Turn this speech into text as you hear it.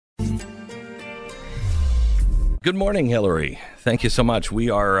Good morning, Hillary. Thank you so much.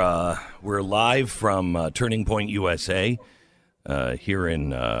 We're live from Turning Point USA here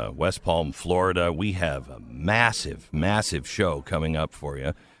in West Palm, Florida. We have a massive, massive show coming up for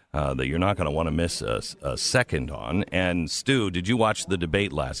you that you're not going to want to miss a second on. And Stu, did you watch the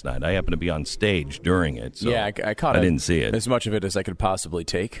debate last night? I happened to be on stage during it. So yeah, I caught it. I didn't see it. As much of it as I could possibly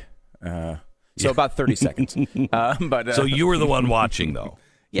take. So about 30 seconds. So you were the one watching, though.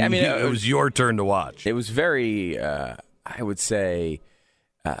 Yeah, I mean, it was your turn to watch. It was very, I would say,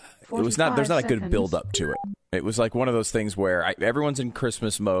 it was not. There's not a good build up to it. It was like one of those things where everyone's in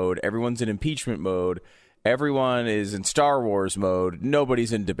Christmas mode, everyone's in impeachment mode, everyone is in Star Wars mode,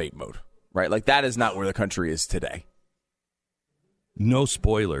 nobody's in debate mode, right? Like that is not where the country is today. No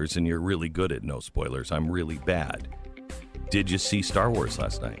spoilers, and you're really good at no spoilers. I'm really bad. Did you see Star Wars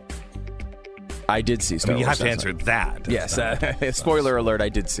last night? I did see Star Wars. You have to last answer night. that. Yes. Spoiler alert, I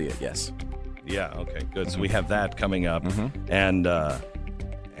did see it, yes. Yeah, okay, good. So we have that coming up, and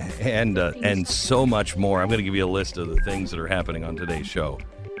so much more. I'm going to give you a list of the things that are happening on today's show.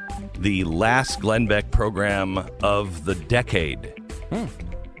 The last Glenn Beck program of the decade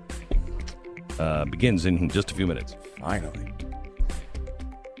begins in just a few minutes. Finally.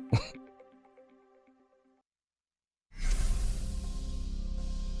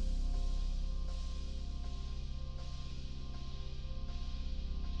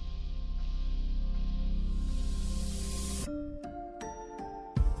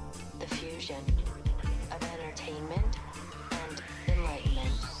 Of entertainment and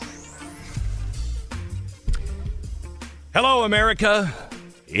enlightenment. Hello, America.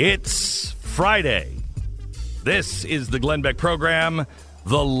 It's Friday. This is the Glenn Beck program,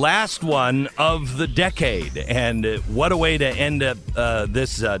 the last one of the decade. And what a way to end up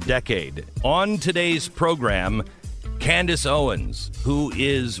this decade. On today's program, Candace Owens, who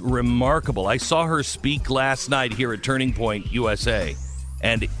is remarkable. I saw her speak last night here at Turning Point USA.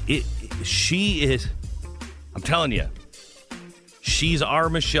 And she is, I'm telling you, she's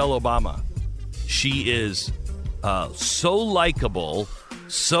our Michelle Obama. She is so likable,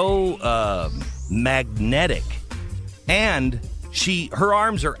 so magnetic, and her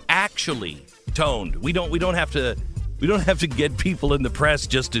arms are actually toned. We don't have to get people in the press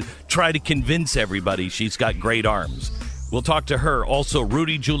just to try to convince everybody she's got great arms. We'll talk to her. Also,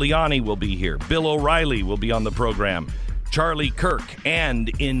 Rudy Giuliani will be here. Bill O'Reilly will be on the program. Charlie Kirk, and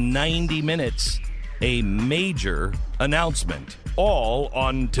in 90 minutes, a major announcement, all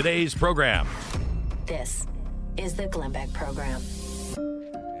on today's program. This is the Glenn Beck program.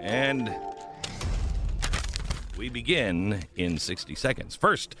 And we begin in 60 seconds.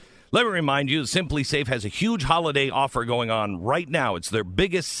 First, let me remind you, Simply Safe has a huge holiday offer going on right now. It's their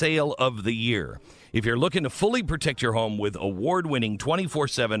biggest sale of the year. If you're looking to fully protect your home with award-winning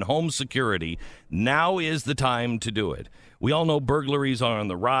 24/7 home security, now is the time to do it. We all know burglaries are on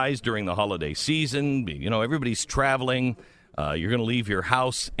the rise during the holiday season. You know, everybody's traveling. You're going to leave your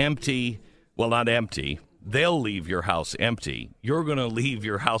house empty. Well, not empty. They'll leave your house empty. You're going to leave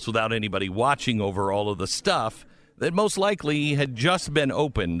your house without anybody watching over all of the stuff that most likely had just been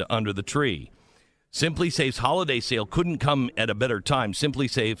opened under the tree. Simply Safe's holiday sale couldn't come at a better time. Simply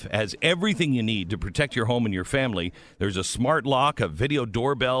Safe has everything you need to protect your home and your family. There's a smart lock, a video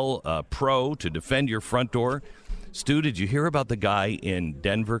doorbell pro to defend your front door. Stu, did you hear about the guy in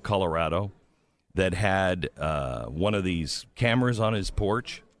Denver, Colorado, that had one of these cameras on his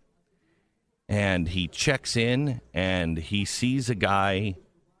porch? And he checks in, and he sees a guy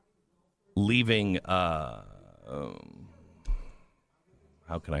leaving,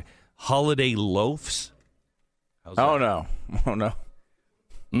 holiday loafs. Oh, no.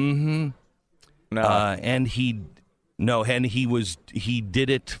 Mm-hmm. No. And he did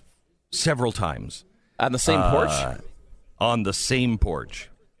it several times. On the same porch? On the same porch.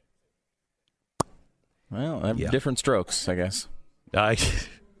 Well, different strokes, I guess.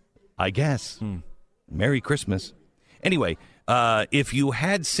 I guess. Merry Christmas. Anyway, if you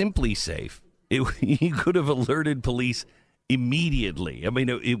had Simply Safe, you could have alerted police immediately. I mean,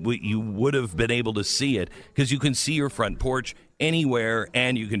 you would have been able to see it because you can see your front porch anywhere,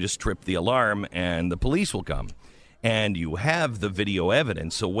 and you can just trip the alarm, and the police will come. And you have the video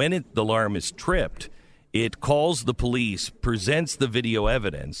evidence. So when the alarm is tripped, it calls the police, presents the video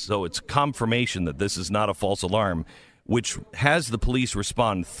evidence, so it's confirmation that this is not a false alarm, which has the police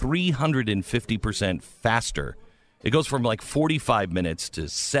respond 350% faster. It goes from like 45 minutes to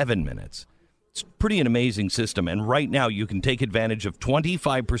 7 minutes. It's pretty an amazing system, and right now you can take advantage of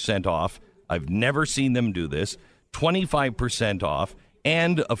 25% off. I've never seen them do this. 25% off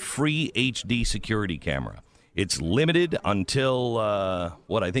and a free HD security camera. It's limited until,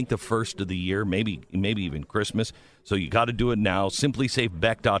 I think the first of the year, maybe even Christmas. So you got to do it now.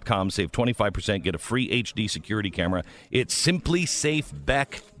 SimpliSafeBeck.com. Save 25%. Get a free HD security camera. It's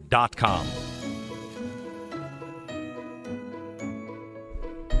SimpliSafeBeck.com.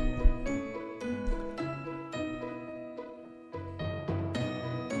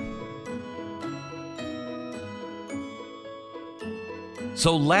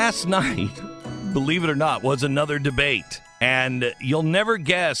 So last night, believe it or not, was another debate. And you'll never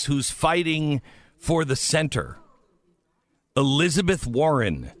guess who's fighting for the center. Elizabeth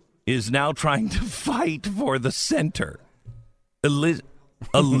Warren is now trying to fight for the center.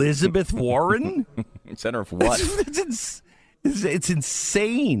 Elizabeth Warren? Center of what? It's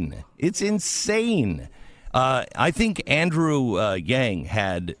insane. It's insane. I think Andrew Yang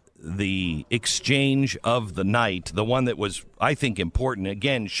had the exchange of the night, the one that was, I think, important,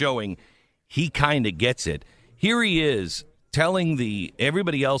 again, showing he kind of gets it. Here he is telling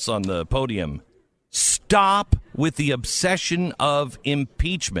everybody else on the podium, stop with the obsession of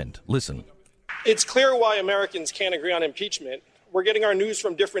impeachment. Listen. It's clear why Americans can't agree on impeachment. We're getting our news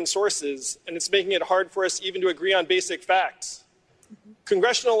from different sources, and it's making it hard for us even to agree on basic facts.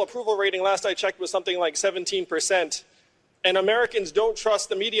 Congressional approval rating, last I checked, was something like 17%. And Americans don't trust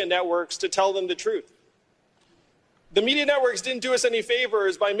the media networks to tell them the truth. The media networks didn't do us any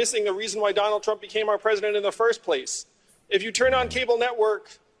favors by missing the reason why Donald Trump became our president in the first place. If you turn on cable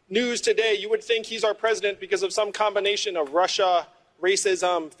network news today, you would think he's our president because of some combination of Russia,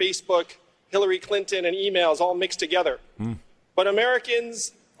 racism, Facebook, Hillary Clinton, and emails all mixed together. But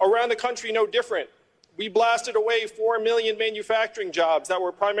Americans around the country know different. We blasted away 4 million manufacturing jobs that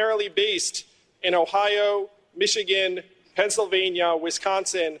were primarily based in Ohio, Michigan, Pennsylvania,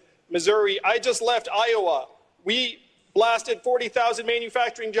 Wisconsin, Missouri. I just left Iowa. We blasted 40,000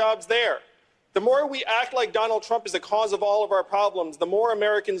 manufacturing jobs there. The more we act like Donald Trump is the cause of all of our problems, the more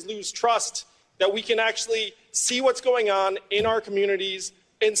Americans lose trust that we can actually see what's going on in our communities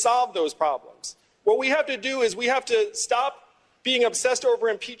and solve those problems. What we have to do is we have to stop being obsessed over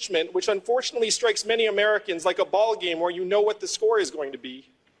impeachment, which unfortunately strikes many Americans like a ball game where you know what the score is going to be,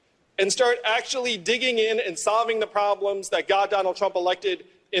 and start actually digging in and solving the problems that got Donald Trump elected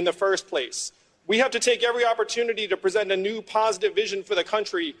in the first place. We have to take every opportunity to present a new positive vision for the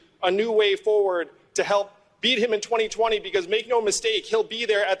country, a new way forward to help beat him in 2020, because make no mistake, he'll be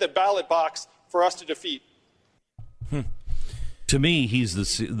there at the ballot box for us to defeat. To me,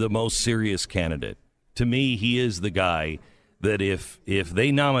 he's the most serious candidate. To me, he is the guy that if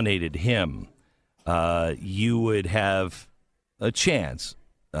they nominated him, you would have a chance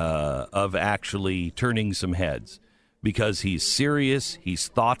of actually turning some heads, because he's serious, he's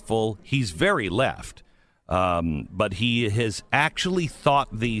thoughtful, he's very left, but he has actually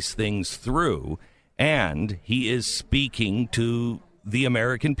thought these things through, and he is speaking to the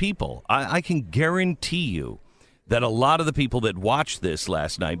American people. I can guarantee you that a lot of the people that watched this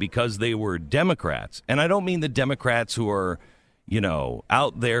last night, because they were Democrats, and I don't mean the Democrats who are,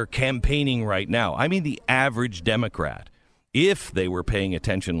 out there campaigning right now. I mean the average Democrat. If they were paying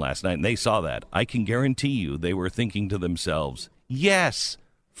attention last night and they saw that, I can guarantee you they were thinking to themselves, yes,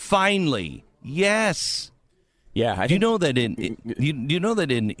 finally, yes. Yeah, Do you know that in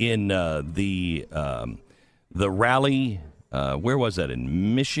the rally, where was that,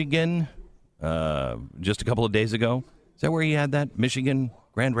 in Michigan, just a couple of days ago? Is that where he had that? Michigan,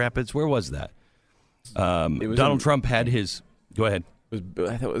 Grand Rapids? Where was that? Donald Trump had his. Go ahead.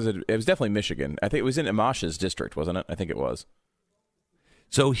 It was definitely Michigan. I think it was in Amash's district, wasn't it? I think it was.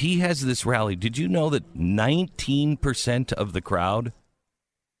 So he has this rally. Did you know that 19% of the crowd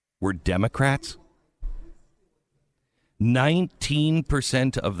were Democrats?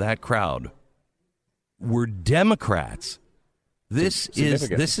 19% of that crowd were Democrats. This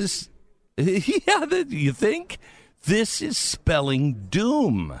is you think? This is spelling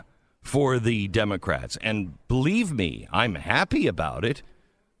doom for the Democrats. And believe me, I'm happy about it,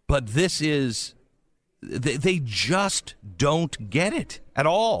 but this is, they just don't get it at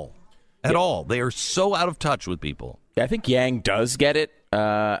all. At all. They are so out of touch with people. I think Yang does get it.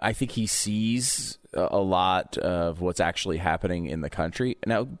 I think he sees a lot of what's actually happening in the country.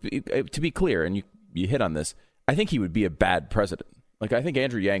 Now, to be clear, and you hit on this, I think he would be a bad president. Like, I think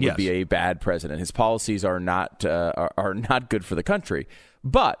Andrew Yang would be a bad president. His policies are not good for the country.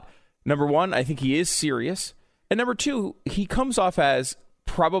 But number one, I think he is serious. And number two, he comes off as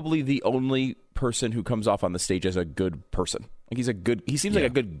probably the only person who comes off on the stage as a good person. Like, he seems like a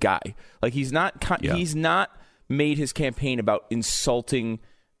good guy. Like, he's not made his campaign about insulting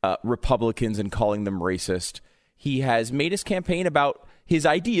Republicans and calling them racist. He has made his campaign about his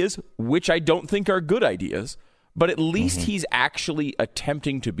ideas, which I don't think are good ideas. but at least he's actually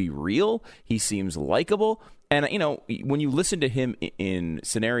attempting to be real. He seems likable. And, when you listen to him in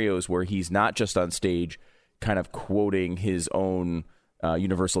scenarios where he's not just on stage kind of quoting his own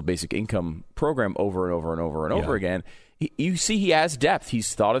universal basic income program over and over and over and over again, you see he has depth.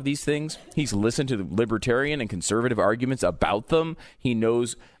 He's thought of these things. He's listened to the libertarian and conservative arguments about them. He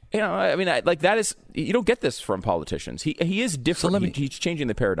knows, that is, you don't get this from politicians. He is different. So he's changing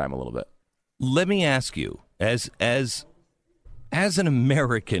the paradigm a little bit. Let me ask you, as an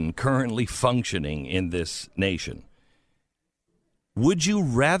American currently functioning in this nation, would you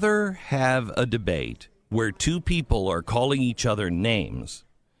rather have a debate where two people are calling each other names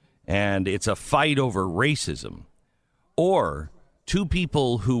and it's a fight over racism, or two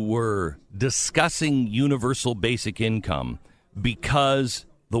people who were discussing universal basic income because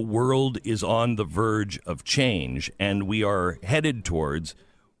the world is on the verge of change and we are headed towards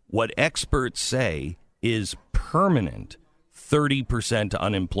what experts say is permanent 30%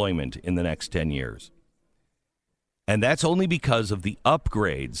 unemployment in the next 10 years? And that's only because of the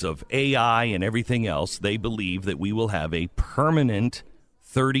upgrades of AI and everything else. They believe that we will have a permanent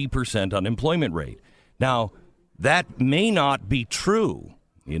 30% unemployment rate. Now, that may not be true.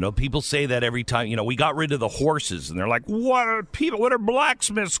 People say that every time, we got rid of the horses and they're like, what are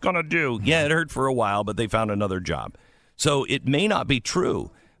blacksmiths going to do? Yeah, it hurt for a while, but they found another job. So it may not be true,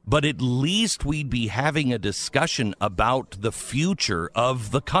 but at least we'd be having a discussion about the future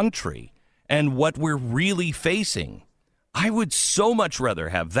of the country and what we're really facing. I would so much rather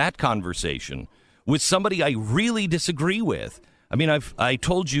have that conversation with somebody I really disagree with. I mean, I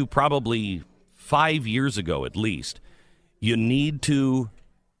told you probably 5 years ago at least, you need to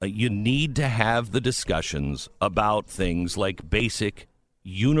have the discussions about things like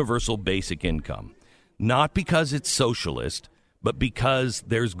universal basic income, not because it's socialist, but because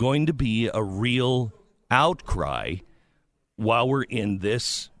there's going to be a real outcry while we're in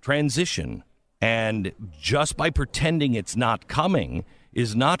this transition. And just by pretending it's not coming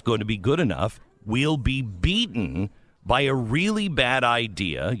is not going to be good enough. We'll be beaten by a really bad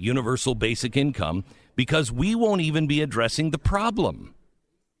idea, universal basic income, because we won't even be addressing the problem.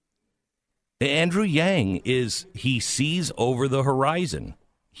 Andrew Yang he sees over the horizon.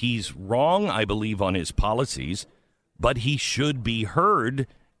 He's wrong, I believe, on his policies, but he should be heard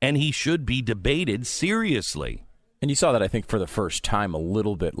and he should be debated seriously. And you saw that, I think, for the first time a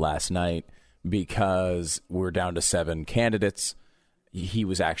little bit last night, because we're down to 7 candidates. He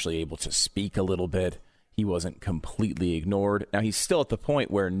was actually able to speak a little bit. He wasn't completely ignored. Now, he's still at the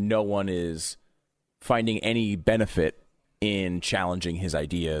point where no one is finding any benefit in challenging his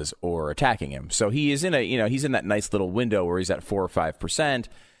ideas or attacking him. So he is he's in that nice little window where he's at 4 or 5%,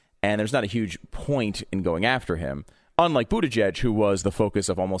 and there's not a huge point in going after him. Unlike Buttigieg, who was the focus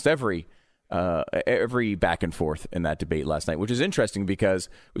of almost every back and forth in that debate last night, which is interesting because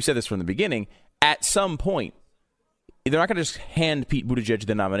we said this from the beginning. At some point, they're not going to just hand Pete Buttigieg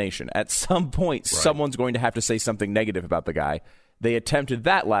the nomination. At some point, someone's going to have to say something negative about the guy. They attempted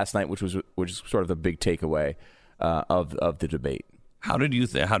that last night, which is sort of the big takeaway of the debate. How do you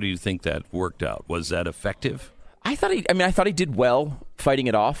think that worked out? Was that effective? I thought he did well fighting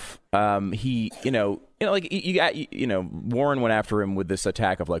it off. Warren went after him with this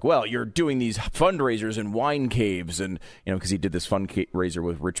attack of like, well, you're doing these fundraisers in wine caves, and because he did this fundraiser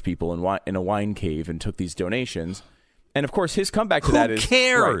with rich people in a wine cave and took these donations. And of course, his comeback to that is, who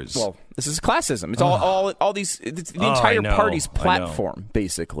cares? Right, well, this is classism. It's all these. It's the entire party's platform,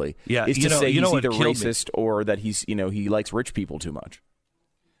 basically, is to say he's either racist or that he's he likes rich people too much.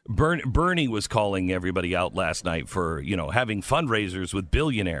 Bernie was calling everybody out last night for having fundraisers with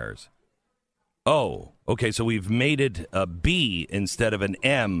billionaires. Oh, okay, so we've made it a B instead of an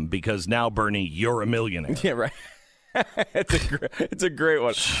M because now, Bernie, you're a millionaire. Yeah, right. It's a great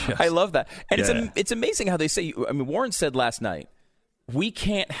one. I love that. And it's amazing how they say, Warren said last night, we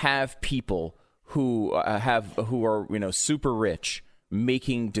can't have people who are super rich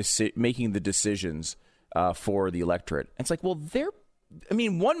making the decisions for the electorate. And it's like, well,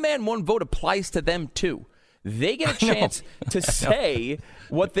 one man, one vote applies to them too. They get a chance to say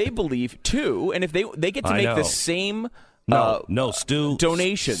what they believe too, and if they get to make the same Stu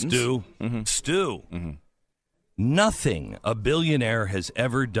donations, Stu. Mm-hmm. Nothing a billionaire has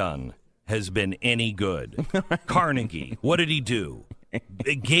ever done has been any good. Carnegie, what did he do?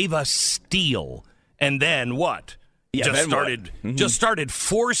 It gave us steel, and then what? Just started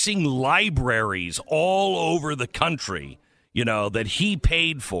forcing libraries all over the country, that he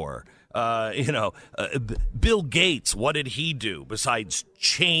paid for. Bill Gates, what did he do besides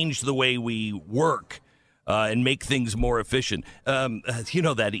change the way we work? and make things more efficient.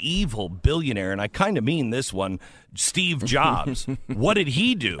 That evil billionaire, and I kind of mean this one, Steve Jobs. What did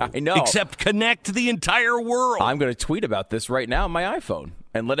he do? I know. Except connect the entire world. I'm going to tweet about this right now on my iPhone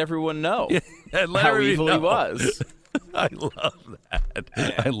and let everyone know and let how evil he was. I love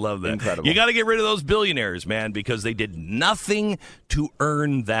that. I love that. Incredible. You got to get rid of those billionaires, man, because they did nothing to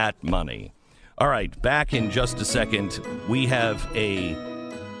earn that money. All right, back in just a second. We have a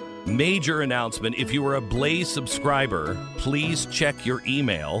major announcement. If you were a Blaze subscriber, please check your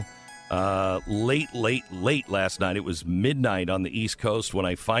email. Late last night. It was midnight on the East Coast when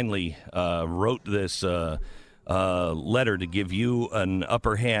I finally wrote this letter to give you an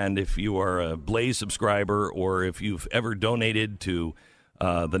upper hand if you are a Blaze subscriber or if you've ever donated to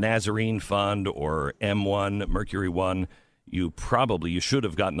the Nazarene Fund or M1, Mercury One. You should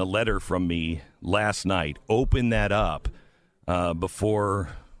have gotten a letter from me last night. Open that up before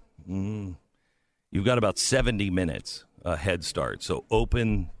you've got about 70 minutes head start. So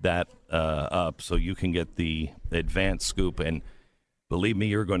open that up so you can get the advance scoop. And believe me,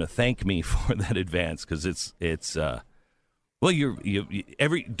 you're going to thank me for that advance because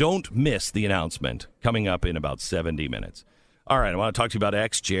don't miss the announcement coming up in about 70 minutes. All right, I want to talk to you about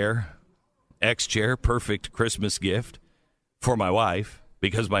X-Chair. X-Chair, perfect Christmas gift for my wife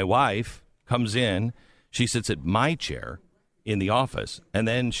because my wife comes in, she sits at my chair in the office, and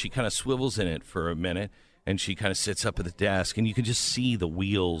then she kind of swivels in it for a minute, and she kind of sits up at the desk, and you can just see the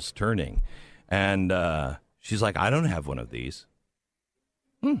wheels turning. And she's like, I don't have one of these.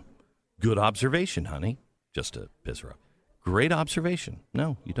 Good observation, honey. Just to piss her off. Great observation.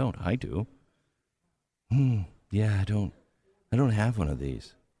 No, you don't. I do. Yeah, I don't have one of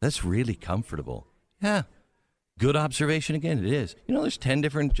ththese. That's really comfortable. Yeah. Good observation again. It is. There's 10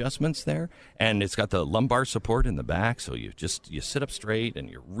 different adjustments there, and it's got the lumbar support in the back, so you sit up straight and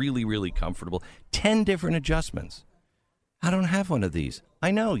you're really, really comfortable. 10 different adjustments. I don't have one of these. I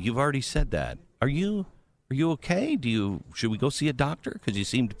know you've already said that. Are you okay? Should we go see a doctor? Because you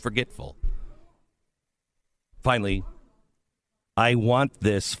seemed forgetful. Finally, I want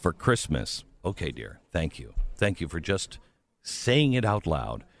this for Christmas. Okay, dear. Thank you. Thank you for just saying it out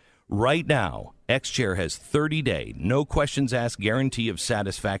loud. Right now, X-Chair has 30-day, no questions asked, guarantee of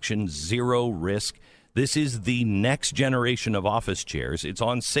satisfaction, zero risk. This is the next generation of office chairs. It's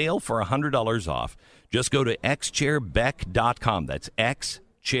on sale for $100 off. Just go to xchairbeck.com. That's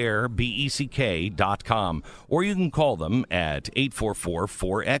xchairbeck.com. Or you can call them at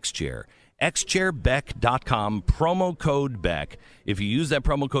 844-4XChair. xchairbeck.com, promo code Beck. If you use that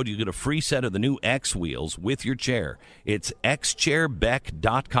promo code, you get a free set of the new X wheels with your chair. It's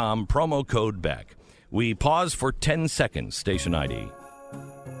xchairbeck.com, promo code Beck. We pause for 10 seconds, station ID.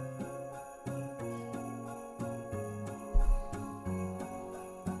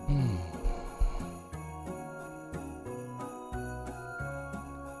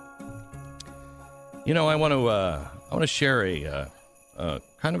 I want to share a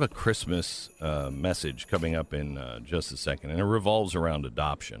kind of a Christmas message coming up in just a second, and it revolves around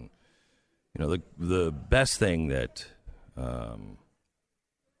adoption. The best thing that I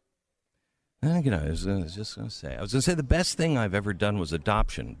was going to say the best thing I've ever done was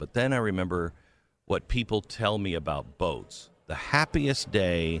adoption, but then I remember what people tell me about boats. The happiest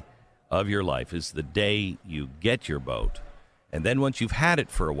day of your life is the day you get your boat, and then once you've had it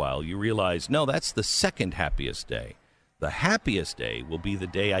for a while, you realize, no, that's the second happiest day. The happiest day will be the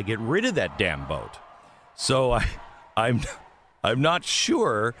day I get rid of that damn boat. So I'm not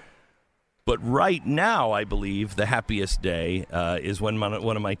sure, but right now I believe the happiest day is when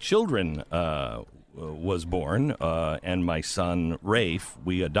one of my children was born, and my son Rafe.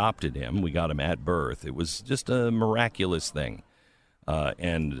 We adopted him. We got him at birth. It was just a miraculous thing,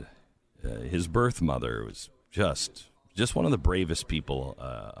 and his birth mother was just one of the bravest people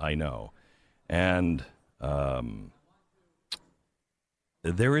I know, and.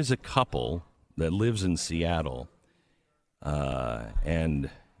 There is a couple that lives in Seattle,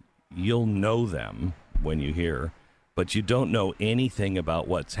 and you'll know them when you hear, but you don't know anything about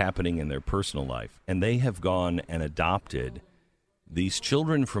what's happening in their personal life. And they have gone and adopted these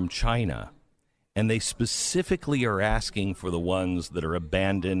children from China, and they specifically are asking for the ones that are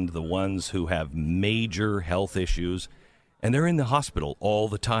abandoned, the ones who have major health issues, and they're in the hospital all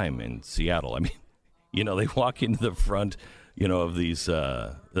the time in Seattle. I mean, they walk into the front of these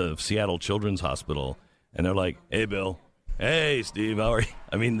the Seattle Children's Hospital, and they're like, hey, Bill. Hey, Steve. How are you?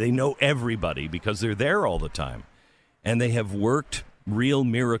 I mean, they know everybody because they're there all the time. And they have worked real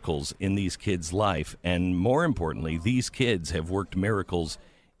miracles in these kids' life. And more importantly, these kids have worked miracles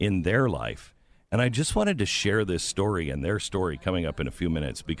in their life. And I just wanted to share this story and their story coming up in a few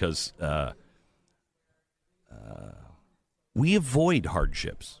minutes because we avoid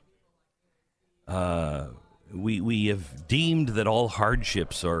hardships. We have deemed that all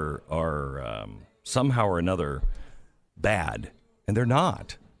hardships are somehow or another bad, and they're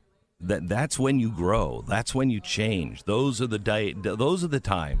not. That's when you grow. That's when you change. Those are the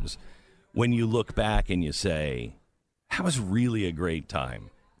times when you look back and you say, that was really a great time.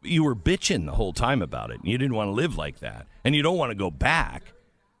 You were bitching the whole time about it. And you didn't want to live like that. And you don't want to go back.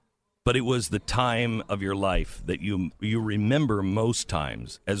 But it was the time of your life that you remember most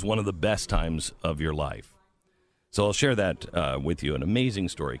times as one of the best times of your life. So I'll share that with you. An amazing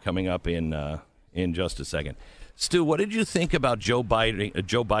story coming up in just a second. Stu, what did you think about Joe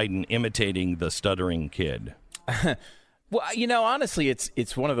Biden imitating the stuttering kid? Well, honestly,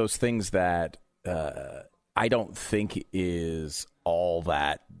 it's one of those things that I don't think is all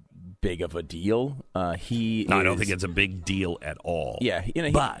that big of a deal. I don't think it's a big deal at all. Yeah,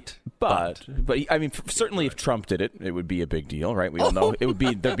 but I mean, certainly if Trump did it, it would be a big deal, right? We all know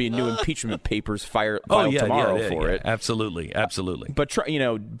there'd be new impeachment papers filed tomorrow for it. Absolutely. But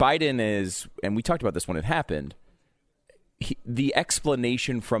Biden is, and we talked about this when it happened. The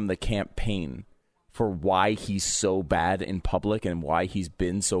explanation from the campaign for why he's so bad in public and why he's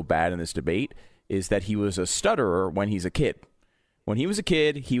been so bad in this debate is that he was a stutterer when he's a kid. When he was a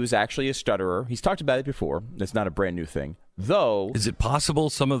kid, he was actually a stutterer. He's talked about it before. It's not a brand new thing. Though, is it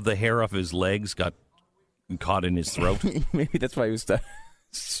possible some of the hair off his legs got caught in his throat? Maybe that's why he was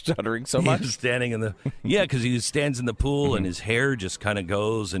stuttering so much. He was standing because he stands in the pool and his hair just kind of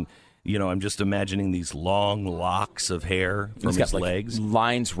goes and. I'm just imagining these long locks of hair from his legs.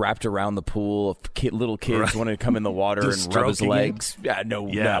 Lines wrapped around the pool of little kids wanting to come in the water and rub his legs.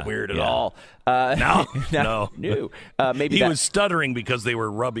 Not weird at all. No. Maybe he was stuttering because they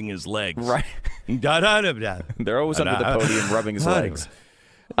were rubbing his legs. Right. They're always under the podium rubbing his legs.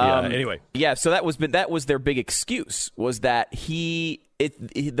 Anyway. Yeah, so that was their big excuse, was that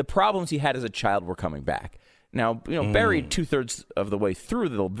the problems he had as a child were coming back. Now, buried 2/3 of the way through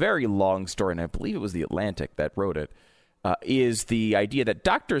the very long story, and I believe it was The Atlantic that wrote it, is the idea that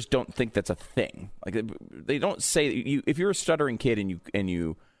doctors don't think that's a thing. Like, they don't say if you're a stuttering kid and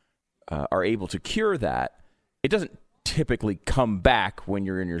you are able to cure that, it doesn't typically come back when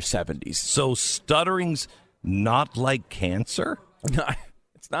you're in your 70s. So stuttering's not like cancer?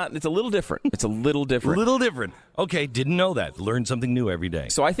 It's not. It's a little different. Okay, didn't know that. Learn something new every day.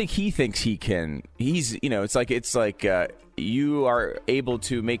 So I think he thinks he can. It's like you are able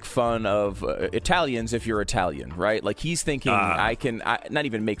to make fun of Italians if you're Italian, right? Like he's thinking I can not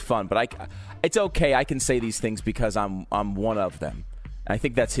even make fun, but it's okay. I can say these things because I'm one of them. I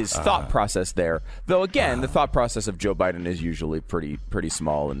think that's his thought process there. Though again, the thought process of Joe Biden is usually pretty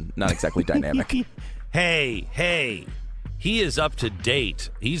small and not exactly dynamic. Hey. He is up to date.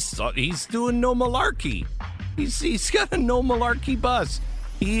 He's doing no malarkey. He's got a no malarkey bus.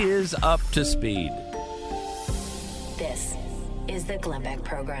 He is up to speed. This is the Glenn Beck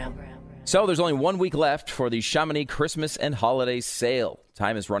Program. So there's only 1 week left for the Chamonix Christmas and Holiday Sale.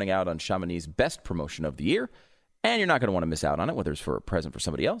 Time is running out on Chamonix's best promotion of the year, and you're not going to want to miss out on it, whether it's for a present for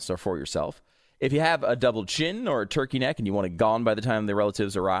somebody else or for yourself. If you have a double chin or a turkey neck and you want it gone by the time the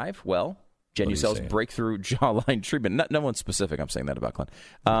relatives arrive, well, Genucel's breakthrough jawline treatment. No one's specific. I'm saying that about Glenn.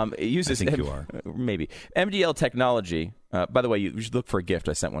 It uses I think you are. Maybe. MDL technology. By the way, you should look for a gift.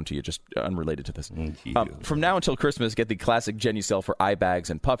 I sent one to you just unrelated to this. From now until Christmas, get the classic Genucel for eye bags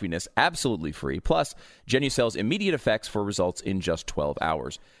and puffiness absolutely free. Plus, Genucel's immediate effects for results in just 12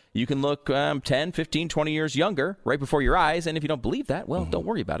 hours. You can look 10, 15, 20 years younger right before your eyes. And if you don't believe that, well, don't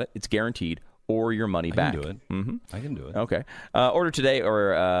worry about it. It's guaranteed. Or your money back. I can do it. Mm-hmm. I can do it. Okay. Order today,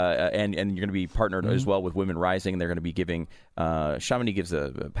 and you're going to be partnered as well with Women Rising. They're going to be giving Chamonix gives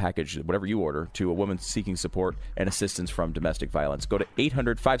a package, whatever you order, to a woman seeking support and assistance from domestic violence. Go to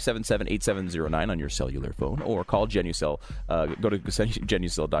 800-577-8709 on your cellular phone, or call Genucel. Go to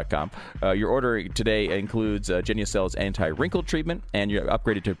Genucel.com. Your order today includes Genucel's anti-wrinkle treatment, and you're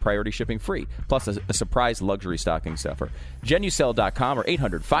upgraded to priority shipping free, plus a surprise luxury stocking stuffer. Genucel.com or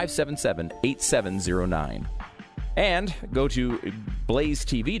 800-577-8709. And go to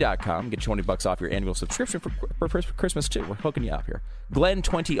blazetv.com. Get you $20 off your annual subscription for Christmas, too. We're hooking you up here.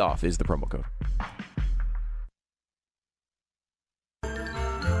 Glenn20 off is the promo code.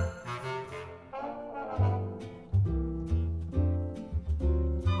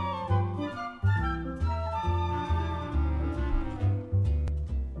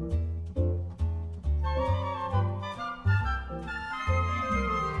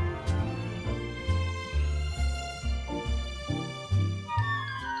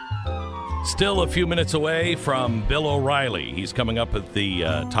 Still a few minutes away from Bill O'Reilly. He's coming up at the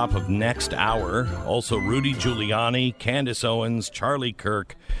top of next hour. Also, Rudy Giuliani, Candace Owens, Charlie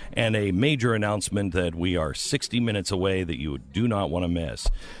Kirk, and a major announcement that we are 60 minutes away that you do not want to miss.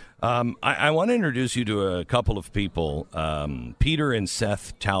 I want to introduce you to a couple of people, Peter and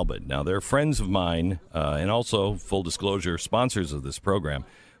Seth Talbott. Now, they're friends of mine and also, full disclosure, sponsors of this program.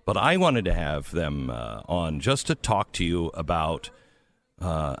 But I wanted to have them on just to talk to you about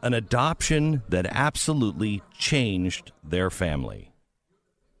an adoption that absolutely changed their family.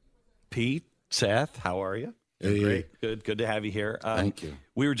 Pete, Seth, how are you? Hey. Great. Good to have you here. Thank you.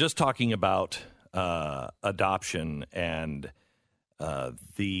 We were just talking about adoption and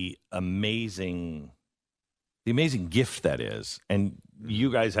the amazing gift that is. And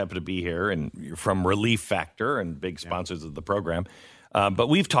you guys happen to be here, and you're from Relief Factor and big sponsors of the program. But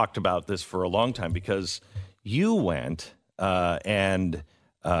we've talked about this for a long time because you went and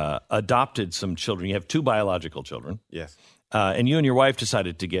adopted some children. You have 2 biological children. Yes. And you and your wife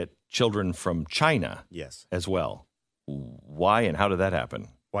decided to get children from China. Yes. As well. Why and how did that happen?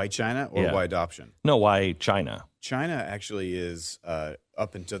 Why China or why adoption? No, why China? China actually is,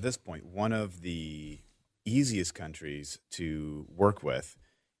 up until this point, one of the easiest countries to work with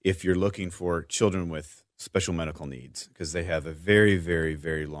if you're looking for children with special medical needs, because they have a very, very,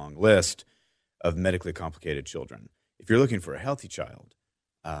 very long list of medically complicated children. If you're looking for a healthy child,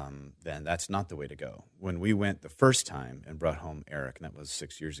 then that's not the way to go. When we went the first time and brought home Eric, and that was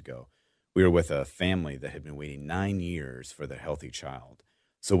 6 years ago, we were with a family that had been waiting 9 years for their healthy child.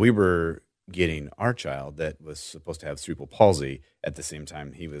 So we were getting our child that was supposed to have cerebral palsy at the same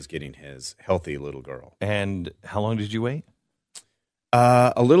time he was getting his healthy little girl. And how long did you wait?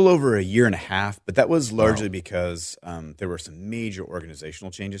 A little over a year and a half, but that was largely because there were some major organizational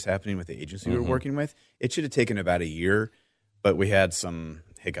changes happening with the agency we were working with. It should have taken about a year, but we had some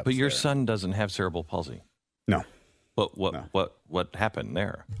hiccups. But your there. son doesn't have cerebral palsy. No. What happened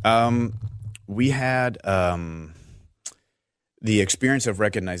there? We had the experience of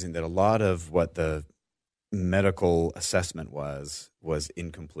recognizing that a lot of what the medical assessment was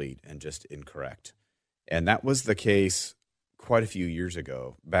incomplete and just incorrect. And that was the case quite a few years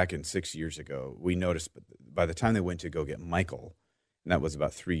ago. Back in 6 years ago, we noticed by the time they went to go get Michael, and that was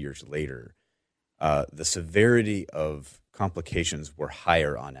about 3 years later, the severity of complications were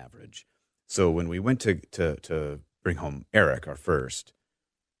higher on average. So when we went to bring home Eric, our first,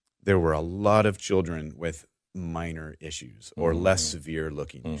 there were a lot of children with minor issues or less severe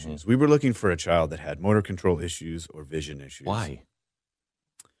looking issues. We were looking for a child that had motor control issues or vision issues. Why?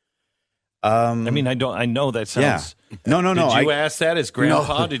 I know that sounds. Yeah. No. Did you ask that as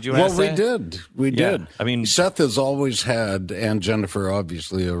grandpa? No. Did you ask that? We did. I mean, Seth has always had, and Jennifer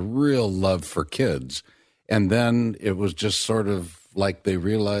obviously, a real love for kids. And then it was just sort of like they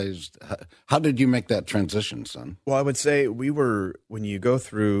realized. How did you make that transition, son? Well, I would say when you go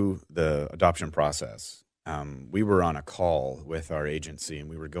through the adoption process, we were on a call with our agency, and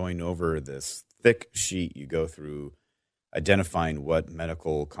we were going over this thick sheet you go through, identifying what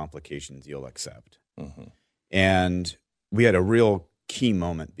medical complications you'll accept. And we had a real key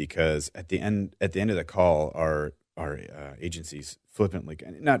moment because at the end of the call, our agencies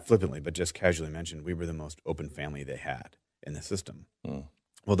not flippantly, but just casually mentioned we were the most open family they had in the system.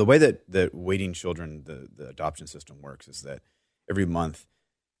 Well, the way that waiting children, the adoption system works is that every month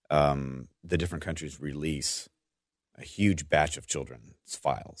the different countries release a huge batch of children's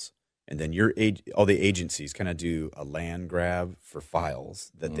files. And then all the agencies kind of do a land grab for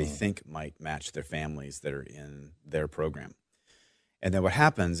files that they think might match their families that are in their program. And then what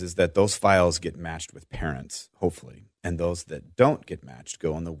happens is that those files get matched with parents, hopefully, and those that don't get matched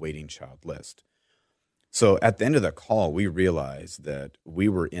go on the waiting child list. So at the end of the call, we realized that we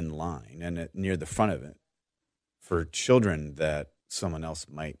were in line and near the front of it for children that someone else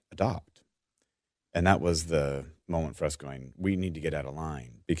might adopt. And that was the moment for us going, we need to get out of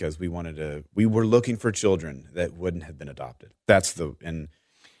line because we were looking for children that wouldn't have been adopted.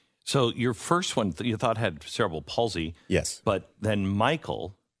 So your first one you thought had cerebral palsy. Yes. But then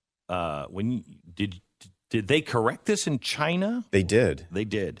Michael, did they correct this in China? They did. They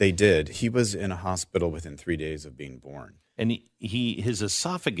did. They did. He was in a hospital within 3 days of being born. And his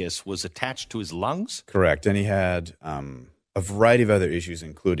esophagus was attached to his lungs? Correct. And he had a variety of other issues,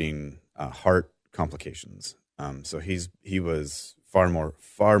 including heart complications. So he was far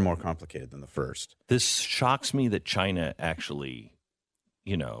more complicated than the first. This shocks me that China actually,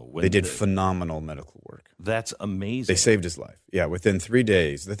 when they did phenomenal medical work. That's amazing. They saved his life. Yeah, within 3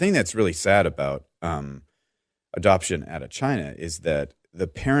 days. The thing that's really sad about adoption out of China is that the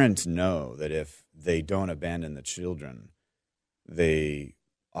parents know that if they don't abandon the children, they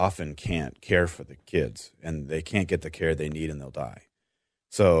often can't care for the kids, and they can't get the care they need, and they'll die.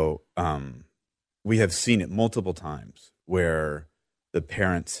 So we have seen it multiple times where the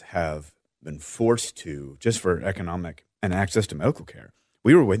parents have been forced to, just for economic and access to medical care.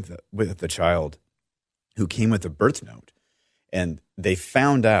 We were with the child who came with a birth note, and they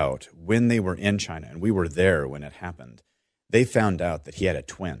found out when they were in China, and we were there when it happened, they found out that he had a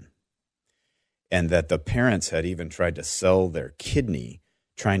twin, and that the parents had even tried to sell their kidney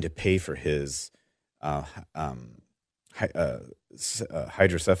trying to pay for his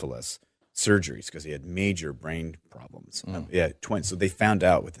hydrocephalus surgeries because he had major brain problems. Twins. So they found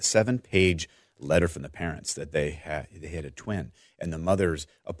out with a 7-page letter from the parents that they had a twin, and the mother's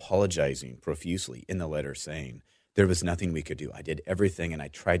apologizing profusely in the letter saying, there was nothing we could do. I did everything, and I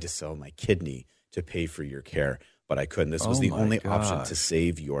tried to sell my kidney to pay for your care, but I couldn't. This was the only option to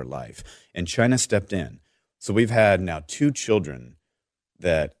save your life. And China stepped in. So we've had now 2 children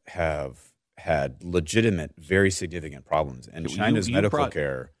that have had legitimate, very significant problems. And China's medical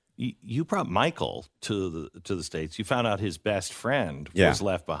care. You brought Michael to the States. You found out his best friend was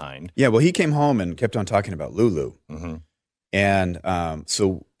left behind. Yeah, well, he came home and kept on talking about Lulu. Mm-hmm. And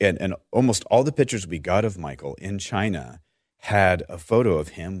so almost all the pictures we got of Michael in China had a photo of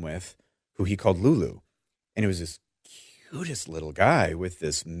him with who he called Lulu. And it was this cutest little guy with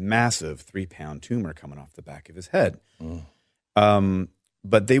this massive 3-pound tumor coming off the back of his head.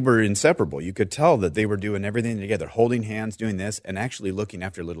 But they were inseparable. You could tell that they were doing everything together, holding hands, doing this, and actually looking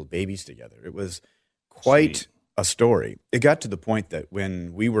after little babies together. It was quite a story. It got to the point that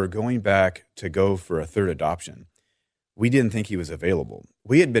when we were going back to go for a third adoption, we didn't think he was available.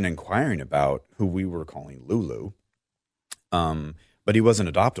 We had been inquiring about who we were calling Lulu, but he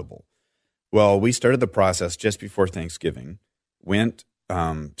wasn't adoptable. Well, we started the process just before Thanksgiving, went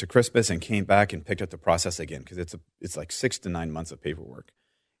to Christmas and came back and picked up the process again because it's like 6 to 9 months of paperwork.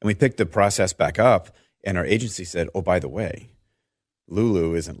 And we picked the process back up, and our agency said, oh, by the way,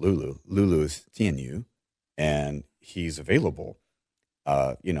 Lulu isn't Lulu. Lulu is Tianyu, and he's available.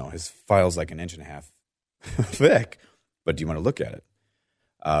 His file's like 1.5 inches thick, but do you want to look at it?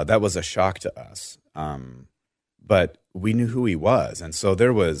 That was a shock to us. But we knew who he was. And so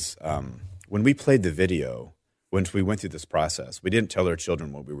there was, when we played the video, once we went through this process, we didn't tell our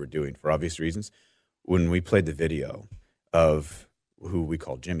children what we were doing for obvious reasons. When we played the video of who we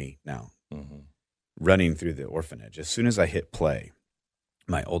call Jimmy now, running through the orphanage, as soon as I hit play,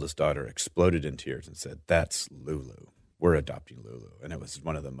 my oldest daughter exploded in tears and said, that's Lulu. We're adopting Lulu. And it was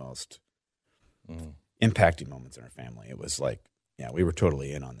one of the most impacting moments in our family. It was like, yeah, we were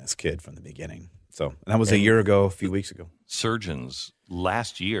totally in on this kid from the beginning. So that was a year ago, a few weeks ago. Surgeons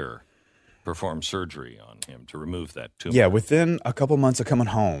last year performed surgery on him to remove that tumor. Yeah, within a couple months of coming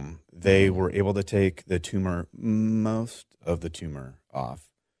home, they were able to take the tumor, most of the tumor off,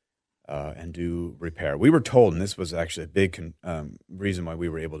 and do repair. We were told, and this was actually a big reason why we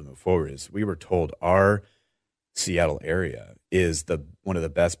were able to move forward, is we were told our Seattle area is one of the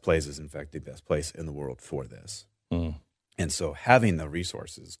best places, in fact, the best place in the world for this. And so having the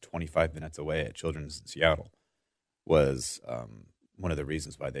resources 25 minutes away at Children's in Seattle was one of the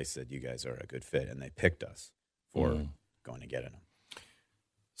reasons why they said, you guys are a good fit, and they picked us for going to get him.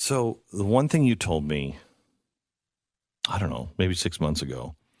 So the one thing you told me, I don't know, maybe 6 months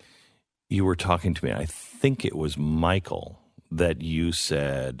ago, you were talking to me, I think it was Michael, that you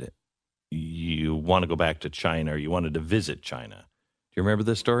said you want to go back to China, or you wanted to visit China. Do you remember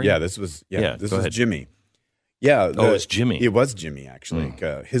this story? Yeah, this was Jimmy. Yeah. It's Jimmy. It was Jimmy, actually.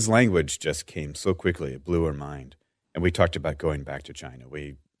 His language just came so quickly, it blew our mind. And we talked about going back to China.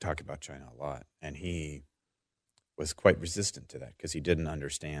 We talk about China a lot. And he was quite resistant to that because he didn't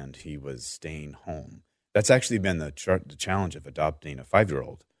understand he was staying home. That's actually been the challenge of adopting a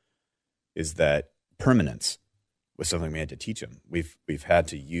 5-year-old, is that permanence was something we had to teach him. We've had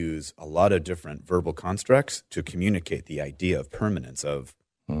to use a lot of different verbal constructs to communicate the idea of permanence of,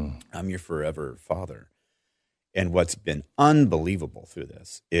 I'm your forever father. And what's been unbelievable through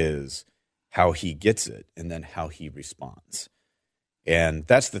this is how he gets it and then how he responds. And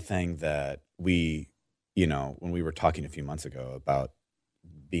that's the thing that we, when we were talking a few months ago about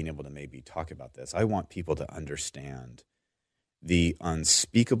being able to maybe talk about this, I want people to understand the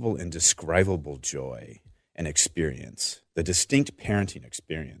unspeakable, indescribable joy and experience, the distinct parenting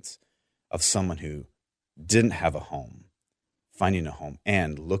experience of someone who didn't have a home, finding a home,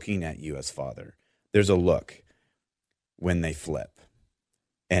 and looking at you as father. There's a look when they flip.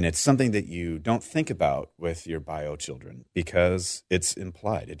 And it's something that you don't think about with your bio children because it's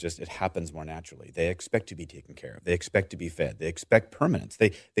implied. It happens more naturally. They expect to be taken care of. They expect to be fed. They expect permanence.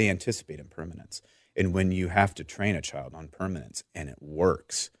 They anticipate impermanence. And when you have to train a child on permanence and it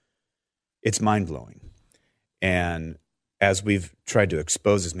works, it's mind-blowing. And as we've tried to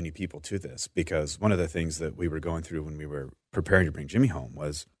expose as many people to this, because one of the things that we were going through when we were preparing to bring Jimmy home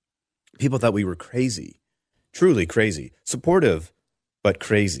was people thought we were crazy, truly crazy, supportive, but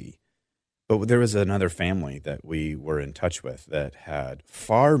crazy. But there was another family that we were in touch with that had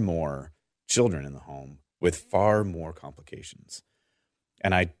far more children in the home with far more complications.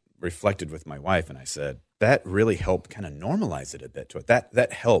 And I reflected with my wife and I said, that really helped kind of normalize it a bit to it.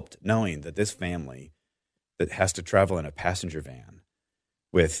 That helped, knowing that this family that has to travel in a passenger van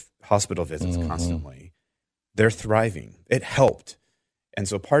with hospital visits constantly, they're thriving. It helped. And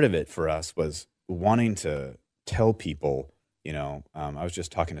so part of it for us was wanting to tell people, I was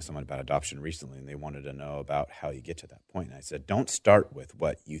just talking to someone about adoption recently, and they wanted to know about how you get to that point. And I said, don't start with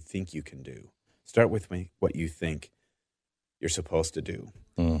what you think you can do. Start with what you think you're supposed to do,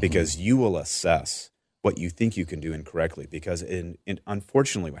 because you will assess what you think you can do incorrectly. Because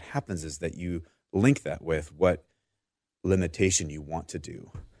unfortunately, what happens is that you link that with what limitation you want to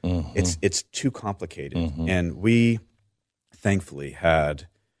do. It's too complicated. And we thankfully had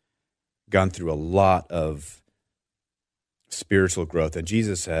gone through a lot of spiritual growth, and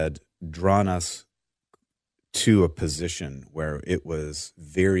Jesus had drawn us to a position where it was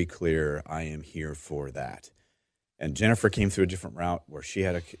very clear, I am here for that. And Jennifer came through a different route where she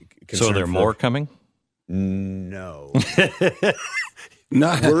had a concern. So are there more coming? No.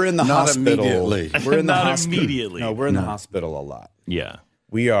 We're in the hospital. Immediately. We're in the Not hospital. immediately. No, we're in the hospital a lot. Yeah.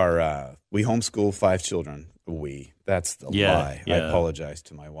 We are. We homeschool 5 children. That's the lie. Yeah. I apologize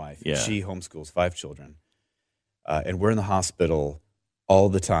to my wife. Yeah. She homeschools 5 children, and we're in the hospital all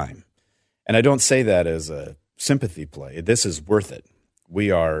the time. And I don't say that as a sympathy play. This is worth it.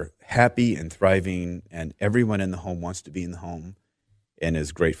 We are happy and thriving, and everyone in the home wants to be in the home and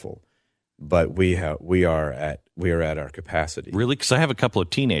is grateful. But we are at our capacity. Really? Because I have a couple of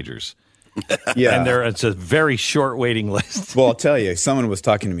teenagers. Yeah. And it's a very short waiting list. Well, I'll tell you, someone was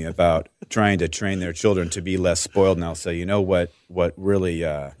talking to me about trying to train their children to be less spoiled, and I'll say, you know what really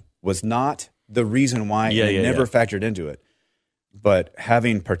was not the reason why, and I never factored into it. But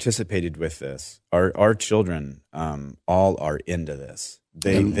having participated with this, our children all are into this.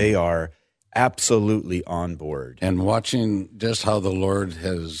 They are absolutely on board. And watching just how the Lord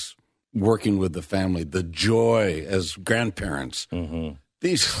has working with the family, the joy as grandparents.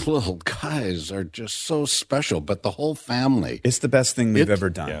 These little guys are just so special, but the whole family. It's the best thing we've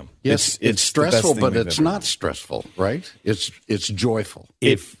ever done. Yeah. Yes, it's stressful, but it's not stressful, right? It's joyful.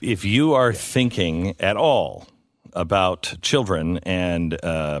 If you are thinking at all about children and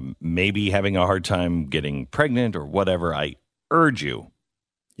maybe having a hard time getting pregnant or whatever, I urge you,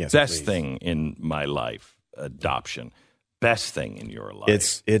 best please. thing in my life, adoption. Best thing in your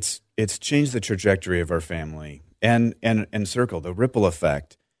life. It's changed the trajectory of our family. And Circle, the ripple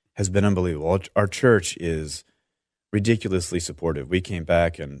effect has been unbelievable. Our church is ridiculously supportive. We came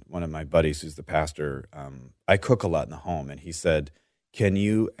back, and one of my buddies who's the pastor, I cook a lot in the home, and he said, can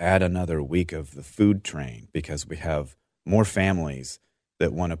you add another week of the food train? Because we have more families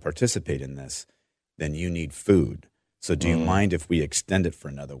that want to participate in this than you need food. So do you mind if we extend it for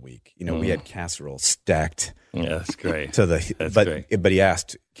another week? We had casserole stacked. Yeah, that's great. But he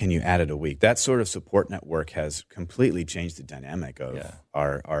asked, can you add it a week? That sort of support network has completely changed the dynamic of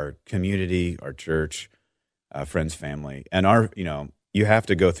our community, our church, friends, family. And you have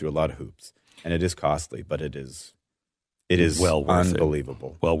to go through a lot of hoops, and it is costly, but it is well worth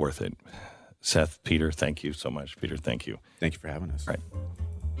unbelievable. Well worth it. Seth, Peter, thank you so much. Peter, thank you. Thank you for having us. Right.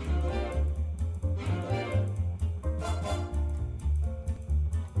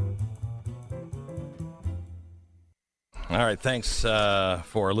 All right, thanks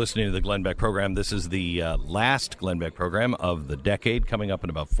for listening to the Glenn Beck program. This is the last Glenn Beck program of the decade. Coming up in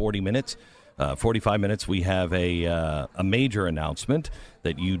about 45 minutes, we have a major announcement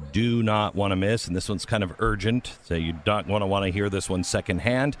that you do not want to miss, and this one's kind of urgent, so you don't want to hear this one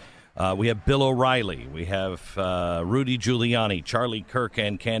secondhand. We have Bill O'Reilly. We have Rudy Giuliani, Charlie Kirk,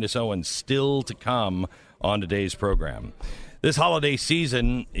 and Candace Owens still to come on today's program. This holiday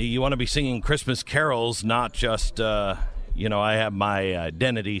season, you want to be singing Christmas carols, not just... I have my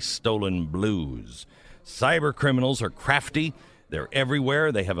identity stolen blues. Cyber criminals are crafty. They're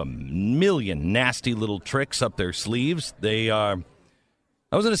everywhere. They have a million nasty little tricks up their sleeves. They are,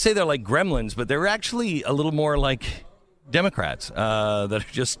 I was going to say they're like gremlins, but they're actually a little more like Democrats that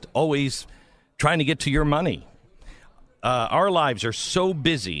are just always trying to get to your money. Our lives are so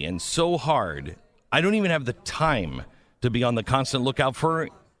busy and so hard, I don't even have the time to be on the constant lookout for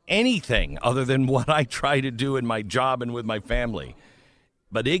anything other than what I try to do in my job and with my family.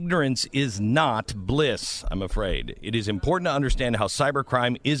 But ignorance is not bliss, I'm afraid. It is important to understand how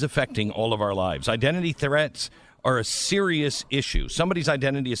cybercrime is affecting all of our lives. Identity threats are a serious issue. Somebody's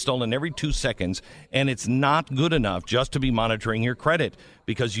identity is stolen every 2 seconds, and it's not good enough just to be monitoring your credit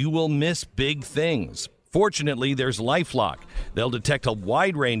because you will miss big things. Fortunately, there's LifeLock. They'll detect a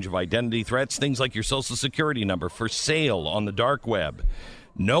wide range of identity threats, things like your social security number for sale on the dark web.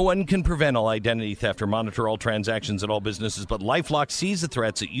 No one can prevent all identity theft or monitor all transactions at all businesses, but LifeLock sees the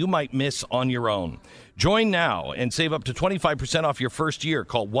threats that you might miss on your own. Join now and save up to 25% off your first year.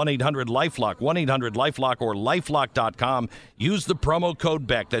 Call 1-800-LifeLock, 1-800-LifeLock, or LifeLock.com. Use the promo code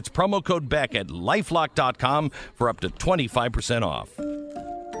BECK. That's promo code BECK at LifeLock.com for up to 25% off.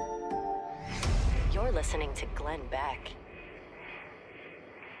 You're listening to Glenn Beck.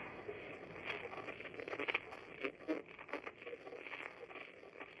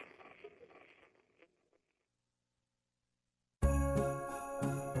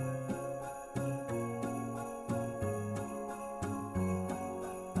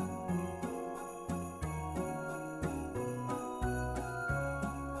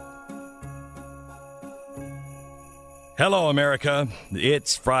 Hello, America.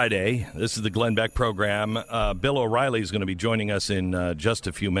 It's Friday. This is the Glenn Beck program. Bill O'Reilly is going to be joining us in just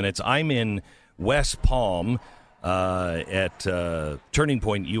a few minutes. I'm in West Palm at Turning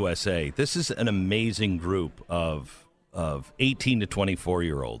Point USA. This is an amazing group of 18 to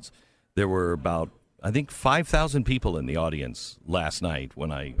 24-year-olds. There were about, I think, 5,000 people in the audience last night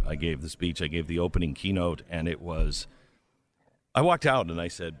when I gave the speech. I gave the opening keynote, and it was, I walked out and I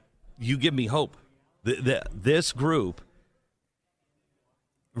said, you give me hope. This group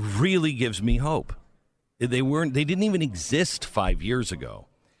really gives me hope. They didn't even exist 5 years ago,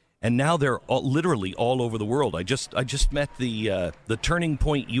 and now they're literally all over the world. I just met the Turning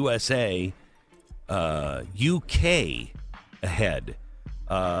Point USA UK head,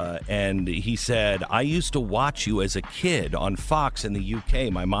 and he said, I used to watch you as a kid on Fox in the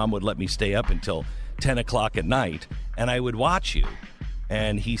UK. My mom would let me stay up until 10 o'clock at night, and I would watch you.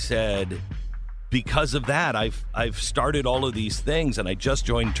 And he said, because of that, I've started all of these things, and I just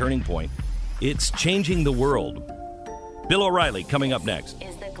joined Turning Point. It's changing the world. Bill O'Reilly coming up next.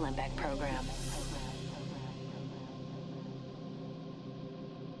 Is the Glenn Beck program.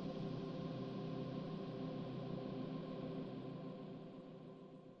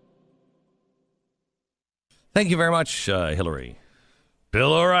 Thank you very much, Hillary.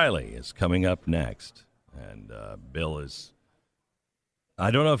 Bill O'Reilly is coming up next, and Bill is... I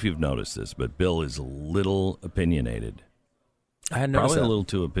don't know if you've noticed this, but Bill is a little opinionated. I had noticed probably that. a little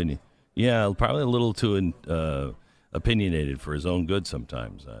too probably a little too opinionated for his own good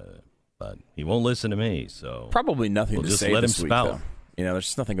sometimes. But he won't listen to me, so Probably nothing we'll to just say let this him week, spout. though. You know, there's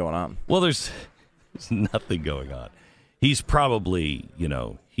just nothing going on. Well, there's nothing going on. He's probably,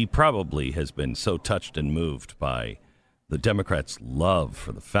 he probably has been so touched and moved by the Democrats' love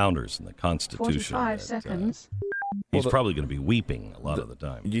for the founders and the Constitution. 45 seconds. He's probably going to be weeping a lot of the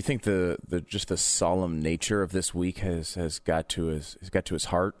time. Do you think the solemn nature of this week has got to his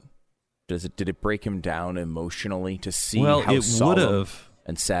heart? Did it break him down emotionally to see how it solemn would have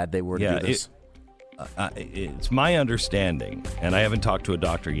and sad they were to do this? It's my understanding, and I haven't talked to a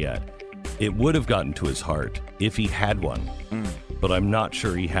doctor yet, it would have gotten to his heart if he had one, but I'm not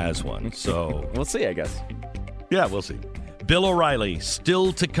sure he has one. So We'll see, I guess. yeah, we'll see. Bill O'Reilly,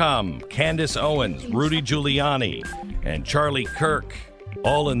 still to come. Candace Owens, Rudy Giuliani, and Charlie Kirk,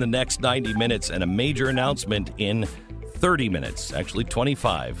 all in the next 90 minutes, and a major announcement in 30 minutes, actually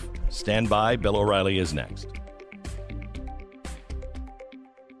 25. Stand by. Bill O'Reilly is next.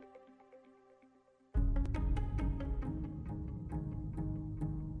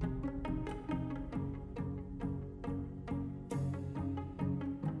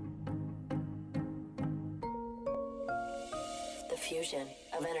 The fusion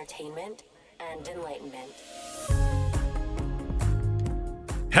of entertainment and enlightenment.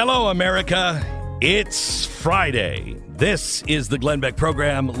 Hello, America. It's Friday. This is the Glenn Beck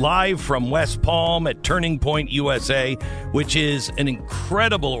program, live from West Palm at Turning Point USA, which is an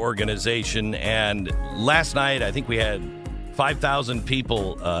incredible organization. And last night, I think we had 5,000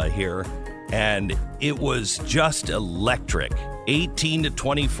 people here, and it was just electric. 18 to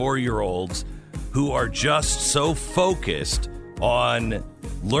 24-year-olds who are just so focused on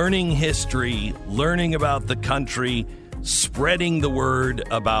learning history, learning about the country, spreading the word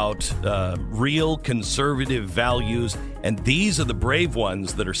about real conservative values. And these are the brave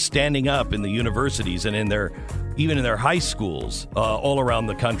ones that are standing up in the universities and even in their high schools all around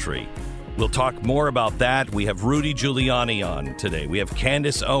the country. We'll talk more about that. We have Rudy Giuliani on today. We have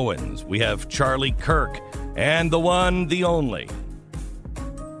Candace Owens. We have Charlie Kirk. And the one, the only,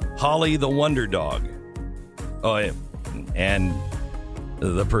 Holly the Wonder Dog. Oh, yeah. And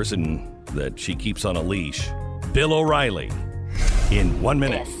the person that she keeps on a leash, Bill O'Reilly, in 1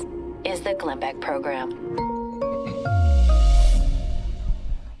 minute. This is the Glenn Beck Program.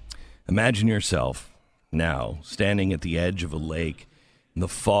 Imagine yourself now standing at the edge of a lake, and the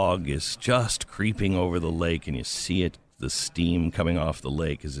fog is just creeping over the lake, and you see it, the steam coming off the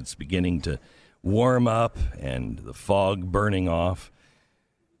lake as it's beginning to warm up and the fog burning off.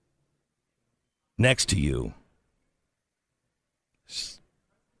 Next to you,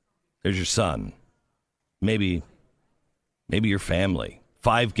 there's your son, maybe your family,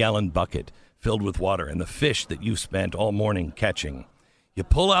 5-gallon bucket filled with water, and the fish that you spent all morning catching. You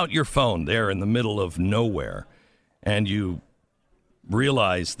pull out your phone there in the middle of nowhere, and you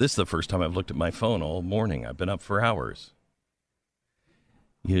realize this is the first time I've looked at my phone all morning. I've been up for hours.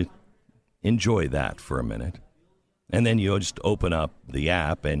 You enjoy that for a minute, and then you just open up the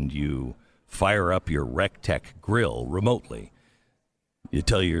app and you fire up your RecTech grill remotely. You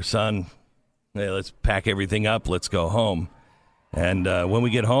tell your son, hey, let's pack everything up, let's go home. And when we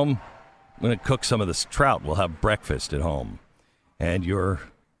get home, I'm going to cook some of this trout. We'll have breakfast at home. And your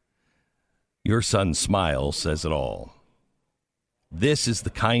son's smile says it all. This is the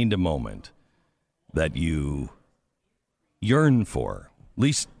kind of moment that you yearn for. At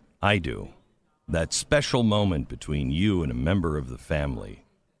least I do. That special moment between you and a member of the family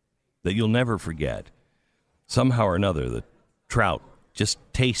that you'll never forget. Somehow or another, the trout just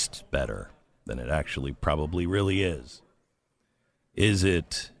tastes better than it actually probably really is. Is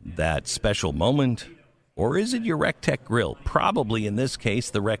it that special moment, or is it your RecTech grill? Probably in this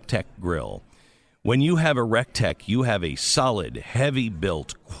case, the RecTech grill. When you have a RecTech, you have a solid,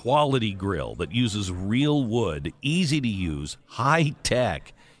 heavy-built, quality grill that uses real wood, easy to use,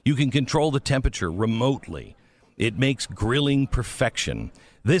 high-tech. You can control the temperature remotely. It makes grilling perfection.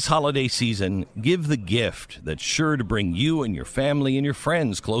 This holiday season, give the gift that's sure to bring you and your family and your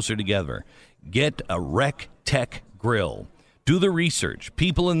friends closer together. Get a RecTech grill. Do the research.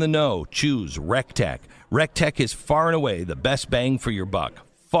 People in the know choose RecTech. RecTech is far and away the best bang for your buck.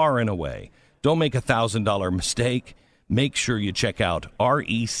 Far and away. Don't make a $1,000 mistake. Make sure you check out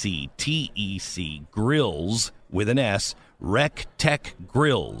RecTech Grills with an S,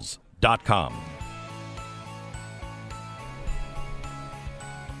 RecTechGrills.com.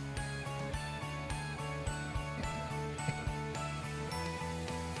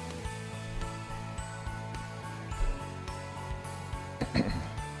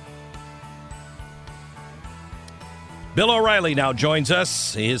 Bill O'Reilly now joins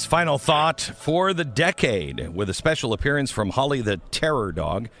us. His final thought for the decade with a special appearance from Holly the Terror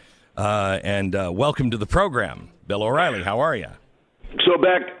Dog. Welcome to the program. Bill O'Reilly, how are you? So,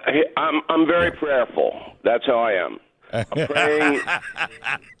 Beck, I'm very prayerful. That's how I am. I'm praying.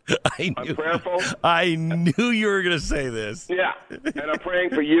 I'm prayerful. I knew you were going to say this. Yeah, and I'm praying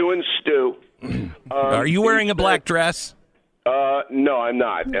for you and Stu. Are you wearing a black dress? No, I'm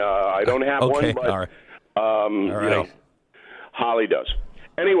not. I don't have one, but all right. All right. You know, Holly does.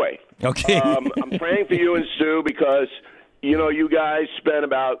 Anyway, okay. I'm praying for you and Stu because, you know, you guys spent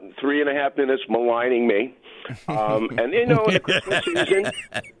about 3.5 minutes maligning me. And, you know, in the Christmas season,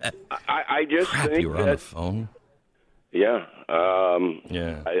 I just think you were on the phone? Yeah.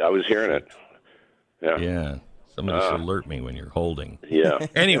 Yeah. I was hearing it. Yeah. Somebody should alert me when you're holding. Yeah.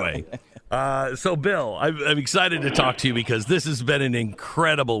 Anyway, so, Bill, I'm excited to talk to you because this has been an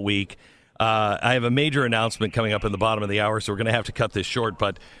incredible week. I have a major announcement coming up in the bottom of the hour, so we're going to have to cut this short.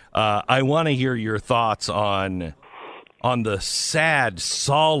 But I want to hear your thoughts on the sad,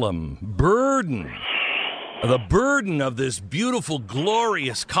 solemn burden, the burden of this beautiful,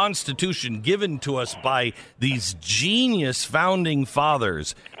 glorious Constitution given to us by these genius founding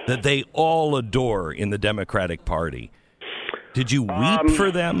fathers that they all adore in the Democratic Party. Did you weep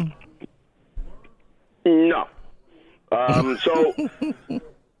for them? No. So...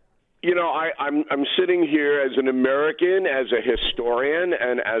 You know, I'm sitting here as an American, as a historian,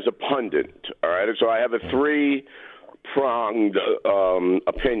 and as a pundit. All right, so I have a three-pronged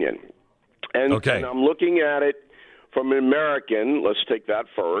opinion, and I'm looking at it from an American. Let's take that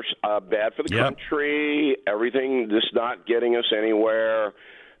first. Bad for the country. Everything just not getting us anywhere,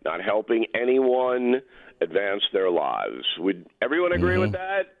 not helping anyone advance their lives. Would everyone agree with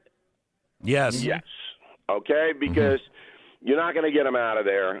that? Yes. Yes. Okay, because you're not going to get them out of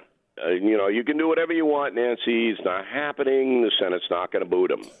there. You know, you can do whatever you want, Nancy. It's not happening. The Senate's not going to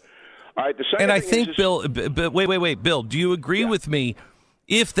boot him. All right. The second and I thing think, Bill, wait. Bill, do you agree with me?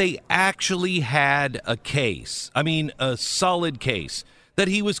 If they actually had a case, I mean, a solid case, that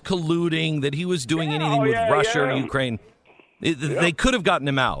he was colluding, that he was doing anything with Russia or Ukraine. They could have gotten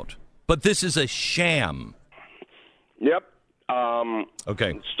him out, but this is a sham. Yep.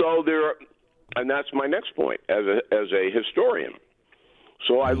 Okay. So and that's my next point as a historian.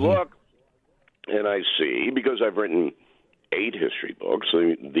 So I look and I see, because I've written 8 history books,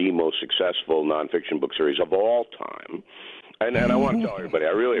 the most successful nonfiction book series of all time. And I want to tell everybody, I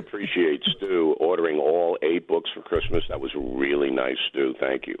really appreciate Stu ordering all 8 books for Christmas. That was really nice, Stu.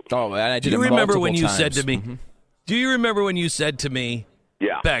 Thank you. Oh, and I did. Do you remember when you times. said to me? Do you remember when you said to me,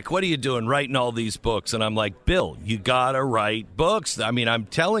 Yeah. Beck, what are you doing writing all these books? And I'm like, Bill, you got to write books. I mean, I'm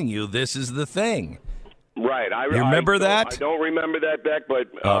telling you, this is the thing. Right. You remember that? I don't remember that, Beck, but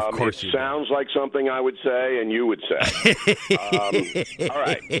Of course it sounds like something I would say and you would say. All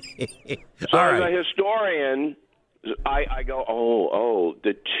right. So All as right. a historian, I go,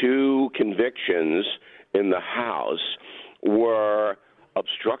 the 2 convictions in the House were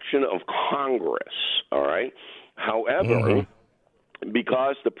obstruction of Congress, all right? However,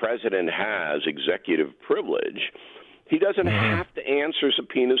 because the president has executive privilege, he doesn't have to answer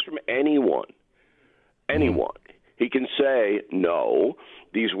subpoenas from anyone. He can say, no,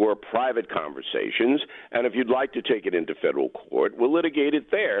 these were private conversations, and if you'd like to take it into federal court, we'll litigate it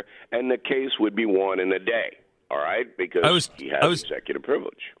there, and the case would be won in a day, all right? Because he has executive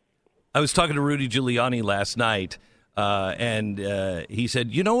privilege. I was talking to Rudy Giuliani last night, and he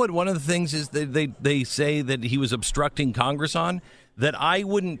said, you know what, one of the things is they say that he was obstructing Congress on, that I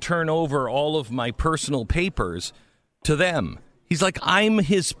wouldn't turn over all of my personal papers to them. He's like, I'm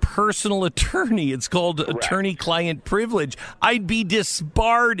his personal attorney. It's called attorney-client privilege. I'd be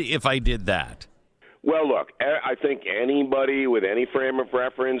disbarred if I did that. Well, look, I think anybody with any frame of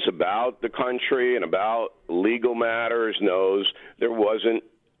reference about the country and about legal matters knows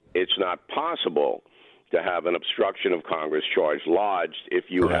it's not possible to have an obstruction of Congress charge lodged if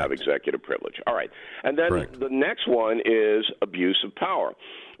you have executive privilege. All right. And then the next one is abuse of power.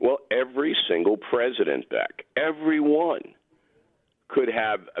 Well, every single president, Beck, every one, could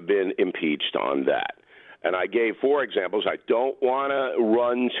have been impeached on that. And I gave 4 examples. I don't want to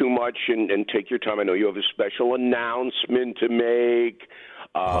run too much and take your time. I know you have a special announcement to make.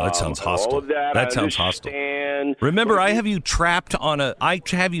 That sounds hostile. All of that. That sounds hostile. Remember, I have you trapped on a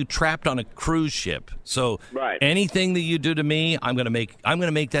cruise ship. So anything that you do to me, I'm going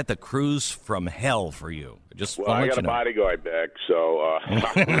to make that the cruise from hell for you. I got a bodyguard back, so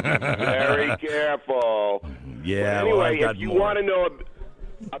very careful. Yeah. But anyway, if you want to know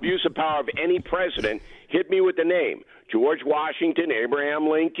abuse of power of any president, hit me with the name. George Washington, Abraham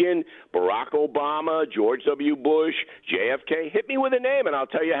Lincoln, Barack Obama, George W. Bush, JFK. Hit me with a name, and I'll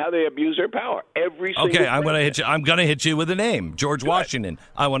tell you how they abuse their power. Every single Okay, I'm going to hit you with a name. George Washington.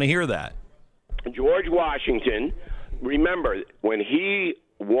 I want to hear that. George Washington, remember, when he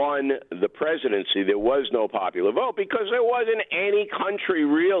won the presidency, there was no popular vote because there wasn't any country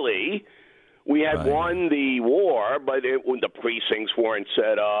really. We had won the war, but when the precincts weren't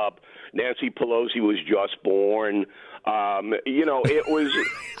set up, Nancy Pelosi was just born. It was.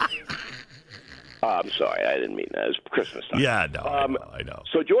 I'm sorry, I didn't mean that. It's Christmas time. Yeah, no, I know.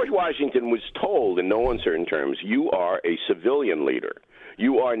 So George Washington was told in no uncertain terms, you are a civilian leader.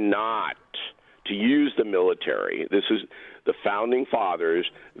 You are not to use the military. This is the founding fathers,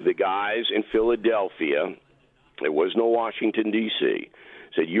 the guys in Philadelphia. There was no Washington, D.C.,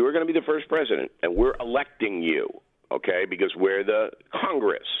 said, you are going to be the first president, and we're electing you, okay, because we're the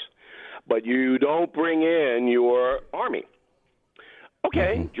Congress. But you don't bring in your army.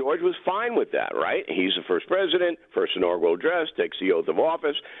 Okay, George was fine with that, right? He's the first president, first inaugural address, takes the oath of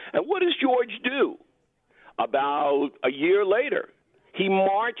office. And what does George do? About a year later, he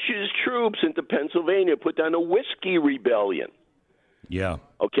marches troops into Pennsylvania, put down a whiskey rebellion. Yeah.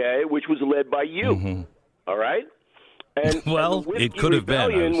 Okay, which was led by you. All right? And well, and it could have been.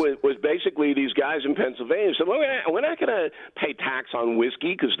 Rebellion was basically these guys in Pennsylvania said, we're not going to pay tax on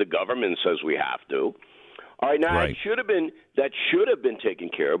whiskey because the government says we have to. All right, now that should have been taken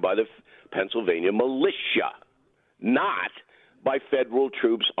care of by the Pennsylvania militia, not by federal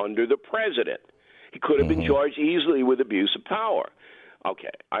troops under the president. He could have been charged easily with abuse of power.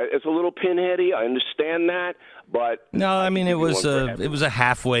 Okay, it's a little pinheady. I understand that, but no, I mean it was a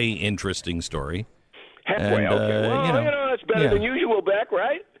halfway interesting story. Halfway, okay. Well, that's better than usual, Beck,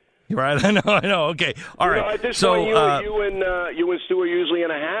 right? Right, I know. Okay, all right. At this point, you and Stu are usually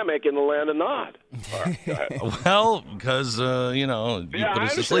in a hammock in the land of Nod. Right, well, because you put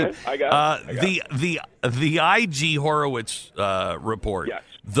us to sleep. I got the IG Horowitz report. Yes.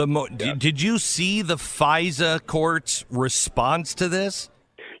 Did you see the FISA court's response to this?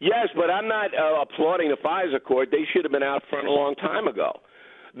 Yes, but I'm not applauding the FISA court. They should have been out front a long time ago.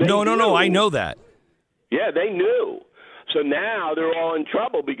 No, I know that. Yeah, they knew. So now they're all in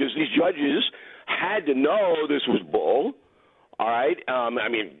trouble because these judges had to know this was bull. All right. I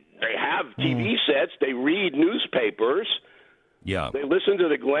mean, they have TV sets. They read newspapers. Yeah. They listen to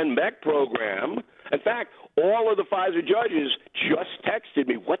the Glenn Beck program. In fact, all of the Pfizer judges just texted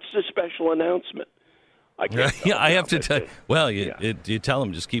me, "What's the special announcement?" I have to tell. Well, you tell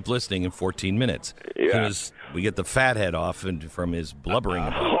them just keep listening in 14 minutes. As soon as we get the fat head off from his blubbering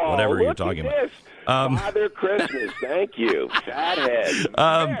about whatever you're talking about. Father Christmas, thank you, fathead.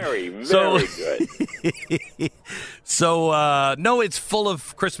 Very good. So no, it's full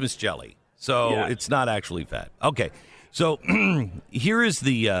of Christmas jelly. So it's not actually fat. Okay. So here's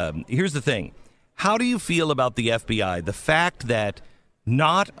the thing. How do you feel about the FBI? The fact that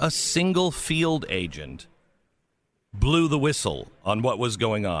not a single field agent blew the whistle on what was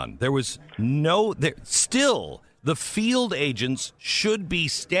going on. There was still the field agents should be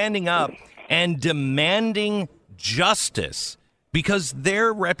standing up and demanding justice because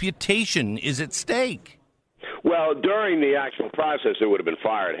their reputation is at stake. Well, during the actual process, they would have been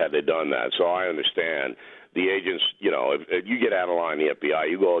fired had they done that. So I understand. The agents, if you get out of line, the FBI,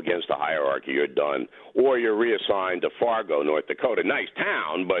 you go against the hierarchy, you're done. Or you're reassigned to Fargo, North Dakota. Nice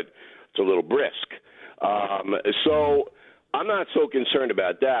town, but it's a little brisk. So I'm not so concerned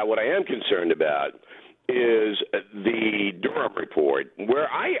about that. What I am concerned about is the Durham report,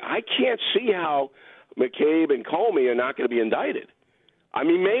 where I can't see how McCabe and Comey are not going to be indicted. I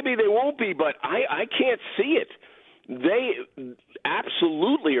mean, maybe they won't be, but I can't see it. They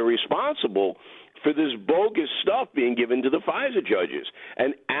absolutely are responsible for this bogus stuff being given to the Pfizer judges,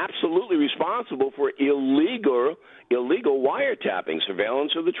 and absolutely responsible for illegal wiretapping,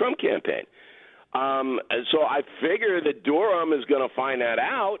 surveillance of the Trump campaign. So I figure that Durham is going to find that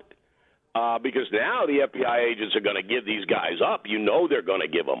out because now the FBI agents are going to give these guys up. They're going to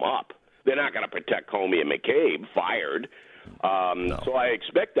give them up. They're not going to protect Comey and McCabe, fired. No. So I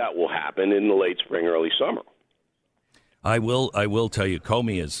expect that will happen in the late spring, early summer. I will tell you,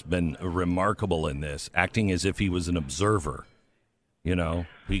 Comey has been remarkable in this, acting as if he was an observer. He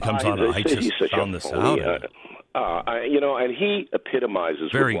comes on. I just found this out. And he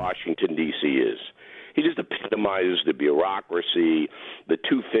epitomizes what Washington D.C. is. He just epitomizes the bureaucracy, the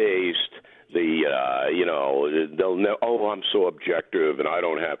two-faced, they'll know. Oh, I'm so objective, and I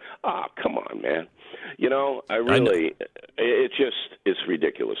don't have. Come on, man. It's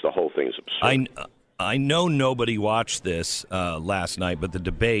ridiculous. The whole thing is absurd. I know nobody watched this last night, but the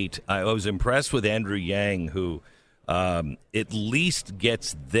debate, I was impressed with Andrew Yang, who at least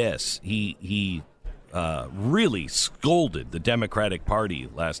gets this. He really scolded the Democratic Party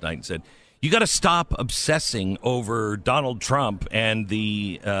last night and said, you got to stop obsessing over Donald Trump and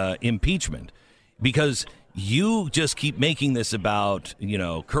the impeachment because you just keep making this about,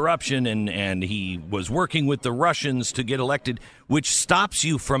 corruption and he was working with the Russians to get elected, which stops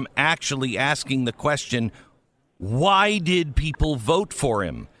you from actually asking the question, why did people vote for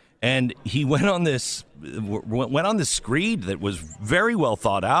him? And he went on this screed that was very well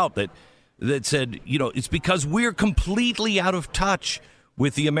thought out that said, it's because we're completely out of touch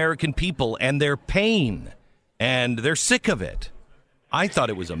with the American people and their pain, and they're sick of it. I thought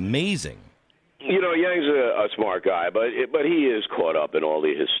it was amazing. Yang's a smart guy, but he is caught up in all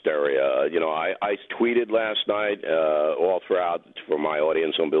the hysteria. I tweeted last night all throughout for my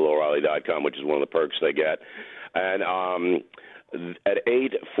audience on BillO'Reilly.com, which is one of the perks they get. And at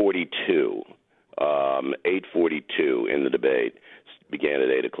 8:42 in the debate, began at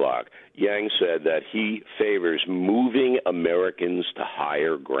 8 o'clock, Yang said that he favors moving Americans to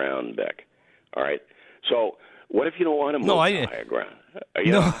higher ground, Beck. All right? So what if you don't want to move to higher ground? I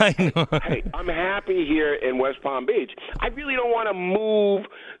know. Hey, I'm happy here in West Palm Beach. I really don't want to move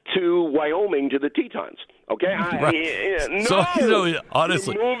to Wyoming to the Tetons. Okay?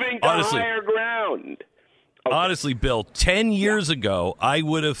 Honestly, you're moving to higher ground. Okay. Honestly, Bill, 10 years ago, I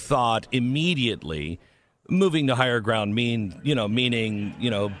would have thought immediately moving to higher ground meaning,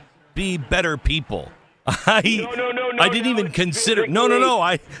 be better people. I didn't even consider. No.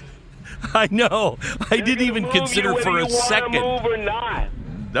 I know. I didn't even consider for a second. Move or not.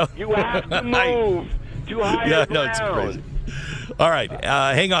 No. You have to move to higher ground. It's crazy. All right.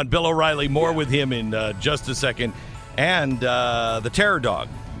 Hang on. Bill O'Reilly. More with him in just a second. And the Terror Dog.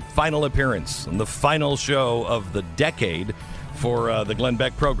 Final appearance on the final show of the decade for the Glenn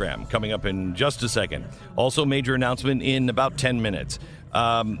Beck program coming up in just a second. Also, major announcement in about 10 minutes.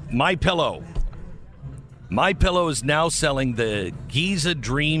 MyPillow. MyPillow is now selling the Giza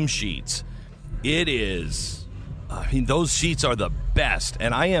Dream Sheets. It is, those sheets are the best.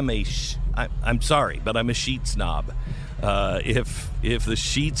 And I am I'm sorry, but I'm a sheet snob. If the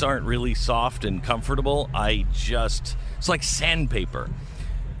sheets aren't really soft and comfortable, it's like sandpaper.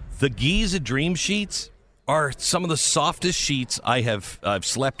 The Giza Dream sheets are some of the softest sheets I've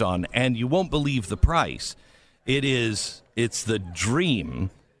slept on, and you won't believe the price. It's the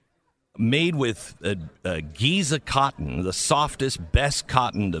Dream, made with Giza cotton, the softest, best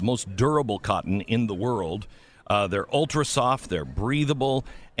cotton, the most durable cotton in the world. They're ultra soft, they're breathable,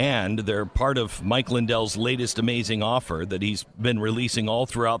 and they're part of Mike Lindell's latest amazing offer that he's been releasing all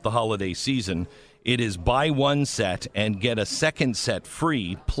throughout the holiday season. It is buy one set and get a second set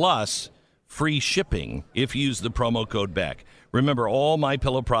free, plus free shipping if you use the promo code BECK. Remember, all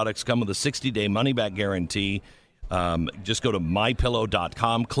MyPillow products come with a 60-day money-back guarantee. Just go to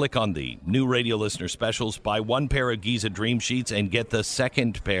MyPillow.com, click on the new radio listener specials, buy one pair of Giza Dream Sheets, and get the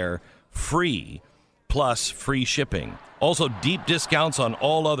second pair free, plus free shipping. Also, deep discounts on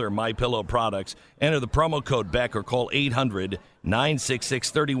all other MyPillow products. Enter the promo code BECK or call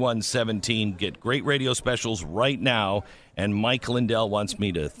 800-966-3117. Get great radio specials right now. And Mike Lindell wants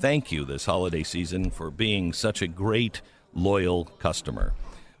me to thank you this holiday season for being such a great, loyal customer.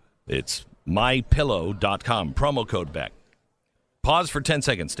 It's MyPillow.com, promo code BECK. Pause for 10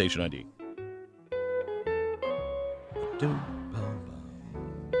 seconds, station ID.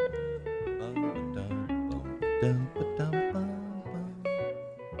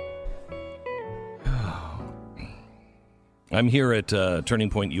 I'm here at Turning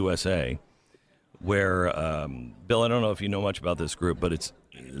Point USA, where Bill, I don't know if you know much about this group, but it's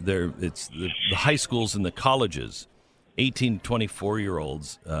the high schools and the colleges, 18 to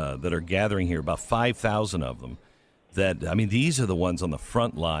 24-year-olds that are gathering here, about 5,000 of them. These are the ones on the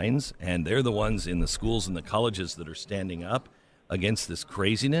front lines, and they're the ones in the schools and the colleges that are standing up against this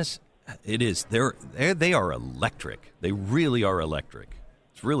craziness. They are electric. They really are electric.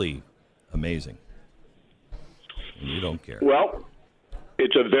 It's really amazing. And you don't care. Well,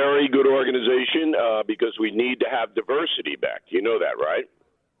 it's a very good organization because we need to have diversity back. You know that, right?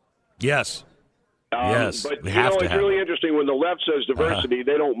 Yes. Yes. But we have to it's have really it. interesting when the left says diversity,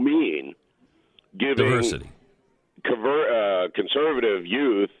 they don't mean giving diversity. Conservative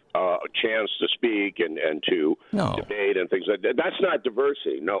youth a chance to speak and to debate and things like that. That's not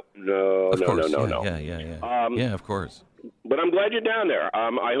diversity. No. Yeah, of course. But I'm glad you're down there.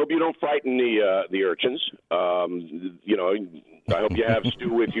 I hope you don't frighten the urchins. I hope you have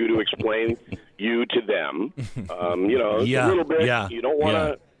Stu with you to explain you to them. A little bit. Yeah. You don't want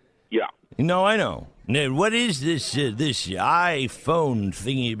to. Yeah. No, I know. Now, what is this iPhone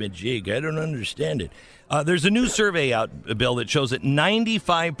thingy-majig? I don't understand it. There's a new survey out, Bill, that shows that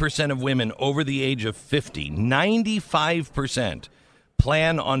 95% of women over the age of 50, 95%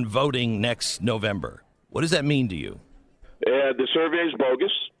 plan on voting next November. What does that mean to you? The survey is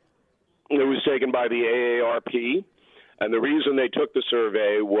bogus. It was taken by the AARP, and the reason they took the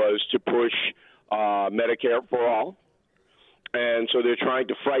survey was to push Medicare for all. And so they're trying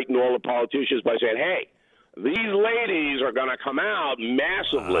to frighten all the politicians by saying, hey, these ladies are going to come out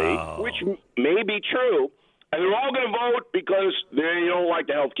massively, which may be true, and they're all going to vote because they don't like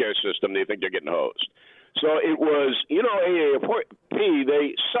the health care system. They think they're getting hosed. So it was, AARP,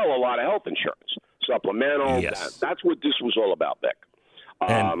 they sell a lot of health insurance, supplemental. Yes. That's what this was all about, Beck.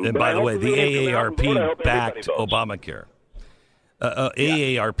 And by the way, the AARP backed Obamacare.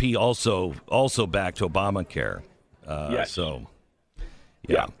 AARP also backed Obamacare. Yes. So,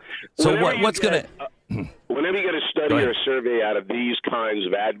 yeah. So what's going to... Whenever you get a study or a survey out of these kinds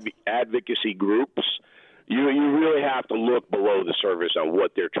of advocacy groups, you really have to look below the surface on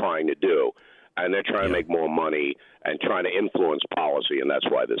what they're trying to do. And they're trying to make more money and trying to influence policy, and that's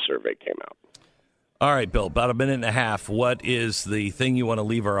why this survey came out. All right, Bill, about a minute and a half. What is the thing you want to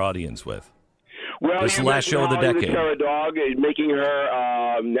leave our audience with? Well, this is the last show of the decade. Sarah Dog is making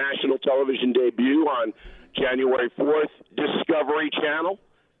her national television debut on January 4th, Discovery Channel,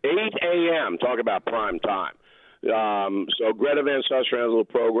 8 a.m., talk about prime time. So Greta Van Susteren has a little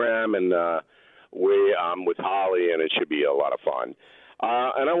program, and I'm with Holly, and it should be a lot of fun.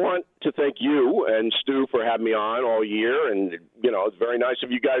 And I want to thank you and Stu for having me on all year, and, it's very nice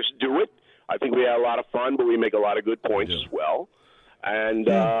of you guys to do it. I think we had a lot of fun, but we make a lot of good points as well. And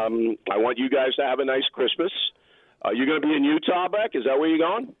I want you guys to have a nice Christmas. You're going to be in Utah, Beck? Is that where you're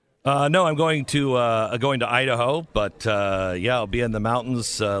going? No, I'm going to Idaho, but I'll be in the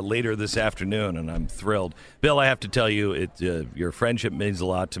mountains later this afternoon, and I'm thrilled. Bill, I have to tell you, your friendship means a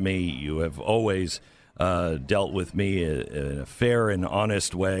lot to me. You have always dealt with me in a fair and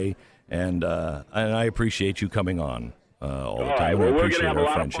honest way, and I appreciate you coming on all the time. Right. Well, we're going to have a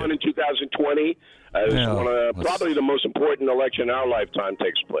lot friendship. of fun in 2020. It's one of probably the most important election in our lifetime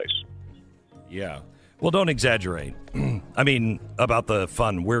takes place. Yeah. Well, don't exaggerate. I mean, about the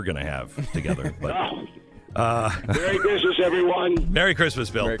fun we're going to have together. But, Merry Christmas, everyone. Merry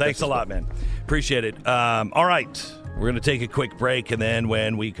Christmas, Bill. Thanks a lot, man. Appreciate it. All right. We're going to take a quick break, and then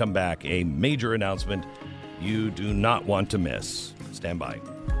when we come back, a major announcement you do not want to miss. Stand by.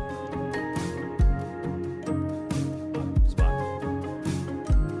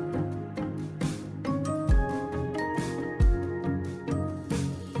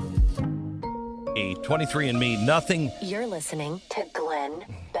 A 23andMe, nothing. You're listening to Glenn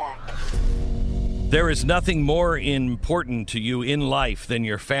Beck. There is nothing more important to you in life than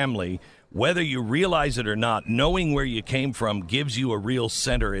your family. Whether you realize it or not, knowing where you came from gives you a real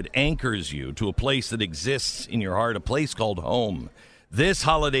center. It anchors you to a place that exists in your heart, a place called home. This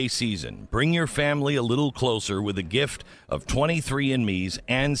holiday season, bring your family a little closer with a gift of 23andMe's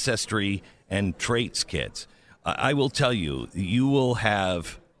Ancestry and Traits Kits. I will tell you, you will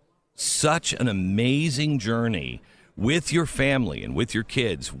have such an amazing journey with your family and with your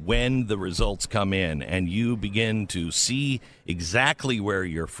kids when the results come in and you begin to see exactly where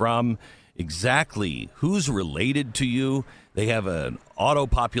you're from, exactly who's related to you. They have an auto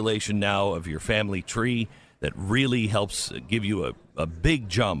population now of your family tree that really helps give you a big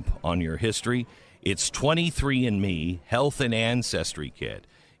jump on your history. It's 23andMe Health and Ancestry Kit.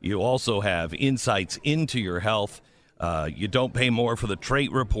 You also have insights into your health. You don't pay more for the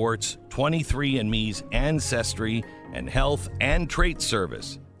trait reports. 23andMe's Ancestry and Health and Trait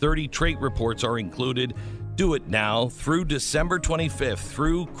Service. 30 trait reports are included. Do it now through December 25th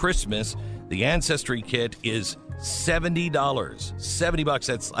through Christmas. The Ancestry Kit is $70. $70.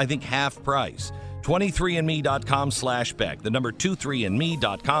 That's, I think, half price. 23andme.com/Beck. The number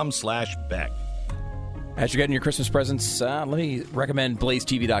 23andme.com/Beck. As you're getting your Christmas presents, let me recommend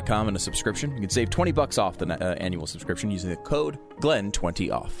blazetv.com and a subscription. You can save $20 off the annual subscription using the code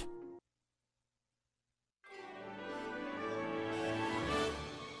GLEN20OFF.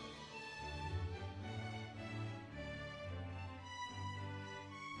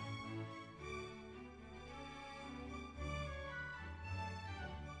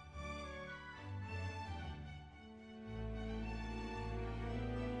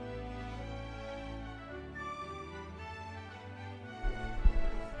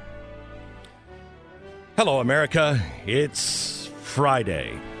 Hello, America. It's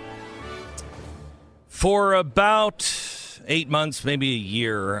Friday. For about 8 months, maybe a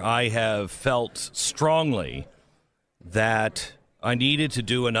year, I have felt strongly that I needed to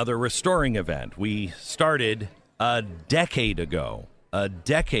do another restoring event. We started a decade ago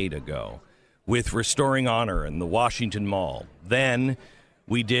with Restoring Honor in the Washington Mall. Then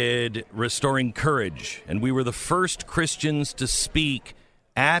we did Restoring Courage, and we were the first Christians to speak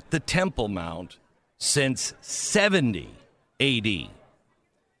at the Temple Mount since 70 A.D.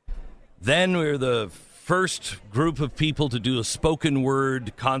 Then we were the first group of people to do a spoken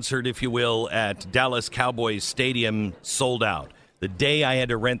word concert, if you will, at Dallas Cowboys Stadium, sold out. The day I had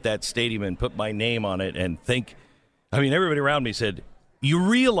to rent that stadium and put my name on it and think, everybody around me said, you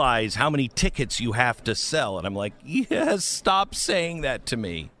realize how many tickets you have to sell? And I'm like, yes, stop saying that to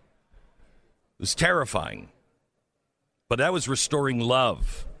me. It was terrifying. But that was Restoring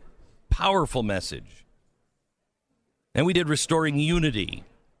Love. Powerful message. And we did Restoring Unity,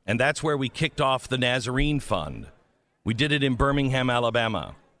 and that's where we kicked off the Nazarene Fund. We did it in Birmingham,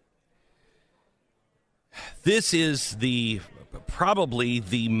 Alabama. This is probably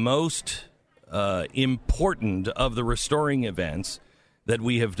the most important of the restoring events that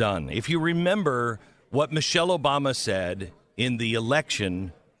we have done. If you remember what Michelle Obama said in the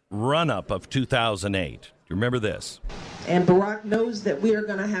election run-up of 2008, do you remember this? And Barack knows that we are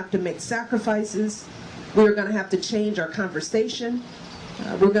going to have to make sacrifices. We are going to have to change our conversation.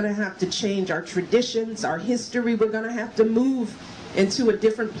 We're going to have to change our traditions, our history. We're going to have to move into a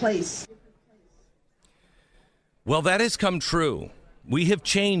different place. Well, that has come true. We have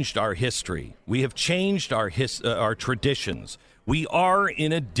changed our history. We have changed our traditions. We are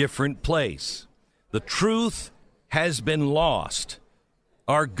in a different place. The truth has been lost.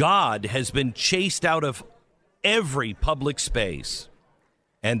 Our God has been chased out of every public space,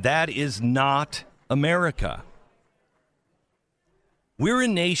 and that is not America. We're a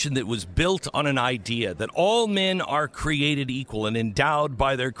nation that was built on an idea that all men are created equal and endowed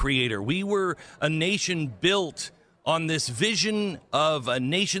by their Creator. We were a nation built on this vision of a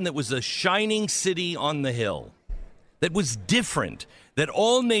nation that was a shining city on the hill, that was different, that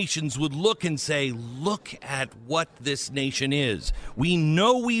all nations would look and say, look at what this nation is. We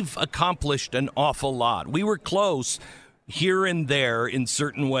know we've accomplished an awful lot. We were close here and there in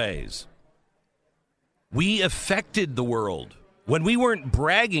certain ways. We affected the world. When we weren't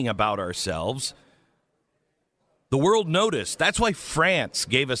bragging about ourselves, The world noticed. That's why France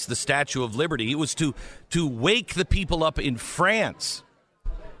gave us the Statue of Liberty. It was to wake the people up in France.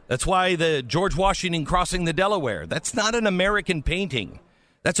 That's why the George Washington crossing the Delaware. That's not an American painting.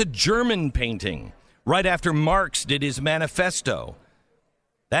 That's a German painting. Right after Marx did his manifesto.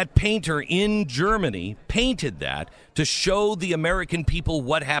 That painter in Germany painted that to show the American people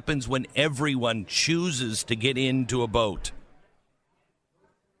what happens when everyone chooses to get into a boat.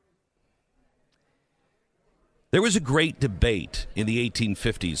 There was a great debate in the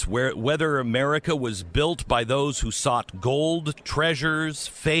 1850s whether America was built by those who sought gold, treasures,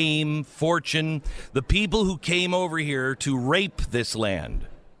 fame, fortune, the people who came over here to rape this land.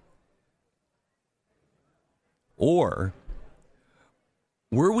 Or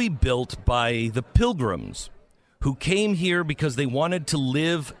were we built by the Pilgrims who came here because they wanted to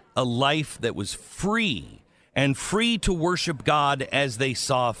live a life that was free and free to worship God as they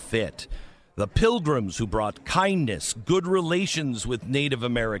saw fit? The Pilgrims who brought kindness, good relations with Native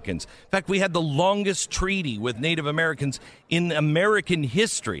Americans. In fact, we had the longest treaty with Native Americans in American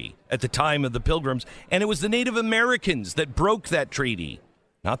history at the time of the Pilgrims, and it was the Native Americans that broke that treaty,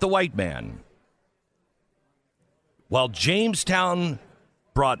 not the white man. While Jamestown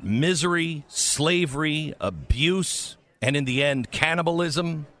brought misery, slavery, abuse, and in the end,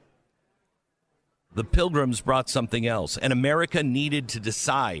 cannibalism, the Pilgrims brought something else. And America needed to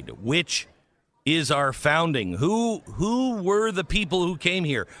decide which is our founding. Who were the people who came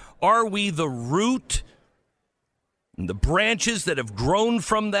here? Are we the root, the branches that have grown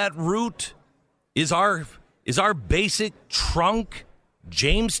from that root? Is our basic trunk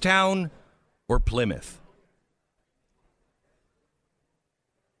Jamestown or Plymouth?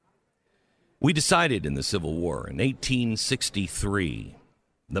 We decided in the Civil War in 1863,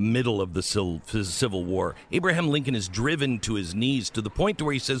 the middle of the Civil War. Abraham Lincoln is driven to his knees to the point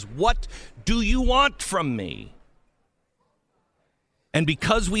where he says, "What do you want from me?" And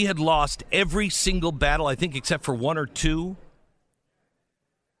because we had lost every single battle, I think except for one or two,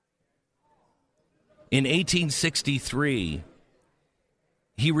 in 1863,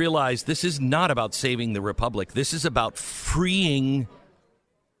 he realized this is not about saving the Republic. This is about freeing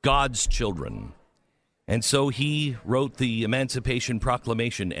God's children. And so he wrote the Emancipation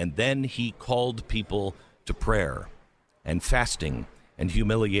Proclamation, and then he called people to prayer and fasting and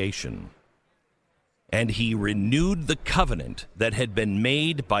humiliation. And he renewed the covenant that had been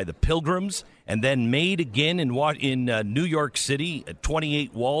made by the Pilgrims and then made again in New York City at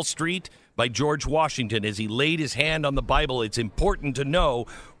 28 Wall Street by George Washington as he laid his hand on the Bible. It's important to know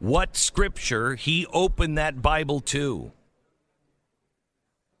what scripture he opened that Bible to.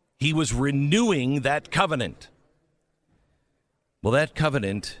 He was renewing that covenant. Well, that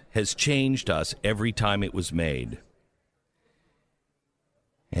covenant has changed us every time it was made.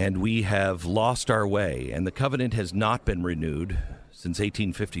 And we have lost our way, and the covenant has not been renewed since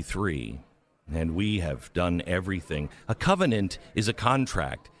 1853, and we have done everything. A covenant is a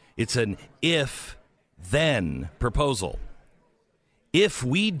contract. It's an if-then proposal. If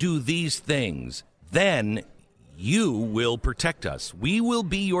we do these things, then you will protect us. We will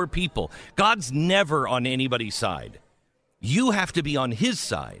be your people. God's never on anybody's side. You have to be on his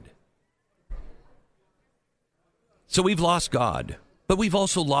side. So we've lost God, but we've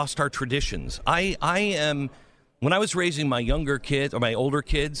also lost our traditions. When I was raising my younger kids or my older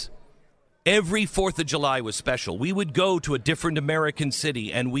kids, every 4th of July was special. We would go to a different American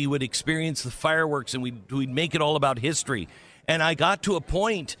city and we would experience the fireworks and we'd make it all about history. And I got to a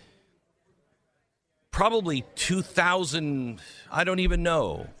point probably 2000, I don't even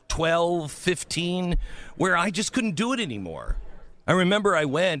know, 12, 15, where I just couldn't do it anymore. I remember I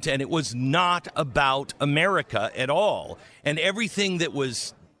went, and it was not about America at all. And everything that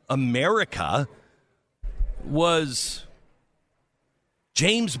was America was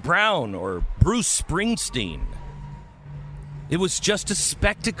James Brown or Bruce Springsteen. It was just a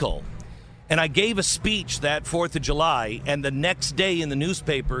spectacle. And I gave a speech that 4th of July, and the next day in the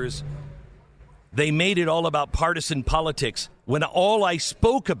newspapers, they made it all about partisan politics when all I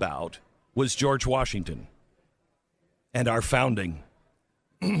spoke about was George Washington and our founding.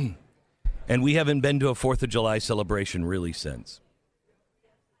 And we haven't been to a 4th of July celebration really since.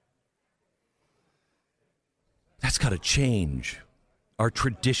 That's got to change. Our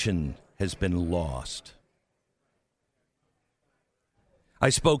tradition has been lost. I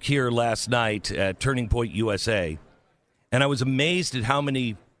spoke here last night at Turning Point USA, and I was amazed at how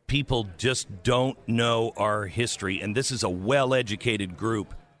many people just don't know our history, and this is a well-educated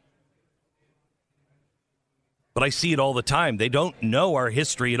group. But I see it all the time. They don't know our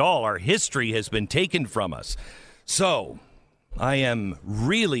history at all. Our history has been taken from us. So I am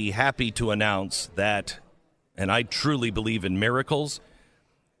really happy to announce that and I truly believe in miracles.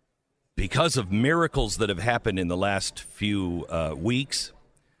 Because of miracles that have happened in the last few weeks,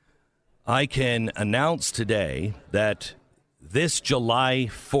 I can announce today that this July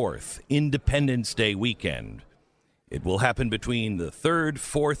 4th, Independence Day weekend, it will happen between the 3rd,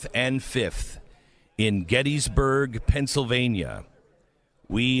 4th, and 5th in Gettysburg, Pennsylvania.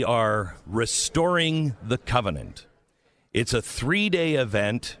 We are restoring the covenant. It's a 3-day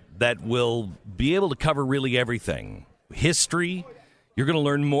event that will be able to cover really everything. History. You're going to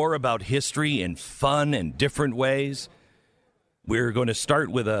learn more about history in fun and different ways. We're going to start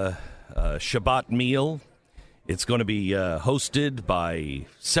with a Shabbat meal. It's going to be hosted by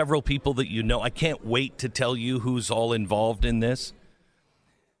several people that you know. I can't wait to tell you who's all involved in this.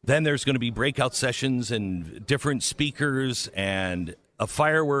 Then there's going to be breakout sessions and different speakers and a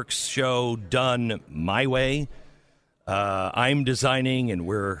fireworks show done my way. I'm designing and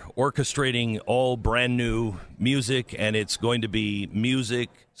we're orchestrating all brand new music, and it's going to be music,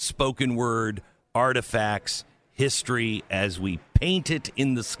 spoken word, artifacts, history as we paint it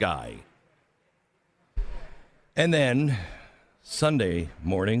in the sky. And then Sunday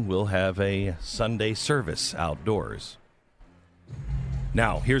morning, we'll have a Sunday service outdoors.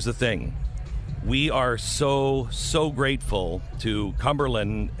 Now, here's the thing. We are so grateful to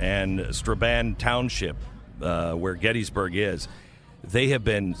Cumberland and Strabane Township, where Gettysburg is. They have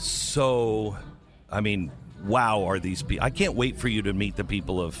been wow, are these people. I can't wait for you to meet the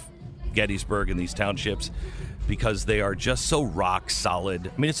people of Gettysburg and these townships because they are just so rock solid.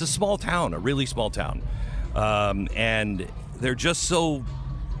 I mean, it's a small town, a really small town. And they're just so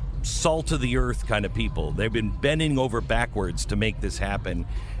salt of the earth kind of people. They've been bending over backwards to make this happen,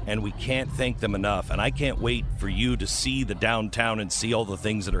 and we can't thank them enough. And I can't wait for you to see the downtown and see all the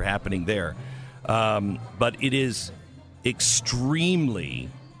things that are happening there. But it is extremely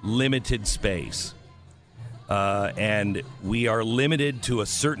limited space. And we are limited to a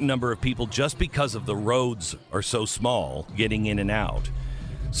certain number of people just because of the roads are so small getting in and out.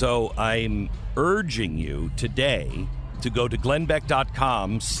 So I'm urging you today to go to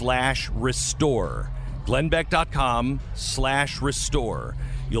glennbeck.com/restore. glennbeck.com/restore.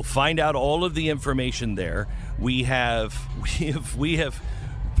 You'll find out all of the information there. We have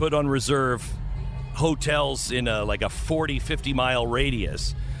put on reserve hotels in a 40-50 mile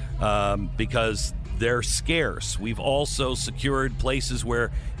radius because they're scarce. We've also secured places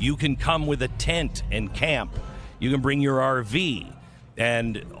where you can come with a tent and camp. You can bring your RV.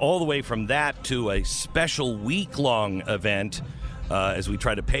 And all the way from that to a special week-long event, as we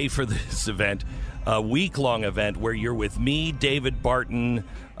try to pay for this event, a week-long event where you're with me, David Barton,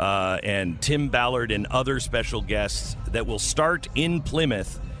 and Tim Ballard and other special guests that will start in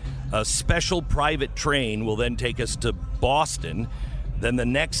Plymouth. A special private train will then take us to Boston. Then the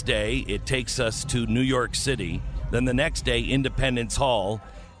next day, it takes us to New York City. Then the next day, Independence Hall.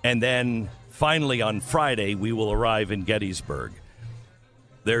 And then finally on Friday, we will arrive in Gettysburg.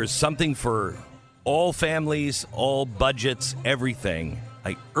 There's something for all families, all budgets, everything.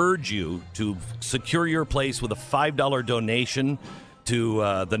 I urge you to secure your place with a $5 donation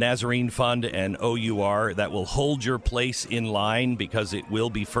to the Nazarene Fund and OUR. That will hold your place in line because it will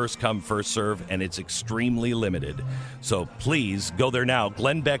be first come, first serve, and it's extremely limited. So please go there now,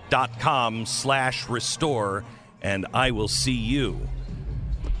 glennbeck.com/restore, and I will see you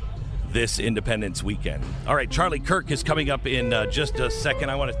this Independence weekend. All right, Charlie Kirk is coming up in just a second.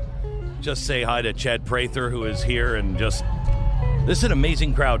 I want to just say hi to Chad Prather, who is here, and this is an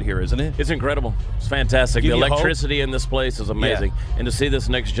amazing crowd here, isn't it? It's incredible. It's fantastic. The electricity in this place is amazing. Yeah. And to see this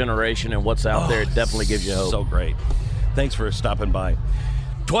next generation and what's out there, it definitely gives you hope. So great. Thanks for stopping by.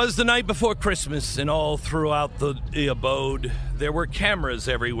 'Twas the night before Christmas, and all throughout the abode, there were cameras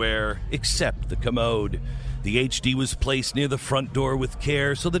everywhere except the commode. The HD was placed near the front door with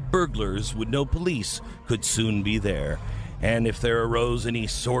care so that burglars would know police could soon be there. And if there arose any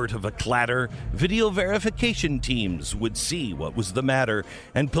sort of a clatter, video verification teams would see what was the matter,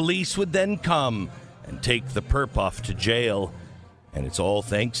 and police would then come and take the perp off to jail. And it's all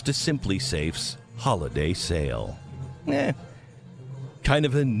thanks to Simply Safe's holiday sale. Kind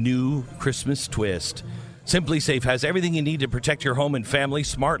of a new Christmas twist. Simply Safe has everything you need to protect your home and family.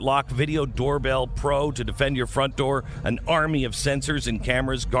 Smart Lock Video Doorbell Pro to defend your front door. An army of sensors and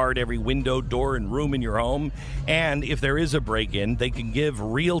cameras guard every window, door, and room in your home. And if there is a break-in, they can give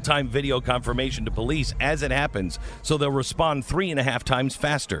real-time video confirmation to police as it happens, so they'll respond 3.5 times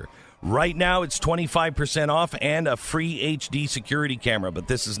faster. Right now, it's 25% off and a free HD security camera, but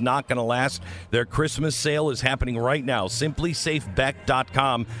this is not going to last. Their Christmas sale is happening right now.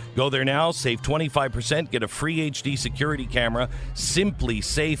 SimplySafeBeck.com. Go there now, save 25%, get a free HD security camera.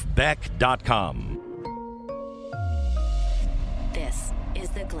 SimplySafeBeck.com.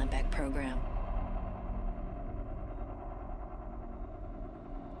 The Glenn Beck Program.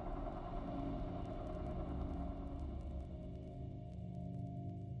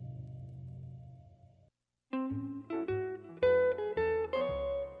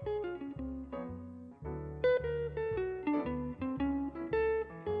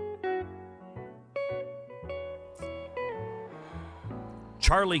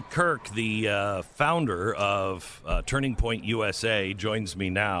 Charlie Kirk, the founder of Turning Point USA, joins me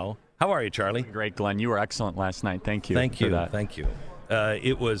now. How are you, Charlie? Great, Glenn. You were excellent last night. Thank you. Thank you. For that. Thank you.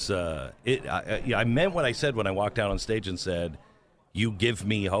 It was. I meant what I said when I walked out on stage and said, "You give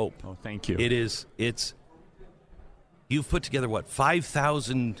me hope." Oh, thank you. It's. You've put together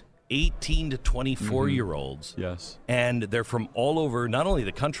 5,000 18 to 24-year-olds. Yes. And they're from all over, not only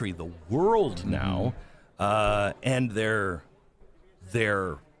the country, the world now, and they're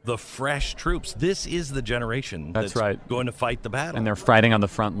the fresh troops. This is the generation that's right. going to fight the battle. And they're fighting on the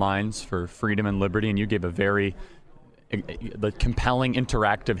front lines for freedom and liberty, and you gave a very compelling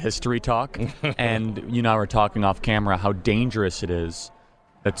interactive history talk. And you and I were talking off camera how dangerous it is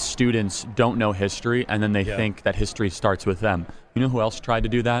that students don't know history, and then they think that history starts with them. You know who else tried to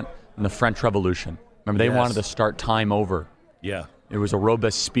do that? In the French Revolution. Remember, they wanted to start time over. Yeah. It was a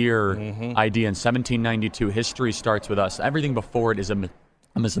Robespierre idea in 1792. History starts with us. Everything before it is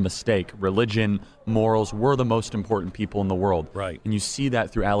a mistake. Religion, morals, we're the most important people in the world. Right. And you see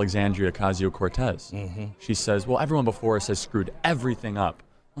that through Alexandria Ocasio-Cortez. She says, well, everyone before us has screwed everything up.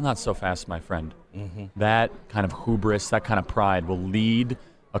 Well, not so fast, my friend. That kind of hubris, that kind of pride will lead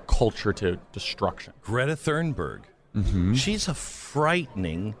a culture to destruction. Greta Thunberg. She's a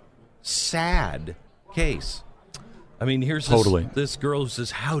frightening, sad case. I mean, here's this girl who says,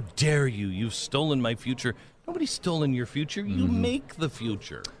 how dare you? You've stolen my future. Nobody's stolen your future. You make the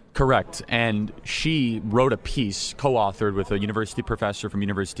future. Correct. And she wrote a piece, co-authored with a university professor from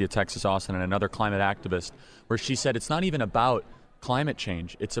University of Texas, Austin, and another climate activist, where she said it's not even about climate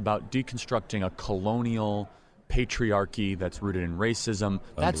change. It's about deconstructing a colonial patriarchy that's rooted in racism.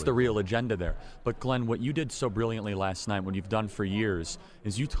 That's the real agenda there. But Glenn, what you did so brilliantly last night, what you've done for years,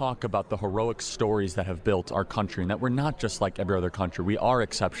 is you talk about the heroic stories that have built our country, and that we're not just like every other country. We are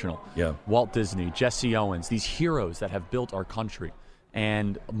exceptional. Yeah. Walt Disney, Jesse Owens, these heroes that have built our country.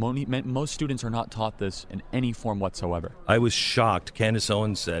 And most students are not taught this in any form whatsoever. I was shocked. Candace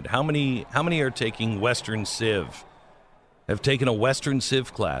Owens said, how many are taking Western Civ? Have taken a Western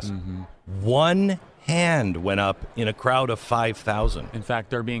Civ class? One hand went up in a crowd of 5,000. In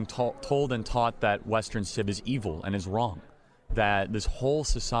fact, they're being told and taught that Western Civ is evil and is wrong. That this whole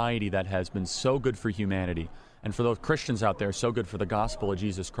society that has been so good for humanity, and for those Christians out there, so good for the gospel of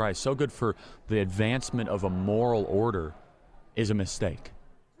Jesus Christ, so good for the advancement of a moral order, is a mistake.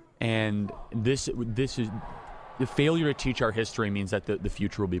 And this is the failure to teach our history means that the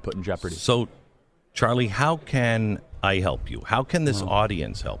future will be put in jeopardy. So, Charlie, how can I help you? How can this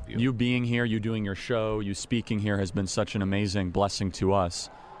audience help you? You being here, you doing your show, you speaking here has been such an amazing blessing to us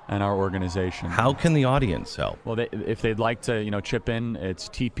and our organization. How can the audience help? Well, if they'd like to, chip in, it's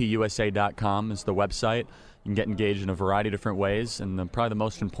tpusa.com is the website. You can get engaged in a variety of different ways, and probably the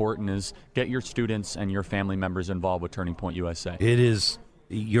most important is get your students and your family members involved with Turning Point USA.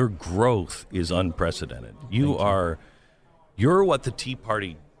 Your growth is unprecedented. You're what the Tea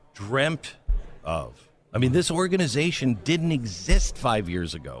Party dreamt of. I mean, this organization didn't exist 5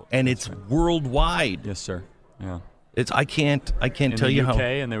 years ago, and it's worldwide. Yes, sir. Yeah. I can't tell you how. In the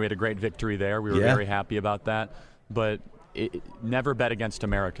UK, and then we had a great victory there. We were very happy about that. But never bet against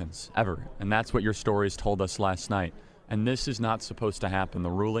Americans, ever. And that's what your stories told us last night. And this is not supposed to happen. The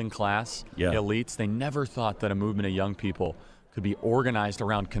ruling class, elites, they never thought that a movement of young people could be organized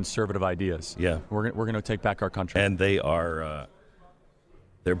around conservative ideas. Yeah. We're going to take back our country. And they are,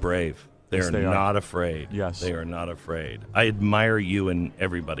 they're brave. They are not afraid. Yes. They are not afraid. I admire you and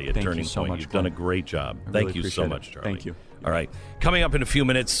everybody at Turning Point. You've done a great job. Thank you so much, Charlie. Thank you. All right. Coming up in a few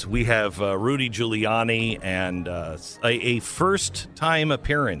minutes, we have Rudy Giuliani and a first-time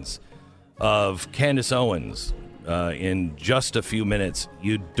appearance of Candace Owens in just a few minutes.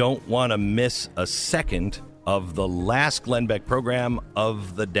 You don't want to miss a second of the last Glenn Beck program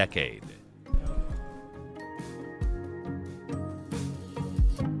of the decade.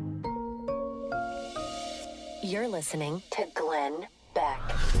 You're listening to Glenn Beck.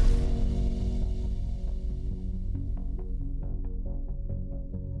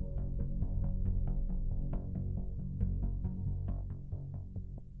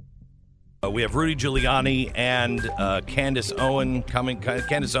 We have Rudy Giuliani and Candace Owens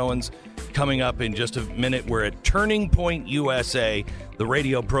coming up in just a minute. We're at Turning Point USA, the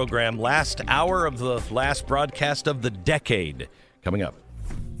radio program, last hour of the last broadcast of the decade. Coming up.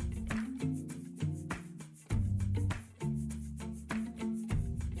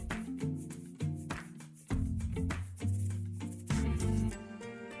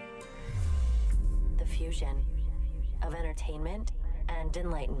 infusion of entertainment and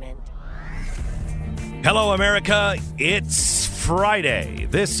enlightenment. Hello, America. It's Friday.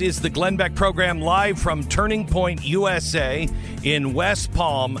 This is the Glenn Beck program live from Turning Point USA in West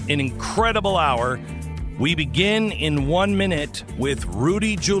Palm. An incredible hour. We begin in 1 minute with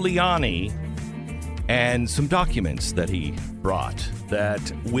Rudy Giuliani and some documents that he brought that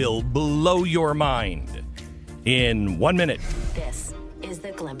will blow your mind in 1 minute. This is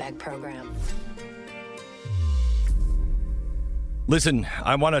the Glenn Beck program. Listen,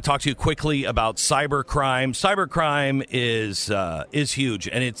 I want to talk to you quickly about cybercrime. Cybercrime is huge,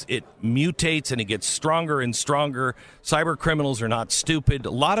 and it mutates and it gets stronger and stronger. Cyber criminals are not stupid.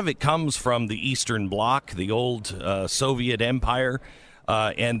 A lot of it comes from the Eastern Bloc, the old Soviet Empire,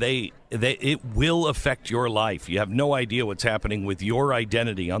 and it will affect your life. You have no idea what's happening with your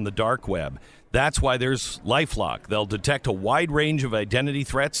identity on the dark web. That's why there's LifeLock. They'll detect a wide range of identity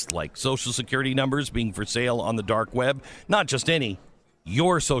threats, like Social Security numbers being for sale on the dark web. Not just any,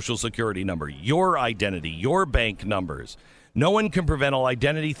 your Social Security number, your identity, your bank numbers. No one can prevent all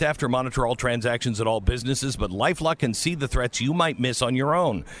identity theft or monitor all transactions at all businesses, but LifeLock can see the threats you might miss on your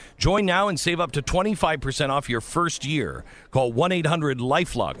own. Join now and save up to 25% off your first year. Call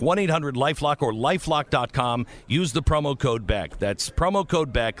 1-800-LifeLock, 1-800-LifeLock, or LifeLock.com. Use the promo code BECK. That's promo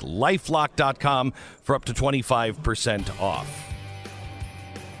code BECK, LifeLock.com, for up to 25% off.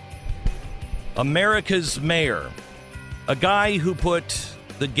 America's mayor, a guy who put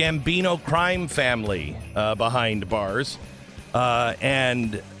the Gambino crime family behind bars.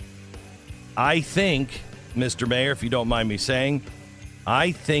 And I think, Mr. Mayor, if you don't mind me saying,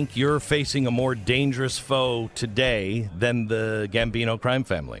 I think you're facing a more dangerous foe today than the Gambino crime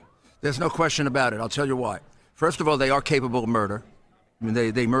family. There's no question about it. I'll tell you why. First of all, they are capable of murder. I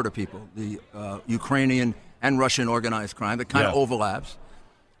mean, they murder people. The Ukrainian and Russian organized crime, that kind of overlaps.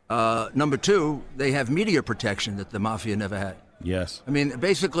 Number two, they have media protection that the mafia never had. Yes. I mean,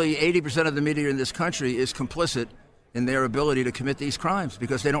 basically 80% of the media in this country is complicit in their ability to commit these crimes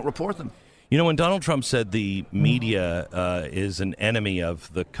because they don't report them. You know, when Donald Trump said the media is an enemy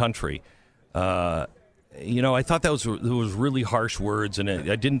of the country, I thought those was really harsh words, and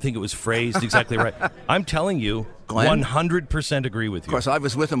I didn't think it was phrased exactly right. I'm telling you, Glenn, 100% agree with you. Of course, I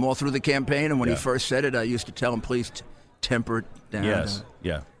was with him all through the campaign, and when he first said it, I used to tell him, please temper it down. Yes,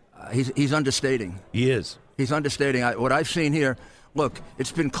 yeah. He's understating. He is. He's understating. What I've seen here, look,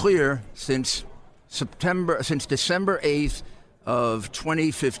 it's been clear since December 8th of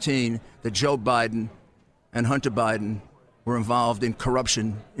 2015 that Joe Biden and Hunter Biden were involved in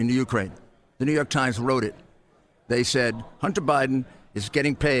corruption in the Ukraine. The New York Times wrote it. They said Hunter Biden is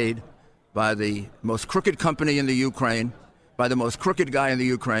getting paid by the most crooked company in the Ukraine, by the most crooked guy in the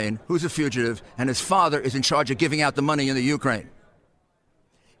Ukraine, who's a fugitive, and his father is in charge of giving out the money in the Ukraine.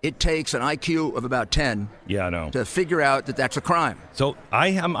 It takes an IQ of about 10 to figure out that that's a crime. So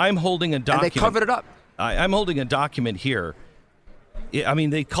I'm holding a document. And they covered it up. I'm holding a document here. I mean,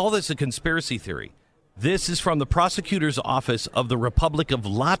 they call this a conspiracy theory. This is from the prosecutor's office of the Republic of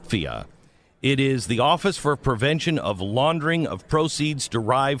Latvia. It is the Office for Prevention of Laundering of Proceeds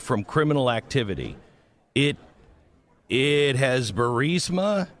Derived from Criminal Activity. It has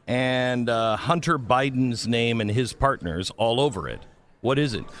Burisma and Hunter Biden's name and his partners all over it. What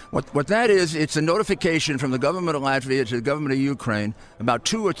is it? What that is, it's a notification from the government of Latvia to the government of Ukraine about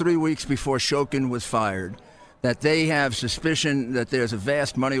 2 or 3 weeks before Shokin was fired that they have suspicion that there's a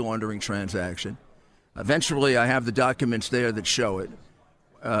vast money laundering transaction. Eventually, I have the documents there that show it.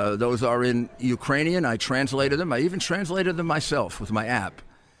 Those are in Ukrainian. I translated them. I even translated them myself with my app.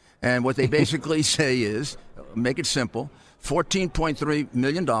 And what they basically say is, make it simple, $14.3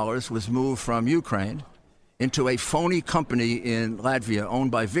 million was moved from Ukraine into a phony company in Latvia owned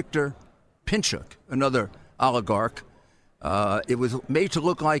by Viktor Pinchuk, another oligarch. It was made to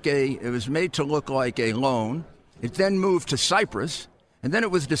look like a loan. It then moved to Cyprus, and then it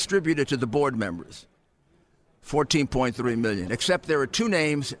was distributed to the board members. $14.3 million, except there are two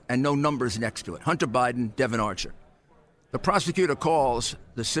names and no numbers next to it. Hunter Biden, Devin Archer. The prosecutor calls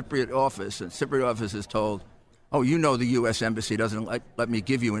the Cypriot office, and Cypriot office is told, oh, you know the U.S. Embassy doesn't let me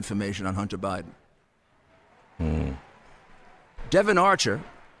give you information on Hunter Biden. Devin Archer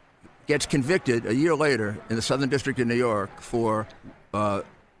gets convicted a year later in the Southern District of New York for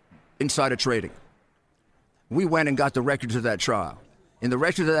insider trading. We went and got the records of that trial. In the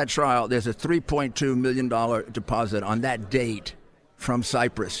records of that trial, there's a $3.2 million deposit on that date from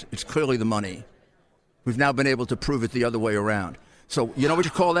Cyprus. It's clearly the money. We've now been able to prove it the other way around. So you know what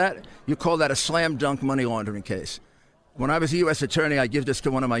you call that? You call that a slam dunk money laundering case. When I was a U.S. attorney, I give this to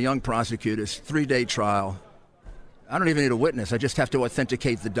one of my young prosecutors, 3-day trial. I don't even need a witness. I just have to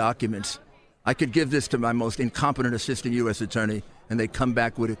authenticate the documents I could give this to my most incompetent assistant U.S. attorney, and they come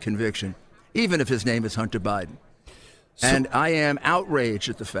back with a conviction, even if his name is Hunter Biden. And I am outraged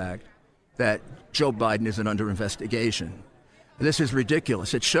at the fact that Joe Biden isn't under investigation. This is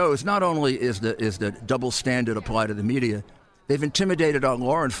ridiculous. It shows not only is the double standard applied to the media, they've intimidated our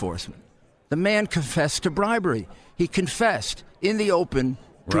law enforcement. The man confessed to bribery. He confessed in the open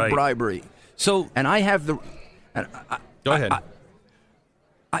to bribery. So, and I have the. Go ahead.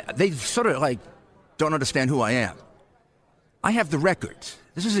 They sort of don't understand who I am. I have the records.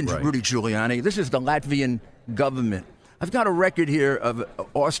 This isn't Rudy Giuliani. This is the Latvian government. I've got a record here of an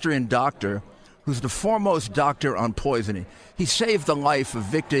Austrian doctor who's the foremost doctor on poisoning. He saved the life of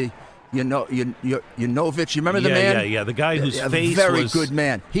Victor Yanovich. You remember the man? Yeah. The guy whose a face very was... good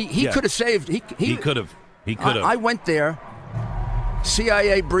man. He could have saved... He could have. I went there.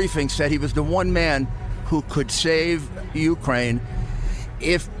 CIA briefing said he was the one man who could save Ukraine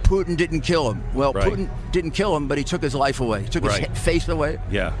if Putin didn't kill him. Well, Putin didn't kill him, but he took his life away. He took his face away.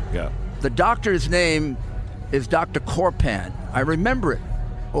 Yeah. The doctor's name is Dr. Korpan. I remember it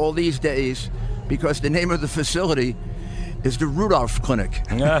all these days because the name of the facility is the Rudolph Clinic.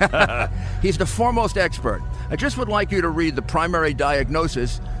 He's the foremost expert. I just would like you to read the primary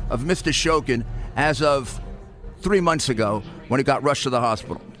diagnosis of Mr. Shokin as of 3 months ago when he got rushed to the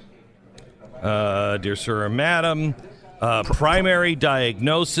hospital. Dear sir or madam, primary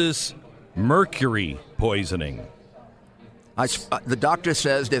diagnosis, mercury poisoning. The doctor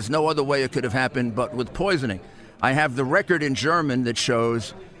says there's no other way it could have happened but with poisoning. I have the record in German that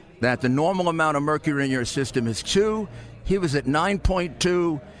shows that the normal amount of mercury in your system is 2. He was at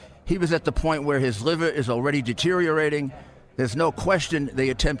 9.2. He was at the point where his liver is already deteriorating. There's no question they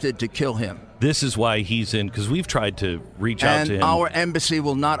attempted to kill him. This is why he's in, because we've tried to reach out to him. And our embassy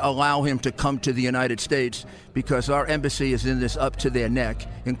will not allow him to come to the United States because our embassy is in this up to their neck,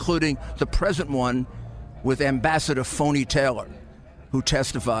 including the present one with Ambassador Phony Taylor, who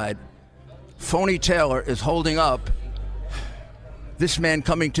testified. Phony Taylor is holding up this man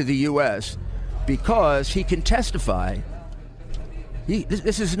coming to the U.S. because he can testify.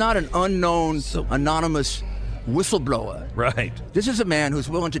 This is not an unknown, anonymous whistleblower. Right. This is a man who's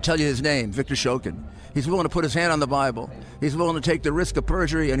willing to tell you his name, Victor Shokin. He's willing to put his hand on the Bible. He's willing to take the risk of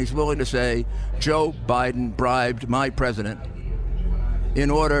perjury, and he's willing to say, Joe Biden bribed my president in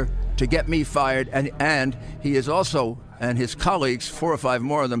order to get me fired. And he is also, and his colleagues, 4 or 5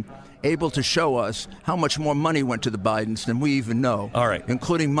 more of them, able to show us how much more money went to the Bidens than we even know. All right.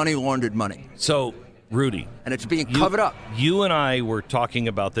 Including money laundered money. So, Rudy. And it's being covered up. You and I were talking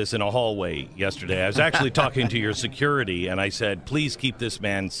about this in a hallway yesterday. I was actually talking to your security, and I said, please keep this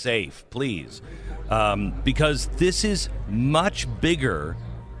man safe, please. Because this is much bigger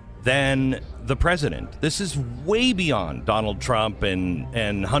than the president. This is way beyond Donald Trump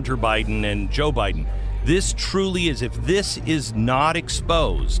and Hunter Biden and Joe Biden. This truly is, if this is not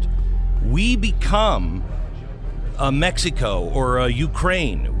exposed, we become a Mexico or a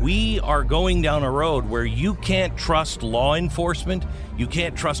Ukraine. We are going down a road where you can't trust law enforcement, you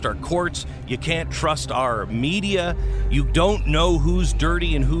can't trust our courts, you can't trust our media, you don't know who's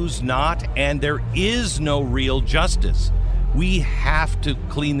dirty and who's not, and there is no real justice. We have to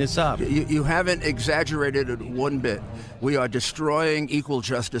clean this up. You haven't exaggerated it one bit. We are destroying equal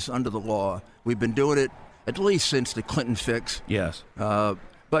justice under the law. We've been doing it at least since the Clinton fix. Yes.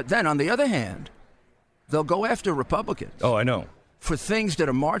 But then, on the other hand, they'll go after Republicans. Oh, I know. For things that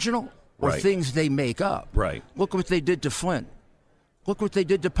are marginal or things they make up. Right. Look what they did to Flynn. Look what they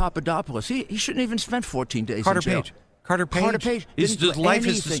did to Papadopoulos. He shouldn't even spend 14 days in jail. Carter Page. His life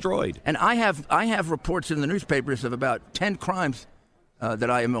is destroyed. And I have reports in the newspapers of about 10 crimes that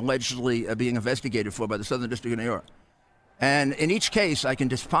I am allegedly being investigated for by the Southern District of New York. And in each case, I can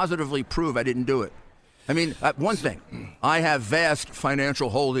dispositively prove I didn't do it. I mean, one thing, I have vast financial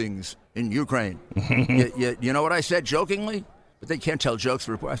holdings in Ukraine. You know what I said jokingly? But they can't tell jokes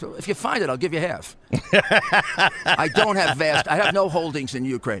to report. I said, if you find it, I'll give you half. I don't have I have no holdings in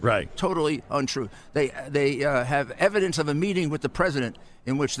Ukraine. Right. Totally untrue. They have evidence of a meeting with the president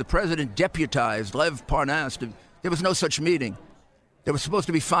in which the president deputized Lev Parnas. There was no such meeting. There was supposed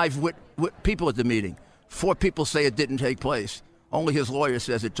to be 5 people at the meeting. 4 people say it didn't take place. Only his lawyer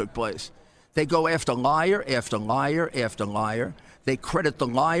says it took place. They go after liar after liar after liar. They credit the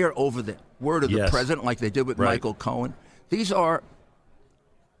liar over the word of the president like they did with Michael Cohen. These are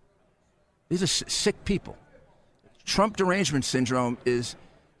sick people. Trump derangement syndrome is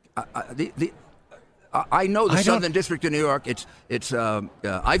I know the Southern District of New York. It's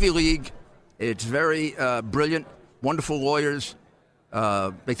Ivy League. It's very brilliant, wonderful lawyers.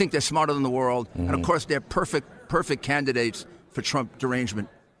 They think they're smarter than the world, and of course they're perfect candidates for Trump derangement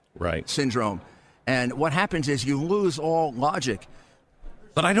syndrome. And what happens is you lose all logic.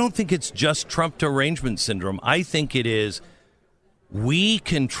 But I don't think it's just Trump derangement syndrome. I think it is we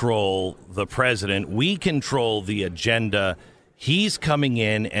control the president. We control the agenda. He's coming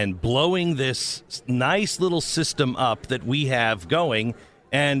in and blowing this nice little system up that we have going,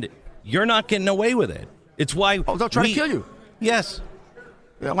 and you're not getting away with it. It's why they'll try to kill you. Yes.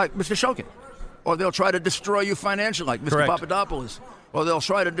 Yeah, like Mr. Shokin. Or they'll try to destroy you financially, like Mr. Correct. Papadopoulos. Or they'll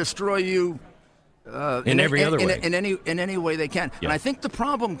try to destroy you in every other way. In any way they can. Yeah. And I think the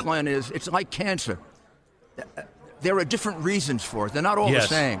problem, Glenn, is it's like cancer. There are different reasons for it. They're not all the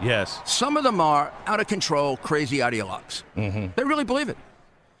same. Yes. Some of them are out of control, crazy ideologues. Mm-hmm. They really believe it.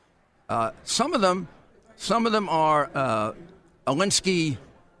 Some of them are Alinsky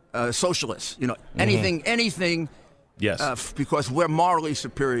socialists. Anything. Yes. Because we're morally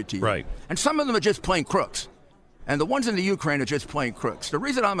superior to you. Right. And some of them are just plain crooks. And the ones in the Ukraine are just plain crooks. The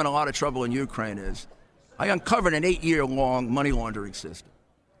reason I'm in a lot of trouble in Ukraine is I uncovered an 8-year-long money laundering system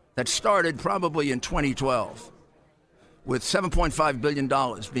that started probably in 2012 with $7.5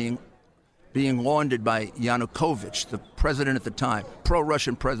 billion being laundered by Yanukovych, the president at the time,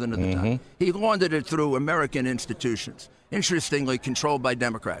 pro-Russian president at the time. He laundered it through American institutions, interestingly controlled by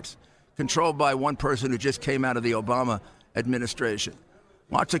Democrats, controlled by one person who just came out of the Obama administration.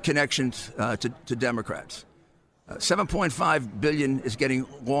 Lots of connections to Democrats. $7.5 billion is getting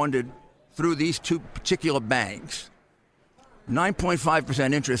laundered through these two particular banks.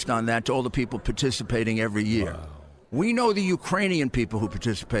 9.5% interest on that to all the people participating every year. Wow. We know the Ukrainian people who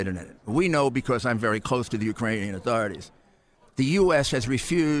participated in it. We know because I'm very close to the Ukrainian authorities. The U.S. has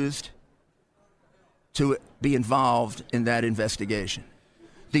refused to be involved in that investigation.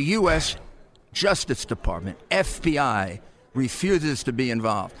 The U.S. Justice Department, FBI, refuses to be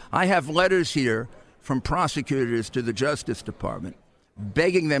involved. I have letters here from prosecutors to the Justice Department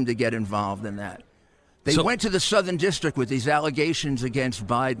begging them to get involved in that. They went to the Southern District with these allegations against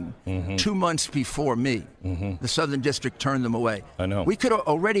Biden 2 months before me. The Southern District turned them away. I know. We could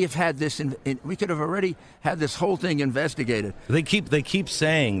already have had this. We could have already had this whole thing investigated. They keep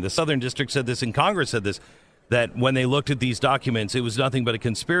saying, the Southern District said this and Congress said this, that when they looked at these documents, it was nothing but a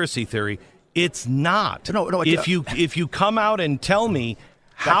conspiracy theory. It's not. No. If you come out and tell me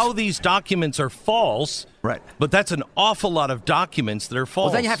how these documents are false, right? But that's an awful lot of documents that are false.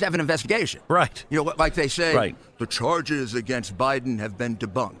 Well, then you have to have an investigation, right? Like they say, right. The charges against Biden have been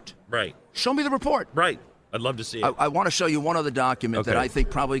debunked. Right. Show me the report. Right. I'd love to see it. I want to show you one other document that I think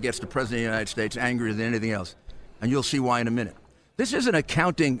probably gets the President of the United States angrier than anything else, and you'll see why in a minute. This is an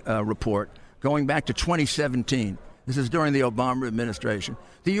accounting report going back to 2017. This is during the Obama administration.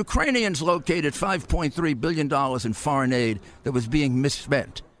 The Ukrainians located $5.3 billion in foreign aid that was being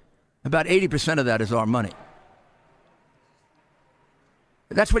misspent. About 80% of that is our money.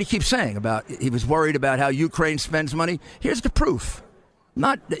 That's what he keeps saying about, he was worried about how Ukraine spends money. Here's the proof.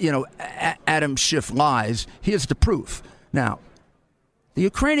 Not, Adam Schiff lies. Here's the proof. Now, the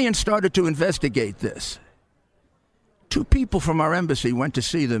Ukrainians started to investigate this. 2 people from our embassy went to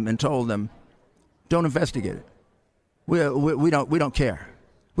see them and told them, don't investigate it. We don't care.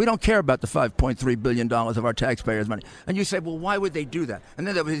 We don't care about the $5.3 billion of our taxpayers' money. And you say, well, why would they do that? And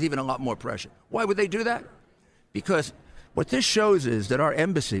then there was even a lot more pressure. Why would they do that? Because what this shows is that our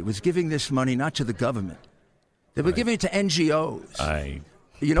embassy was giving this money not to the government. They were giving it to NGOs.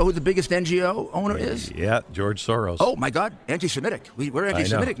 You know who the biggest NGO owner is? Yeah, George Soros. Oh, my God, anti-Semitic. We're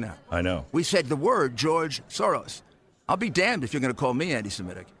anti-Semitic now. I know. We said the word George Soros. I'll be damned if you're going to call me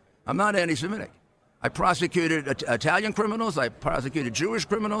anti-Semitic. I'm not anti-Semitic. I prosecuted Italian criminals. I prosecuted Jewish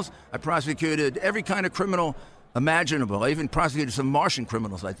criminals. I prosecuted every kind of criminal imaginable. I even prosecuted some Martian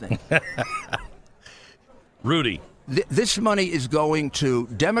criminals, I think. Rudy. This money is going to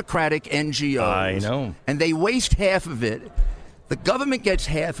Democratic NGOs. I know. And they waste half of it. The government gets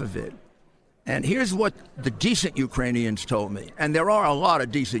half of it. And here's what the decent Ukrainians told me. And there are a lot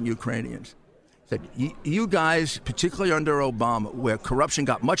of decent Ukrainians. Said, you guys, particularly under Obama, where corruption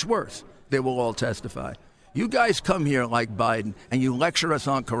got much worse, they will all testify. You guys come here like Biden and you lecture us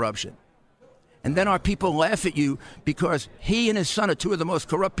on corruption. And then our people laugh at you because he and his son are 2 of the most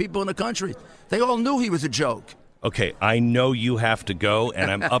corrupt people in the country. They all knew he was a joke. Okay, I know you have to go,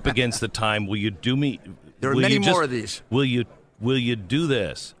 and I'm up against the time. Will you do me? There are many more of these. Will you do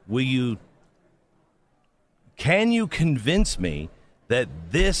this? Can you convince me that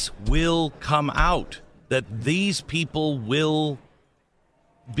this will come out? That these people will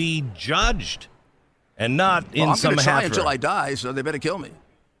be judged and not in some I'm going to try half until I die, so they better kill me.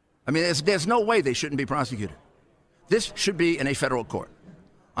 I mean, there's no way they shouldn't be prosecuted. This should be in a federal court.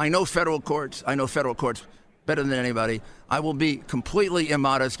 I know federal courts better than anybody. I will be completely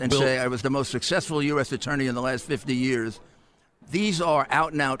immodest and say I was the most successful U.S. attorney in the last 50 years. These are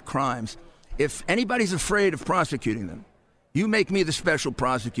out-and-out crimes. If anybody's afraid of prosecuting them, you make me the special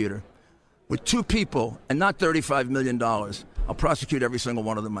prosecutor. With 2 people and not $35 million, I'll prosecute every single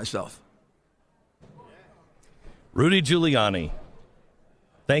one of them myself. Rudy Giuliani,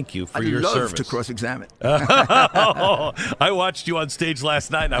 thank you for your service. I love to cross-examine. I watched you on stage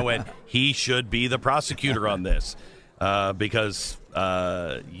last night, and I went, he should be the prosecutor on this because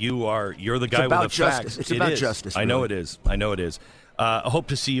you're the guy with the facts. It's about justice. I know it is. I hope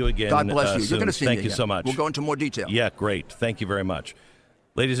to see you again. God bless you. Soon. You're going to see me Thank you again. so much. We'll go into more detail. Yeah, great. Thank you very much.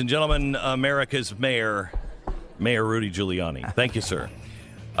 Ladies and gentlemen, America's Mayor Rudy Giuliani. Thank you, sir.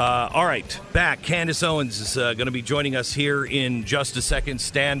 All right, back. Candace Owens is going to be joining us here in just a second.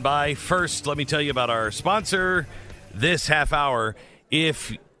 Stand by. First, let me tell you about our sponsor this half hour.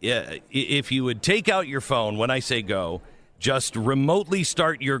 If you would take out your phone when I say go, just remotely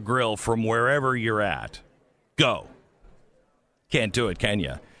start your grill from wherever you're at. Go. Can't do it, can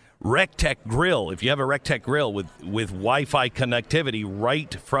you? RecTech Grill. If you have a RecTech Grill with Wi-Fi connectivity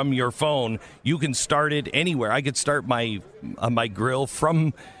right from your phone, you can start it anywhere. I could start my grill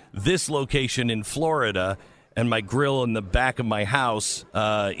from this location in Florida and my grill in the back of my house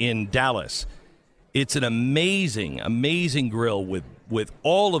in Dallas. It's an amazing, amazing grill with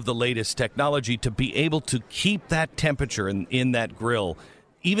all of the latest technology to be able to keep that temperature in that grill.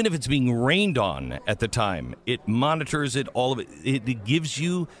 Even if it's being rained on at the time, it monitors it, all of it. It gives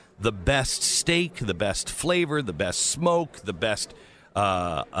you the best steak, the best flavor, the best smoke, the best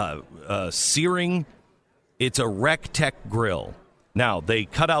searing. It's a RecTech grill. Now, they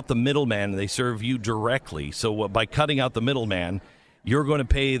cut out the middleman and they serve you directly. So by cutting out the middleman, you're going to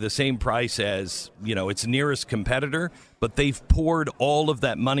pay the same price as, its nearest competitor, but they've poured all of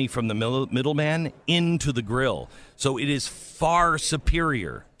that money from the middleman into the grill. So it is far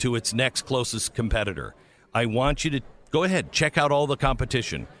superior to its next closest competitor. I want you to go ahead, check out all the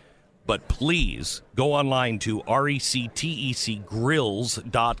competition, but please go online to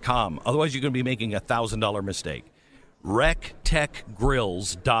rectecgrills.com. Otherwise, you're going to be making a $1,000 mistake.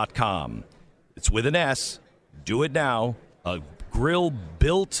 rectecgrills.com. It's with an S. Do it now. A grill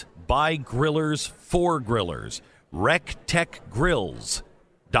built by grillers for grillers.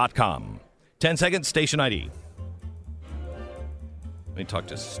 rectecgrills.com. 10 seconds, station ID. Let me talk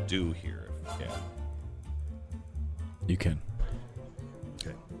to Stu here if we can. You can.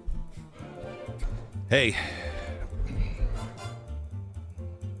 Okay. Hey.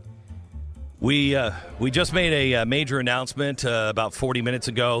 We just made a major announcement about 40 minutes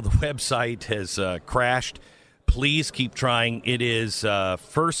ago. The website has crashed. Please keep trying. It is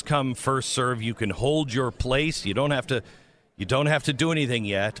first come, first serve. You can hold your place. You don't have to do anything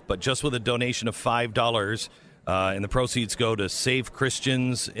yet, but just with a donation of $5, and the proceeds go to save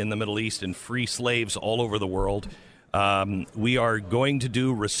Christians in the Middle East and free slaves all over the world. We are going to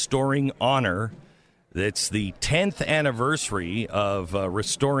do Restoring Honor. It's the 10th anniversary of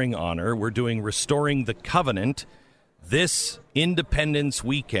Restoring Honor. We're doing Restoring the Covenant this Independence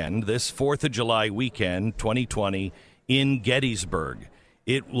weekend, this 4th of July weekend, 2020, in Gettysburg.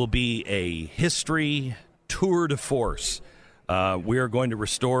 It will be a history tour de force. We are going to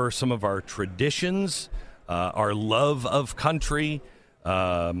restore some of our traditions, our love of country,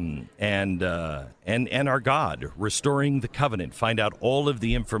 and our God, Restoring the Covenant. Find out all of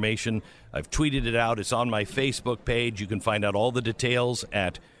the information. I've tweeted it out. It's on my Facebook page. You can find out all the details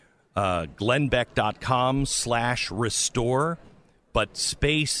at glennbeck.com/restore. But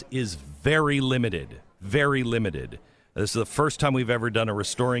space is very limited, very limited. This is the first time we've ever done a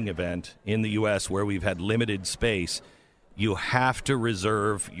restoring event in the U.S. where we've had limited space. You have to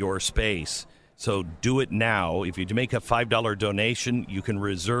reserve your space. So do it now. If you make a $5 donation, you can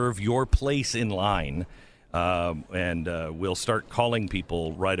reserve your place in line, and we'll start calling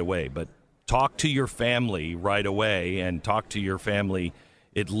people right away. But talk to your family right away, and talk to your family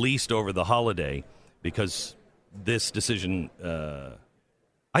at least over the holiday, because this decision,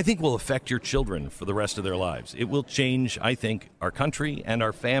 I think, will affect your children for the rest of their lives. It will change, I think, our country and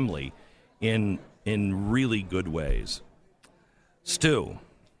our family in really good ways. Stu.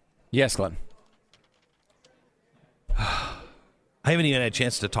 Yes, Glenn. I haven't even had a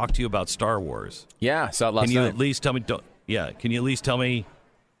chance to talk to you about Star Wars. Yeah, saw it last night. Can you at least tell me? Can you at least tell me?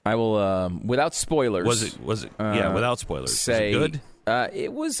 I will, without spoilers. Was it? Without spoilers. Say, was it good?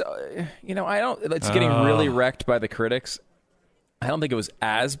 It was. I don't. It's getting really wrecked by the critics. I don't think it was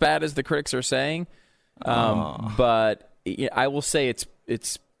as bad as the critics are saying, but I will say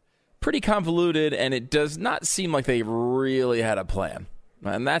it's pretty convoluted, and it does not seem like they really had a plan.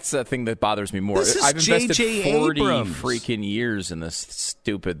 And that's the thing that bothers me more. This is I've invested J.J. 40 Abrams. freaking years in this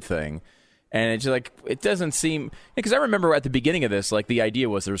stupid thing. And it's just like, it doesn't seem... Because I remember at the beginning of this, like, the idea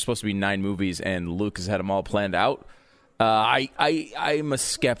was there was supposed to be 9 movies, and Lucas had them all planned out. I'm a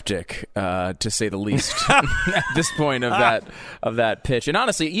skeptic, to say the least, at this point of that pitch. And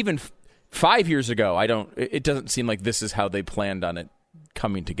honestly, even 5 years ago, it doesn't seem like this is how they planned on it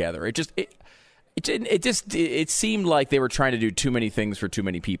coming together. It seemed like they were trying to do too many things for too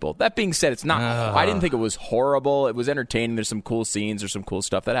many people. That being said, it's not. I didn't think it was horrible. It was entertaining. There's some cool scenes. There's some cool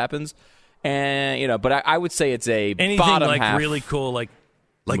stuff that happens, and but I would say it's a anything bottom like half. really cool, like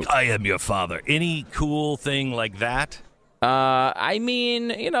I Am Your Father. Any cool thing like that? I mean,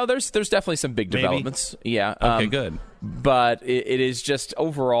 there's definitely some big developments. Yeah. Okay, good. But it is just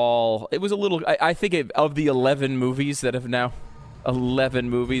overall, it was a little. I think of the 11 movies that have now. 11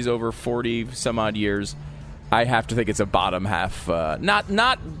 movies over 40 some odd years, I have to think it's a bottom half. Not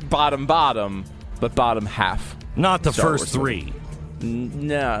bottom, but bottom half. Not the Star first Wars 3.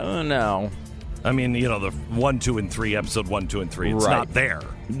 No. I mean, the 1, 2, and 3, episode 1, 2, and 3. It's Right. not there.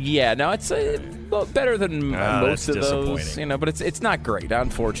 Yeah, no, it's better than most of that's those. disappointing. But it's not great,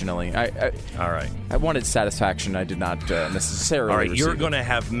 unfortunately. All right. I wanted satisfaction. I did not necessarily. All right, you're receive going it. to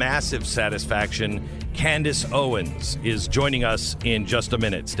have massive satisfaction. Candace Owens is joining us in just a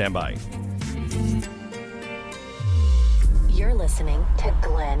minute. Stand by. You're listening to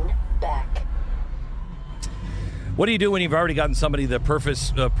Glenn Beck. What do you do when you've already gotten somebody the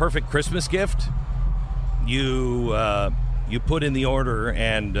perfect Christmas gift? You put in the order,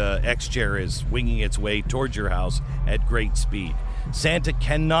 and X-Chair is winging its way towards your house at great speed. Santa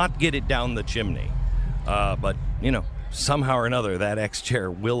cannot get it down the chimney, but somehow or another that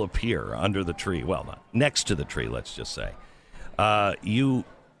X-Chair will appear under the tree. Well, not next to the tree, let's just say. You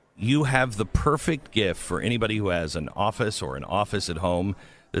have the perfect gift for anybody who has an office or an office at home.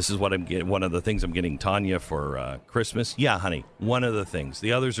 This is what I'm getting. One of the things I'm getting Tanya for Christmas. Yeah, honey, one of the things.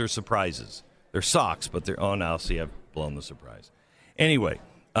 The others are surprises. They're socks, but they're... Oh, now, see, I've blown the surprise. Anyway,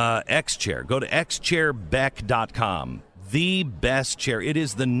 X-Chair. Go to xchairbeck.com. The best chair. It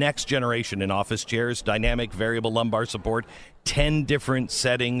is the next generation in office chairs. Dynamic variable lumbar support. 10 different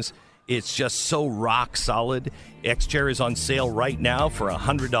settings. It's just so rock solid. X-Chair is on sale right now for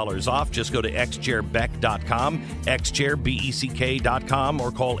 $100 off. Just go to xchairbeck.com, xchairbeck.com,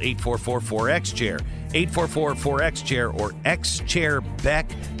 or call 844-4X-Chair. 844-4X-Chair or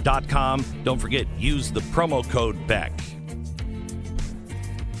xchairbeck.com. Don't forget, use the promo code BECK.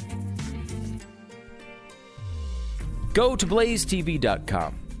 Go to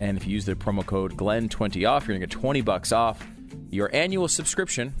blazetv.com, and if you use the promo code Glenn20 off, you're going to get $20 off your annual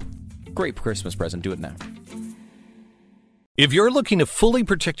subscription. Great Christmas present. Do it now. If you're looking to fully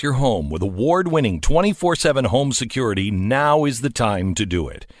protect your home with award-winning 24/7 home security, now is the time to do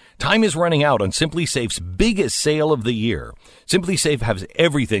it. Time is running out on Simply Safe's biggest sale of the year. Simply Safe has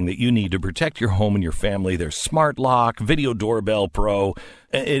everything that you need to protect your home and your family. There's Smart Lock, Video Doorbell Pro.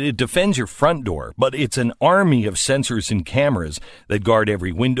 It defends your front door, but it's an army of sensors and cameras that guard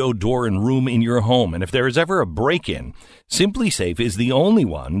every window, door, and room in your home. And if there is ever a break-in, Simply Safe is the only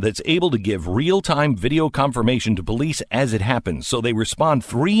one that's able to give real-time video confirmation to police as it happens, so they respond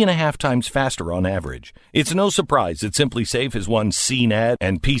 3.5 times faster on average. It's no surprise that Simply Safe has won CNET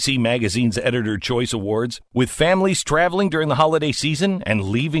and PC Magazine's Editor Choice Awards. With families traveling during the holiday season and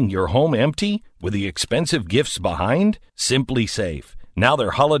leaving your home empty with the expensive gifts behind, Simply Safe. Now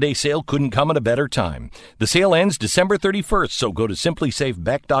their holiday sale couldn't come at a better time. The sale ends December 31st, so go to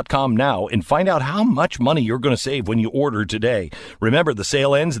simplysafebeck.com now and find out how much money you're going to save when you order today. Remember, the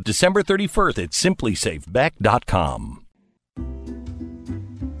sale ends December 31st at simplysafebeck.com.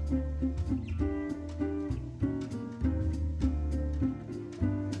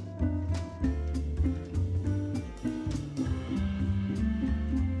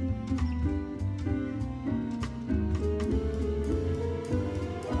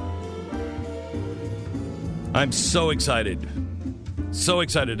 I'm so excited. So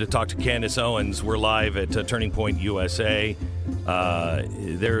excited to talk to Candace Owens. We're live at Turning Point USA.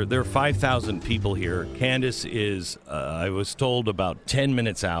 There are 5,000 people here. Candace is, I was told, about 10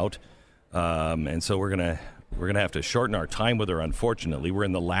 minutes out, and so we're gonna have to shorten our time with her. Unfortunately, we're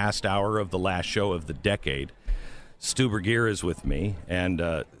in the last hour of the last show of the decade. Stu Bergier is with me, and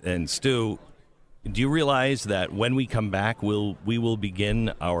Stu, do you realize that when we come back, we will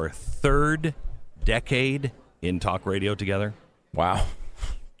begin our third decade in talk radio together? Wow.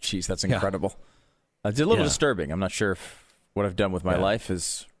 Jeez, that's incredible. Yeah. It's a little disturbing. I'm not sure if what I've done with my life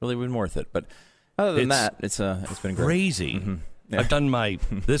has really been worth it. But other than that, it's been great. Crazy. Mm-hmm. Yeah. I've done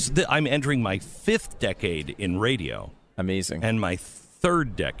I'm entering my 5th decade in radio. Amazing. And my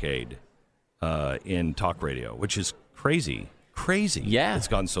third decade in talk radio, which is crazy. Yeah. It's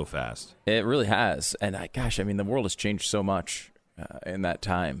gone so fast. It really has. And the world has changed so much in that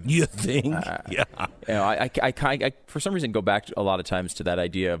time. You think? Yeah. I for some reason go back a lot of times to that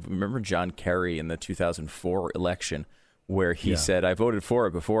idea of, remember John Kerry in the 2004 election, where he said, I voted for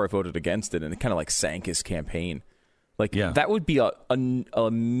it before I voted against it, and it kind of like sank his campaign. That would be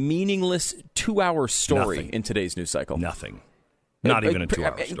a meaningless 2-hour story in today's news cycle. Nothing. Not even a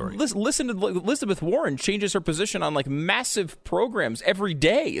 2-hour story. Listen to Elizabeth Warren changes her position on massive programs every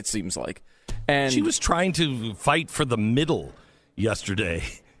day, it seems like. And she was trying to fight for the middle yesterday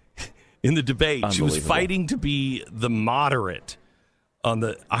in the debate. She was fighting to be the moderate on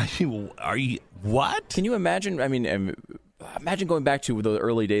the. Are you what? Can you imagine? Imagine going back to the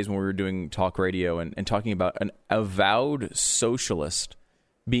early days when we were doing talk radio and talking about an avowed socialist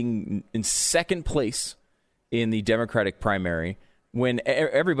being in second place in the Democratic primary, when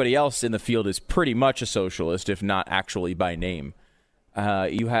everybody else in the field is pretty much a socialist, if not actually by name.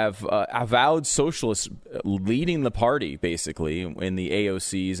 You have avowed socialists leading the party, basically, in the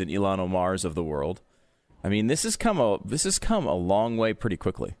AOCs and Ilhan Omars of the world. This has come a long way pretty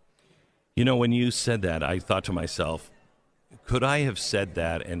quickly. When you said that, I thought to myself, could I have said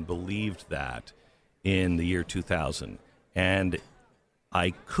that and believed that in the year 2000? And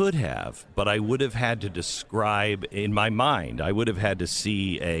I could have, but I would have had to describe, in my mind, I would have had to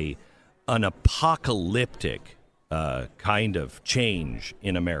see an apocalyptic kind of change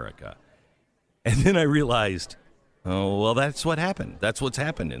in America. And then I realized, that's what happened. That's what's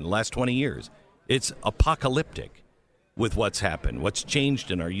happened in the last 20 years. It's apocalyptic with what's happened, what's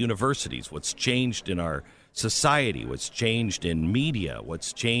changed in our universities, what's changed in our society, what's changed in media,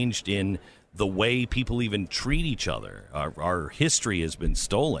 what's changed in the way people even treat each other. Our history has been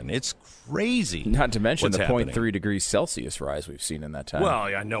stolen. It's crazy. Not to mention the happening. 0.3 degrees Celsius rise we've seen in that time. Well,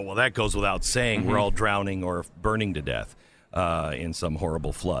 I know. Well, that goes without saying. We're all drowning or burning to death in some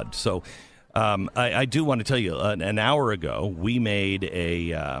horrible flood. So I do want to tell you, an hour ago, we made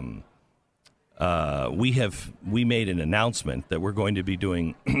we made an announcement that we're going to be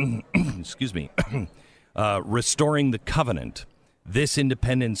doing, excuse me, Restoring the Covenant. This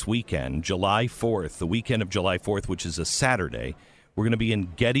Independence weekend, July 4th, the weekend of July 4th, which is a Saturday, we're going to be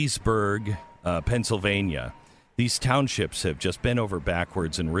in Gettysburg, Pennsylvania. These townships have just bent over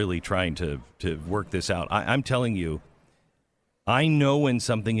backwards and really trying to work this out. I'm telling you, I know when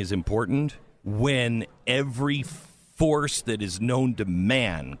something is important when every force that is known to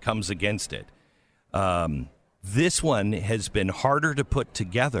man comes against it. This one has been harder to put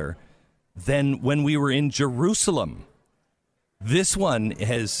together than when we were in Jerusalem. This one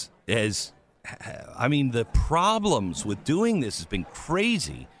has the problems with doing this has been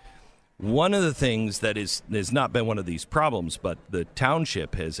crazy. One of the things that has not been one of these problems, but the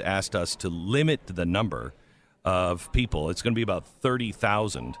township has asked us to limit the number of people. It's going to be about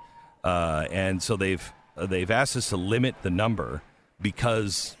 30,000, and so they've asked us to limit the number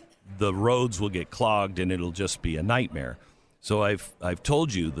because the roads will get clogged and it'll just be a nightmare. So I've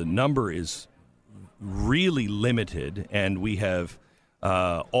told you the number is really limited, and we have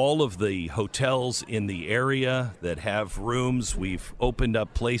all of the hotels in the area that have rooms. We've opened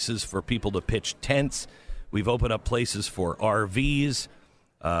up places for people to pitch tents. We've opened up places for RVs,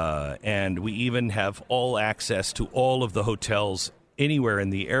 and we even have all access to all of the hotels anywhere in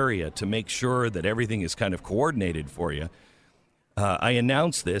the area to make sure that everything is kind of coordinated for you. I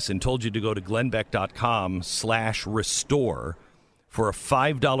announced this and told you to go to glennbeck.com/restore for a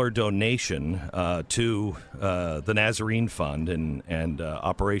 $5 donation to the Nazarene Fund and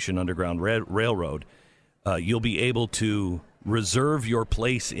Operation Underground Railroad. You'll be able to reserve your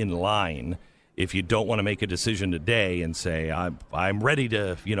place in line if you don't want to make a decision today and say, I'm ready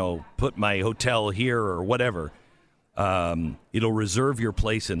to, put my hotel here or whatever. It'll reserve your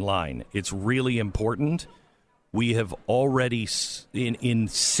place in line. It's really important. We have already, in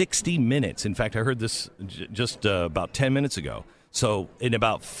 60 minutes, in fact, I heard this just about 10 minutes ago. So in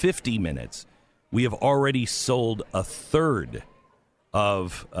about 50 minutes, we have already sold a third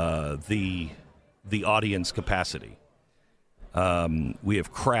of the audience capacity. We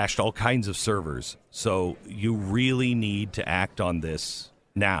have crashed all kinds of servers. So you really need to act on this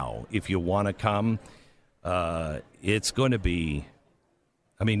now. If you want to come, it's going to be,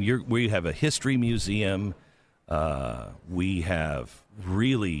 we have a history museum. We have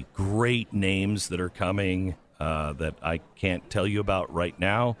really great names that are coming that I can't tell you about right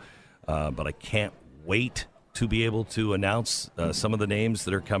now, but I can't wait to be able to announce some of the names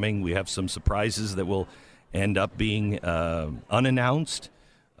that are coming. We have some surprises that will end up being unannounced.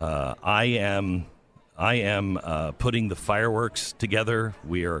 I am I am putting the fireworks together.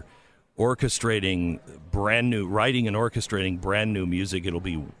 We are writing and orchestrating brand new music. It'll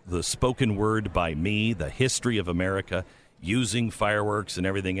be the spoken word by me, the history of America, using fireworks and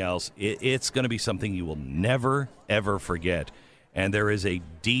everything else. It's going to be something you will never, ever forget. And there is a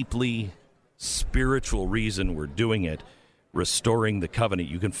deeply spiritual reason we're doing it, restoring the covenant.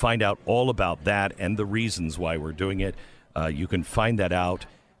 You can find out all about that and the reasons why we're doing it. You can find that out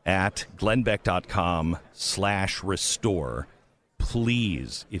at glennbeck.com/restore.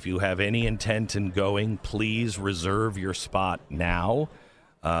 Please, if you have any intent in going, please reserve your spot now,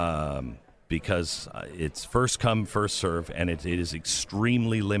 because it's first come, first serve, and it is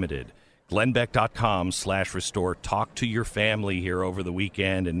extremely limited. glennbeck.com/restore. Talk to your family here over the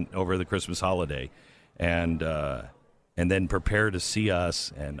weekend and over the Christmas holiday, and then prepare to see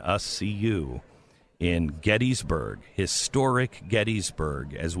us and us see you in Gettysburg, historic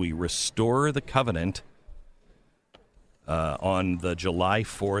Gettysburg, as we restore the covenant on the July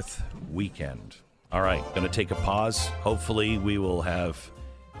 4th weekend. All right, going to take a pause. Hopefully we will have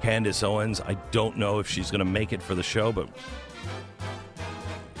Candace Owens. I don't know if she's going to make it for the show, but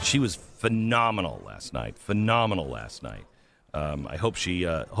she was phenomenal last night. I hope she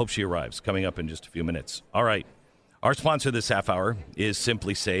arrives, coming up in just a few minutes. All right. Our sponsor this half hour is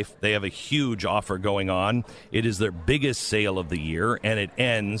Simply Safe. They have a huge offer going on. It is their biggest sale of the year, and it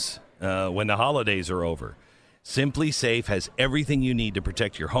ends when the holidays are over. Simply Safe has everything you need to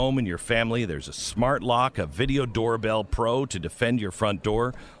protect your home and your family. There's a smart lock, a video doorbell pro to defend your front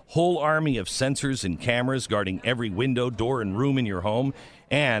door, whole army of sensors and cameras guarding every window, door, and room in your home.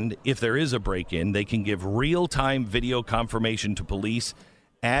 And if there is a break-in, they can give real-time video confirmation to police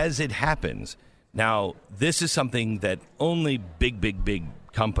as it happens. Now, this is something that only big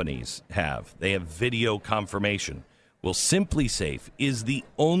companies have. They have video confirmation. Well, Simply Safe is the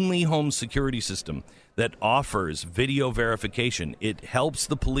only home security system that offers video verification. It helps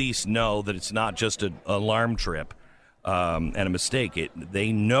the police know that it's not just an alarm trip and a mistake.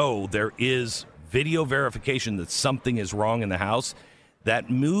 They know there is video verification that something is wrong in the house.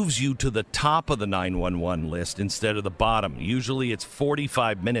 That moves you to the top of the 911 list instead of the bottom. Usually it's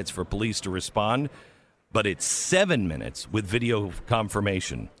 45 minutes for police to respond, but it's 7 minutes with video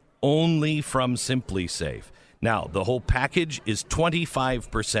confirmation, only from Simply Safe. Now, the whole package is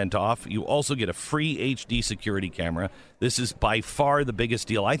 25% off. You also get a free HD security camera. This is by far the biggest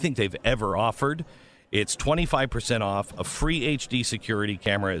deal I think they've ever offered. It's 25% off, a free HD security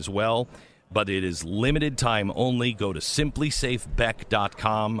camera as well. But it is limited time only. Go to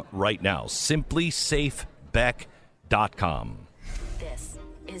simplysafebeck.com right now. Simplysafebeck.com. This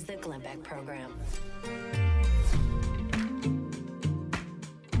is the Glenn Beck Program.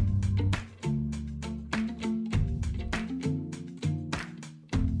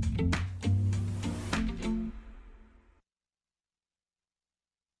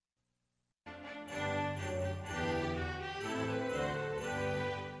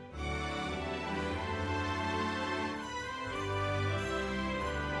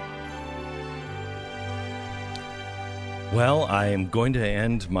 Well, I am going to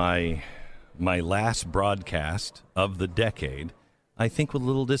end my last broadcast of the decade, I think, with a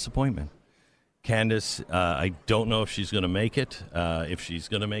little disappointment. Candace, I don't know if she's going to make it. If she's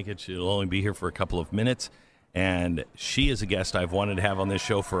going to make it, she'll only be here for a couple of minutes. And she is a guest I've wanted to have on this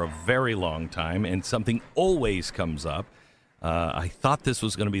show for a very long time, and something always comes up. I thought this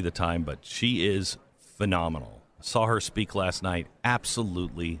was going to be the time, but she is phenomenal. I saw her speak last night.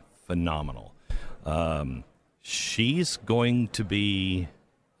 Absolutely phenomenal. She's going to be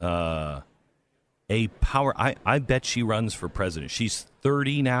a power. I bet she runs for president. She's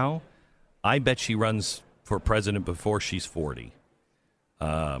 30 now. I bet she runs for president before she's 40.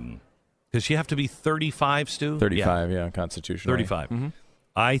 Because you have to be 35, Stu? 35, yeah, constitutionally. 35. Mm-hmm.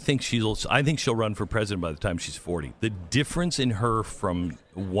 I think she'll run for president by the time she's 40. The difference in her from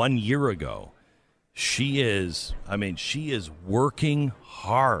 1 year ago, she is working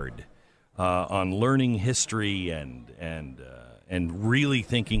hard on learning history and really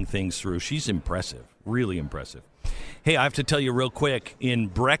thinking things through. She's impressive, really impressive. Hey, I have to tell you real quick, in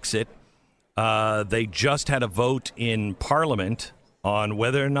Brexit, they just had a vote in Parliament on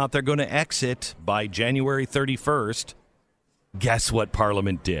whether or not they're going to exit by January 31st. Guess what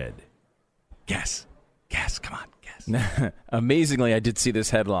Parliament did? Guess, come on, guess. Amazingly, I did see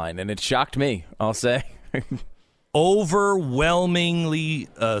this headline, and it shocked me, I'll say. Overwhelmingly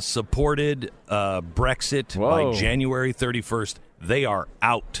supported Brexit by January 31st. They are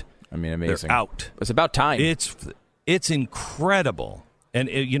out. I mean, amazing. They're out. It's about time. It's incredible. And,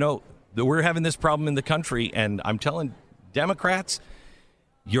 we're having this problem in the country, and I'm telling Democrats,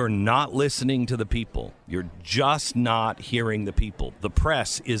 you're not listening to the people. You're just not hearing the people. The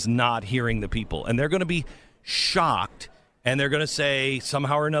press is not hearing the people. And they're going to be shocked, and they're going to say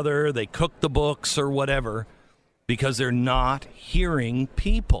somehow or another they cooked the books or whatever because they're not hearing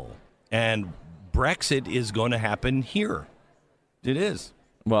people. And Brexit is going to happen here. It is.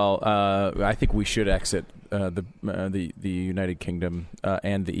 Well, I think we should exit the United Kingdom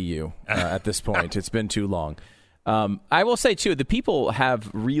and the EU at this point. It's been too long. I will say, too, the people have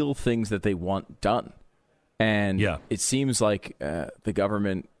real things that they want done. And it seems like the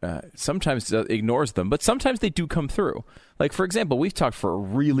government sometimes ignores them, but sometimes they do come through. Like, for example, we've talked for a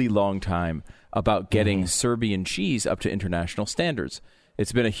really long time about getting Serbian cheese up to international standards.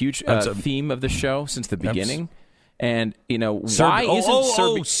 It's been a huge theme of the show since the beginning. And, why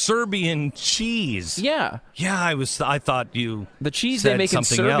isn't Serbian cheese? Yeah. Yeah, I thought you the cheese said they make in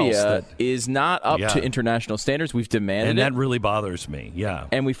Serbia is not up to international standards. We've demanded and it. And that really bothers me, yeah.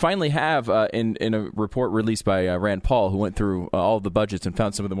 And we finally have, in a report released by Rand Paul, who went through all the budgets and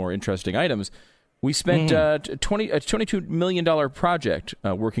found some of the more interesting items, we spent a $22 million project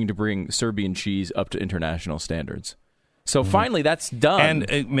working to bring Serbian cheese up to international standards. So finally, that's done.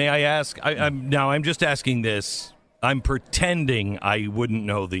 And may I ask, I'm just asking this, I'm pretending I wouldn't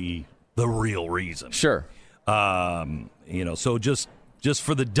know the real reason. Sure. So just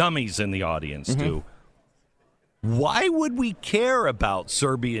for the dummies in the audience, too. Why would we care about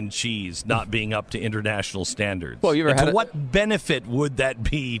Serbian cheese not being up to international standards? Well, you ever had what benefit would that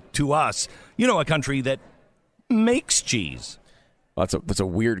be to us? A country that makes cheese. Well, that's a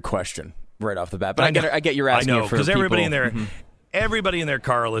weird question right off the bat. But I get you're asking. I know, because everybody in there. Everybody in their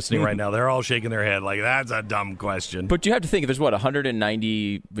car listening right now, they're all shaking their head like, that's a dumb question. But you have to think, there's,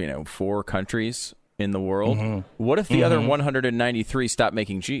 194 countries in the world? What if the other 193 stop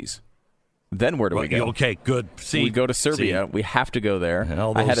making cheese? Then where do we go? Okay, good. We go to Serbia. We have to go there.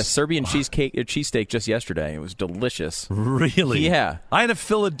 I had a Serbian cheesesteak just yesterday. It was delicious. Really? Yeah. I had a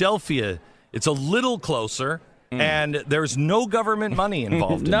Philadelphia. It's a little closer, and there's no government money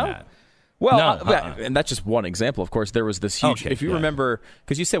involved in that. Well, and that's just one example. Of course, there was this huge, if you remember,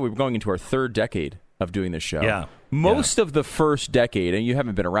 because you said we were going into our third decade of doing this show. Yeah. Most of the first decade, and you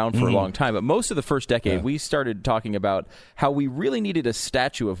haven't been around for a long time, but most of the first decade, we started talking about how we really needed a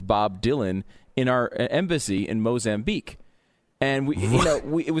statue of Bob Dylan in our embassy in Mozambique. And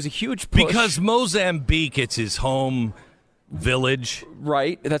it was a huge push. Because Mozambique, it's his home village.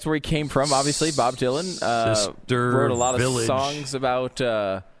 Right. That's where he came from, obviously. Bob Dylan wrote a lot of songs about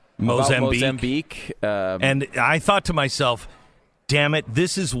Mozambique. And I thought to myself, damn it,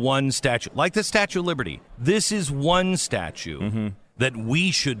 this is one statue. Like the Statue of Liberty. This is one statue that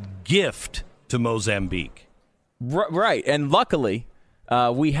we should gift to Mozambique. Right. And luckily,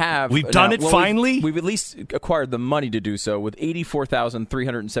 we've done it finally? We've at least acquired the money to do so with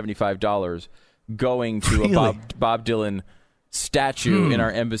 $84,375 going to a Bob Dylan statue in our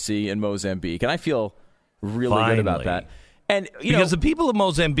embassy in Mozambique. And I feel really good about that. And because the people of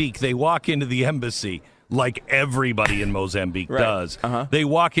Mozambique, they walk into the embassy like everybody in Mozambique does. They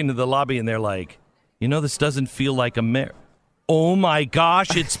walk into the lobby and they're like, this doesn't feel like America. Oh my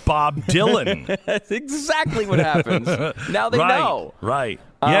gosh, it's Bob Dylan. That's exactly what happens. Now they know. Right.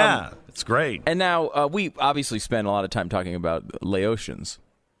 Yeah, it's great. And now we obviously spend a lot of time talking about Laotians.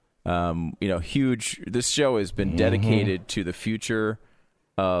 Huge. This show has been dedicated to the future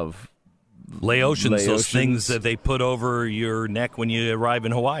of Laotians, those things that they put over your neck when you arrive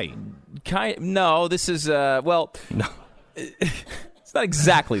in Hawaii. No, this is, no. It's not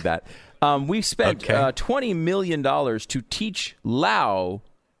exactly that. We've spent $20 million to teach Lao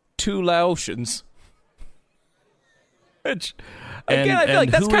to Laotians. Which, again, I feel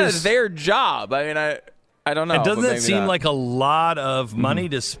like that's kind of their job. I mean, I don't know. And doesn't that seem like a lot of money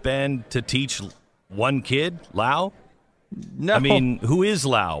to spend to teach one kid Lao? No. I mean, who is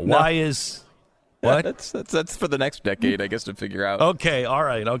Lao? No. Why is... What? That's for the next decade, I guess, to figure out. Okay, all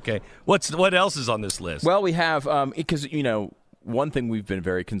right, okay. What else is on this list? Well, we have, because, one thing we've been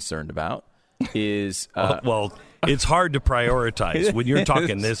very concerned about is... well, it's hard to prioritize when you're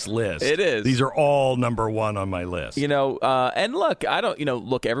talking this list. It is. These are all number one on my list. And look, I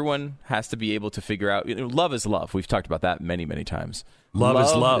don't, everyone has to be able to figure out, love is love. We've talked about that many, many times. Love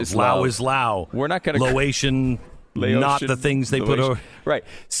is love. Lao is Lao. We're not going to... Laotian... not the things they put over. Right.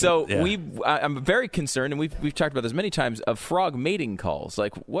 So I'm very concerned, and we've talked about this many times, of frog mating calls.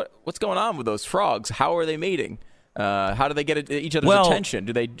 Like, what's going on with those frogs? How are they mating? How do they get each other's attention?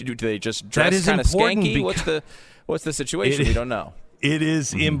 Do they just dress kind of skanky? What's the situation? We don't know. It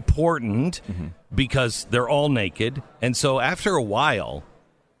is important because they're all naked, and so after a while,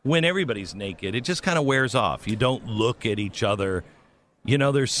 when everybody's naked, it just kind of wears off. You don't look at each other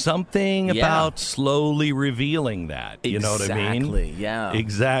There's something about slowly revealing that. You know what I mean? Exactly, yeah.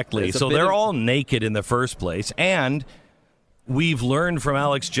 Exactly. So they're all naked in the first place. And we've learned from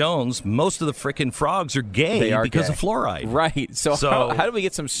Alex Jones, most of the frickin' frogs are gay because of fluoride. Right. So how do we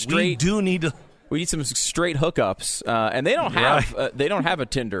get some straight... We need some straight hookups. And they don't have a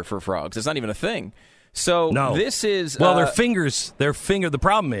Tinder for frogs. It's not even a thing. So this is... Well, the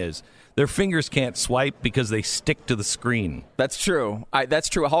problem is... Their fingers can't swipe because they stick to the screen. That's true. That's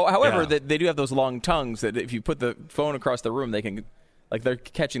true. However, they do have those long tongues that if you put the phone across the room, they can, like they're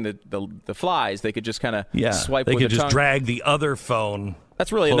catching the flies, they could just kind of swipe with the tongue. They could just drag the other phone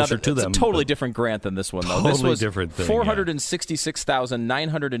That's really closer to them. It's a totally different grant than this one, though. Totally this was different thing.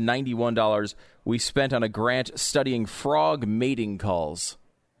 $466,991 we spent on a grant studying frog mating calls,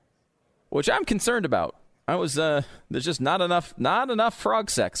 which I'm concerned about. There's just not enough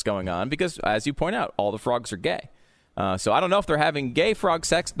frog sex going on because, as you point out, all the frogs are gay. So I don't know if they're having gay frog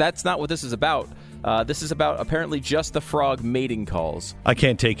sex. That's not what this is about. This is about apparently just the frog mating calls. I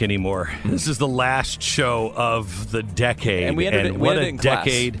can't take any more. This is the last show of the decade. And we ended it in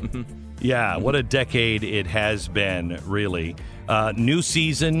decade. Yeah, what a decade it has been, really. New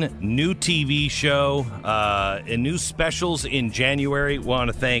season, new TV show, and new specials in January.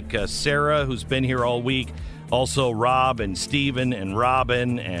 Want to thank Sarah, who's been here all week. Also, Rob and Steven and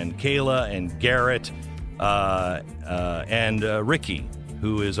Robin and Kayla and Garrett and Ricky,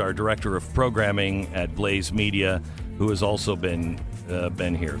 who is our director of programming at Blaze Media, who has also been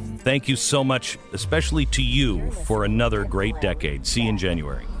here. Thank you so much, especially to you, for another great decade. See you in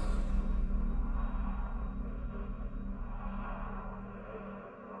January.